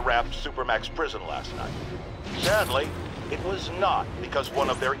flickering out at the Raft Supermax prison last night. Sadly, it was not because one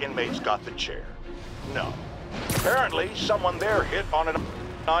of their inmates got the chair. No. Apparently, someone there hit on an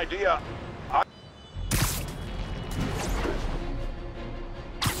idea.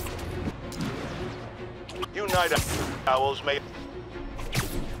 You night owls may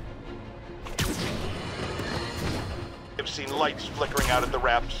have seen lights flickering out at the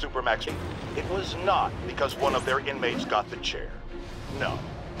Raft Supermax. It was not because one of their inmates got the chair. No.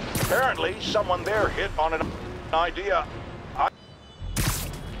 Apparently, someone there hit on an idea.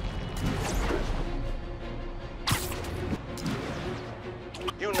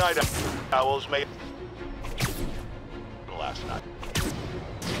 You night owls may last night.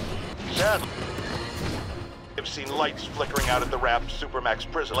 Sadly, have seen lights flickering out at the Raft Supermax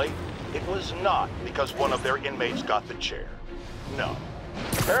prison. It was not because one of their inmates got the chair. No.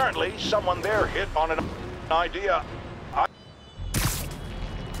 Apparently, someone there hit on an idea.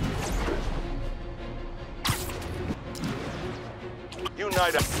 You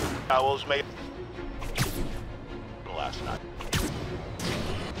night owls may last night.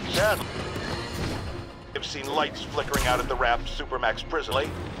 Sadly, have seen lights flickering out at the Raft Supermax prison.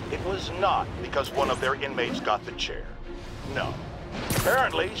 It was not because one of their inmates got the chair. No.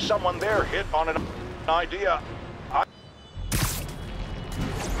 Apparently, someone there hit on an idea.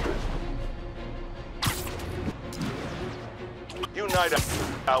 You night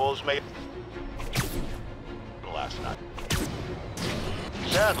owls may last night.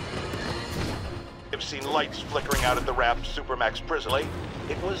 Sadly, have seen lights flickering out at the Raft Supermax prison.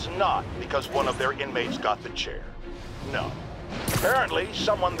 It was not because one of their inmates got the chair. No. Apparently,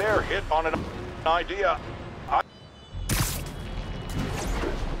 someone there hit on an idea.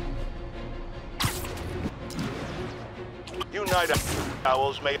 You night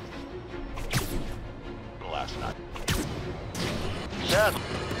owls may last night. Sadly,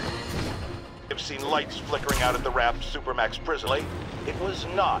 have seen lights flickering out at the Raft Supermax prison. It was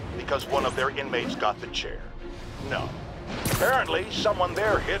not because one of their inmates got the chair. No. Apparently, someone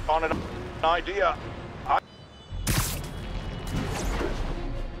there hit on an idea.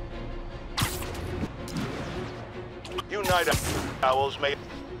 You night owls may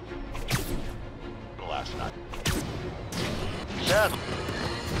last night. Sadly,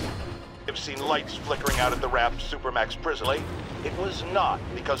 have seen lights flickering out at the Raft Supermax prison. It was not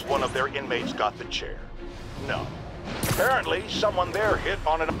because one of their inmates got the chair. No. Apparently, someone there hit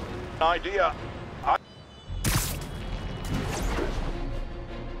on an idea.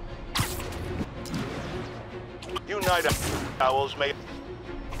 You night owls may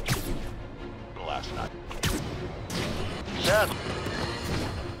last night. Sadly,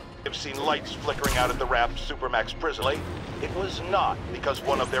 have seen lights flickering out at the Raft Supermax prison. It was not because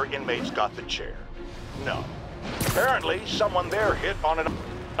one of their inmates got the chair. No. Apparently, someone there hit on an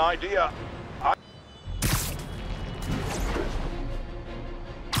idea.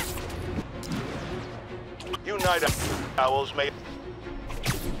 You night owls may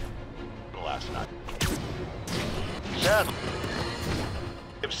last night. Sadly,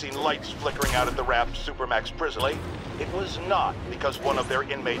 have seen lights flickering out at the Raft Supermax prison. It was not because one of their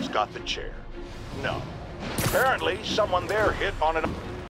inmates got the chair. No. Apparently, someone there hit on an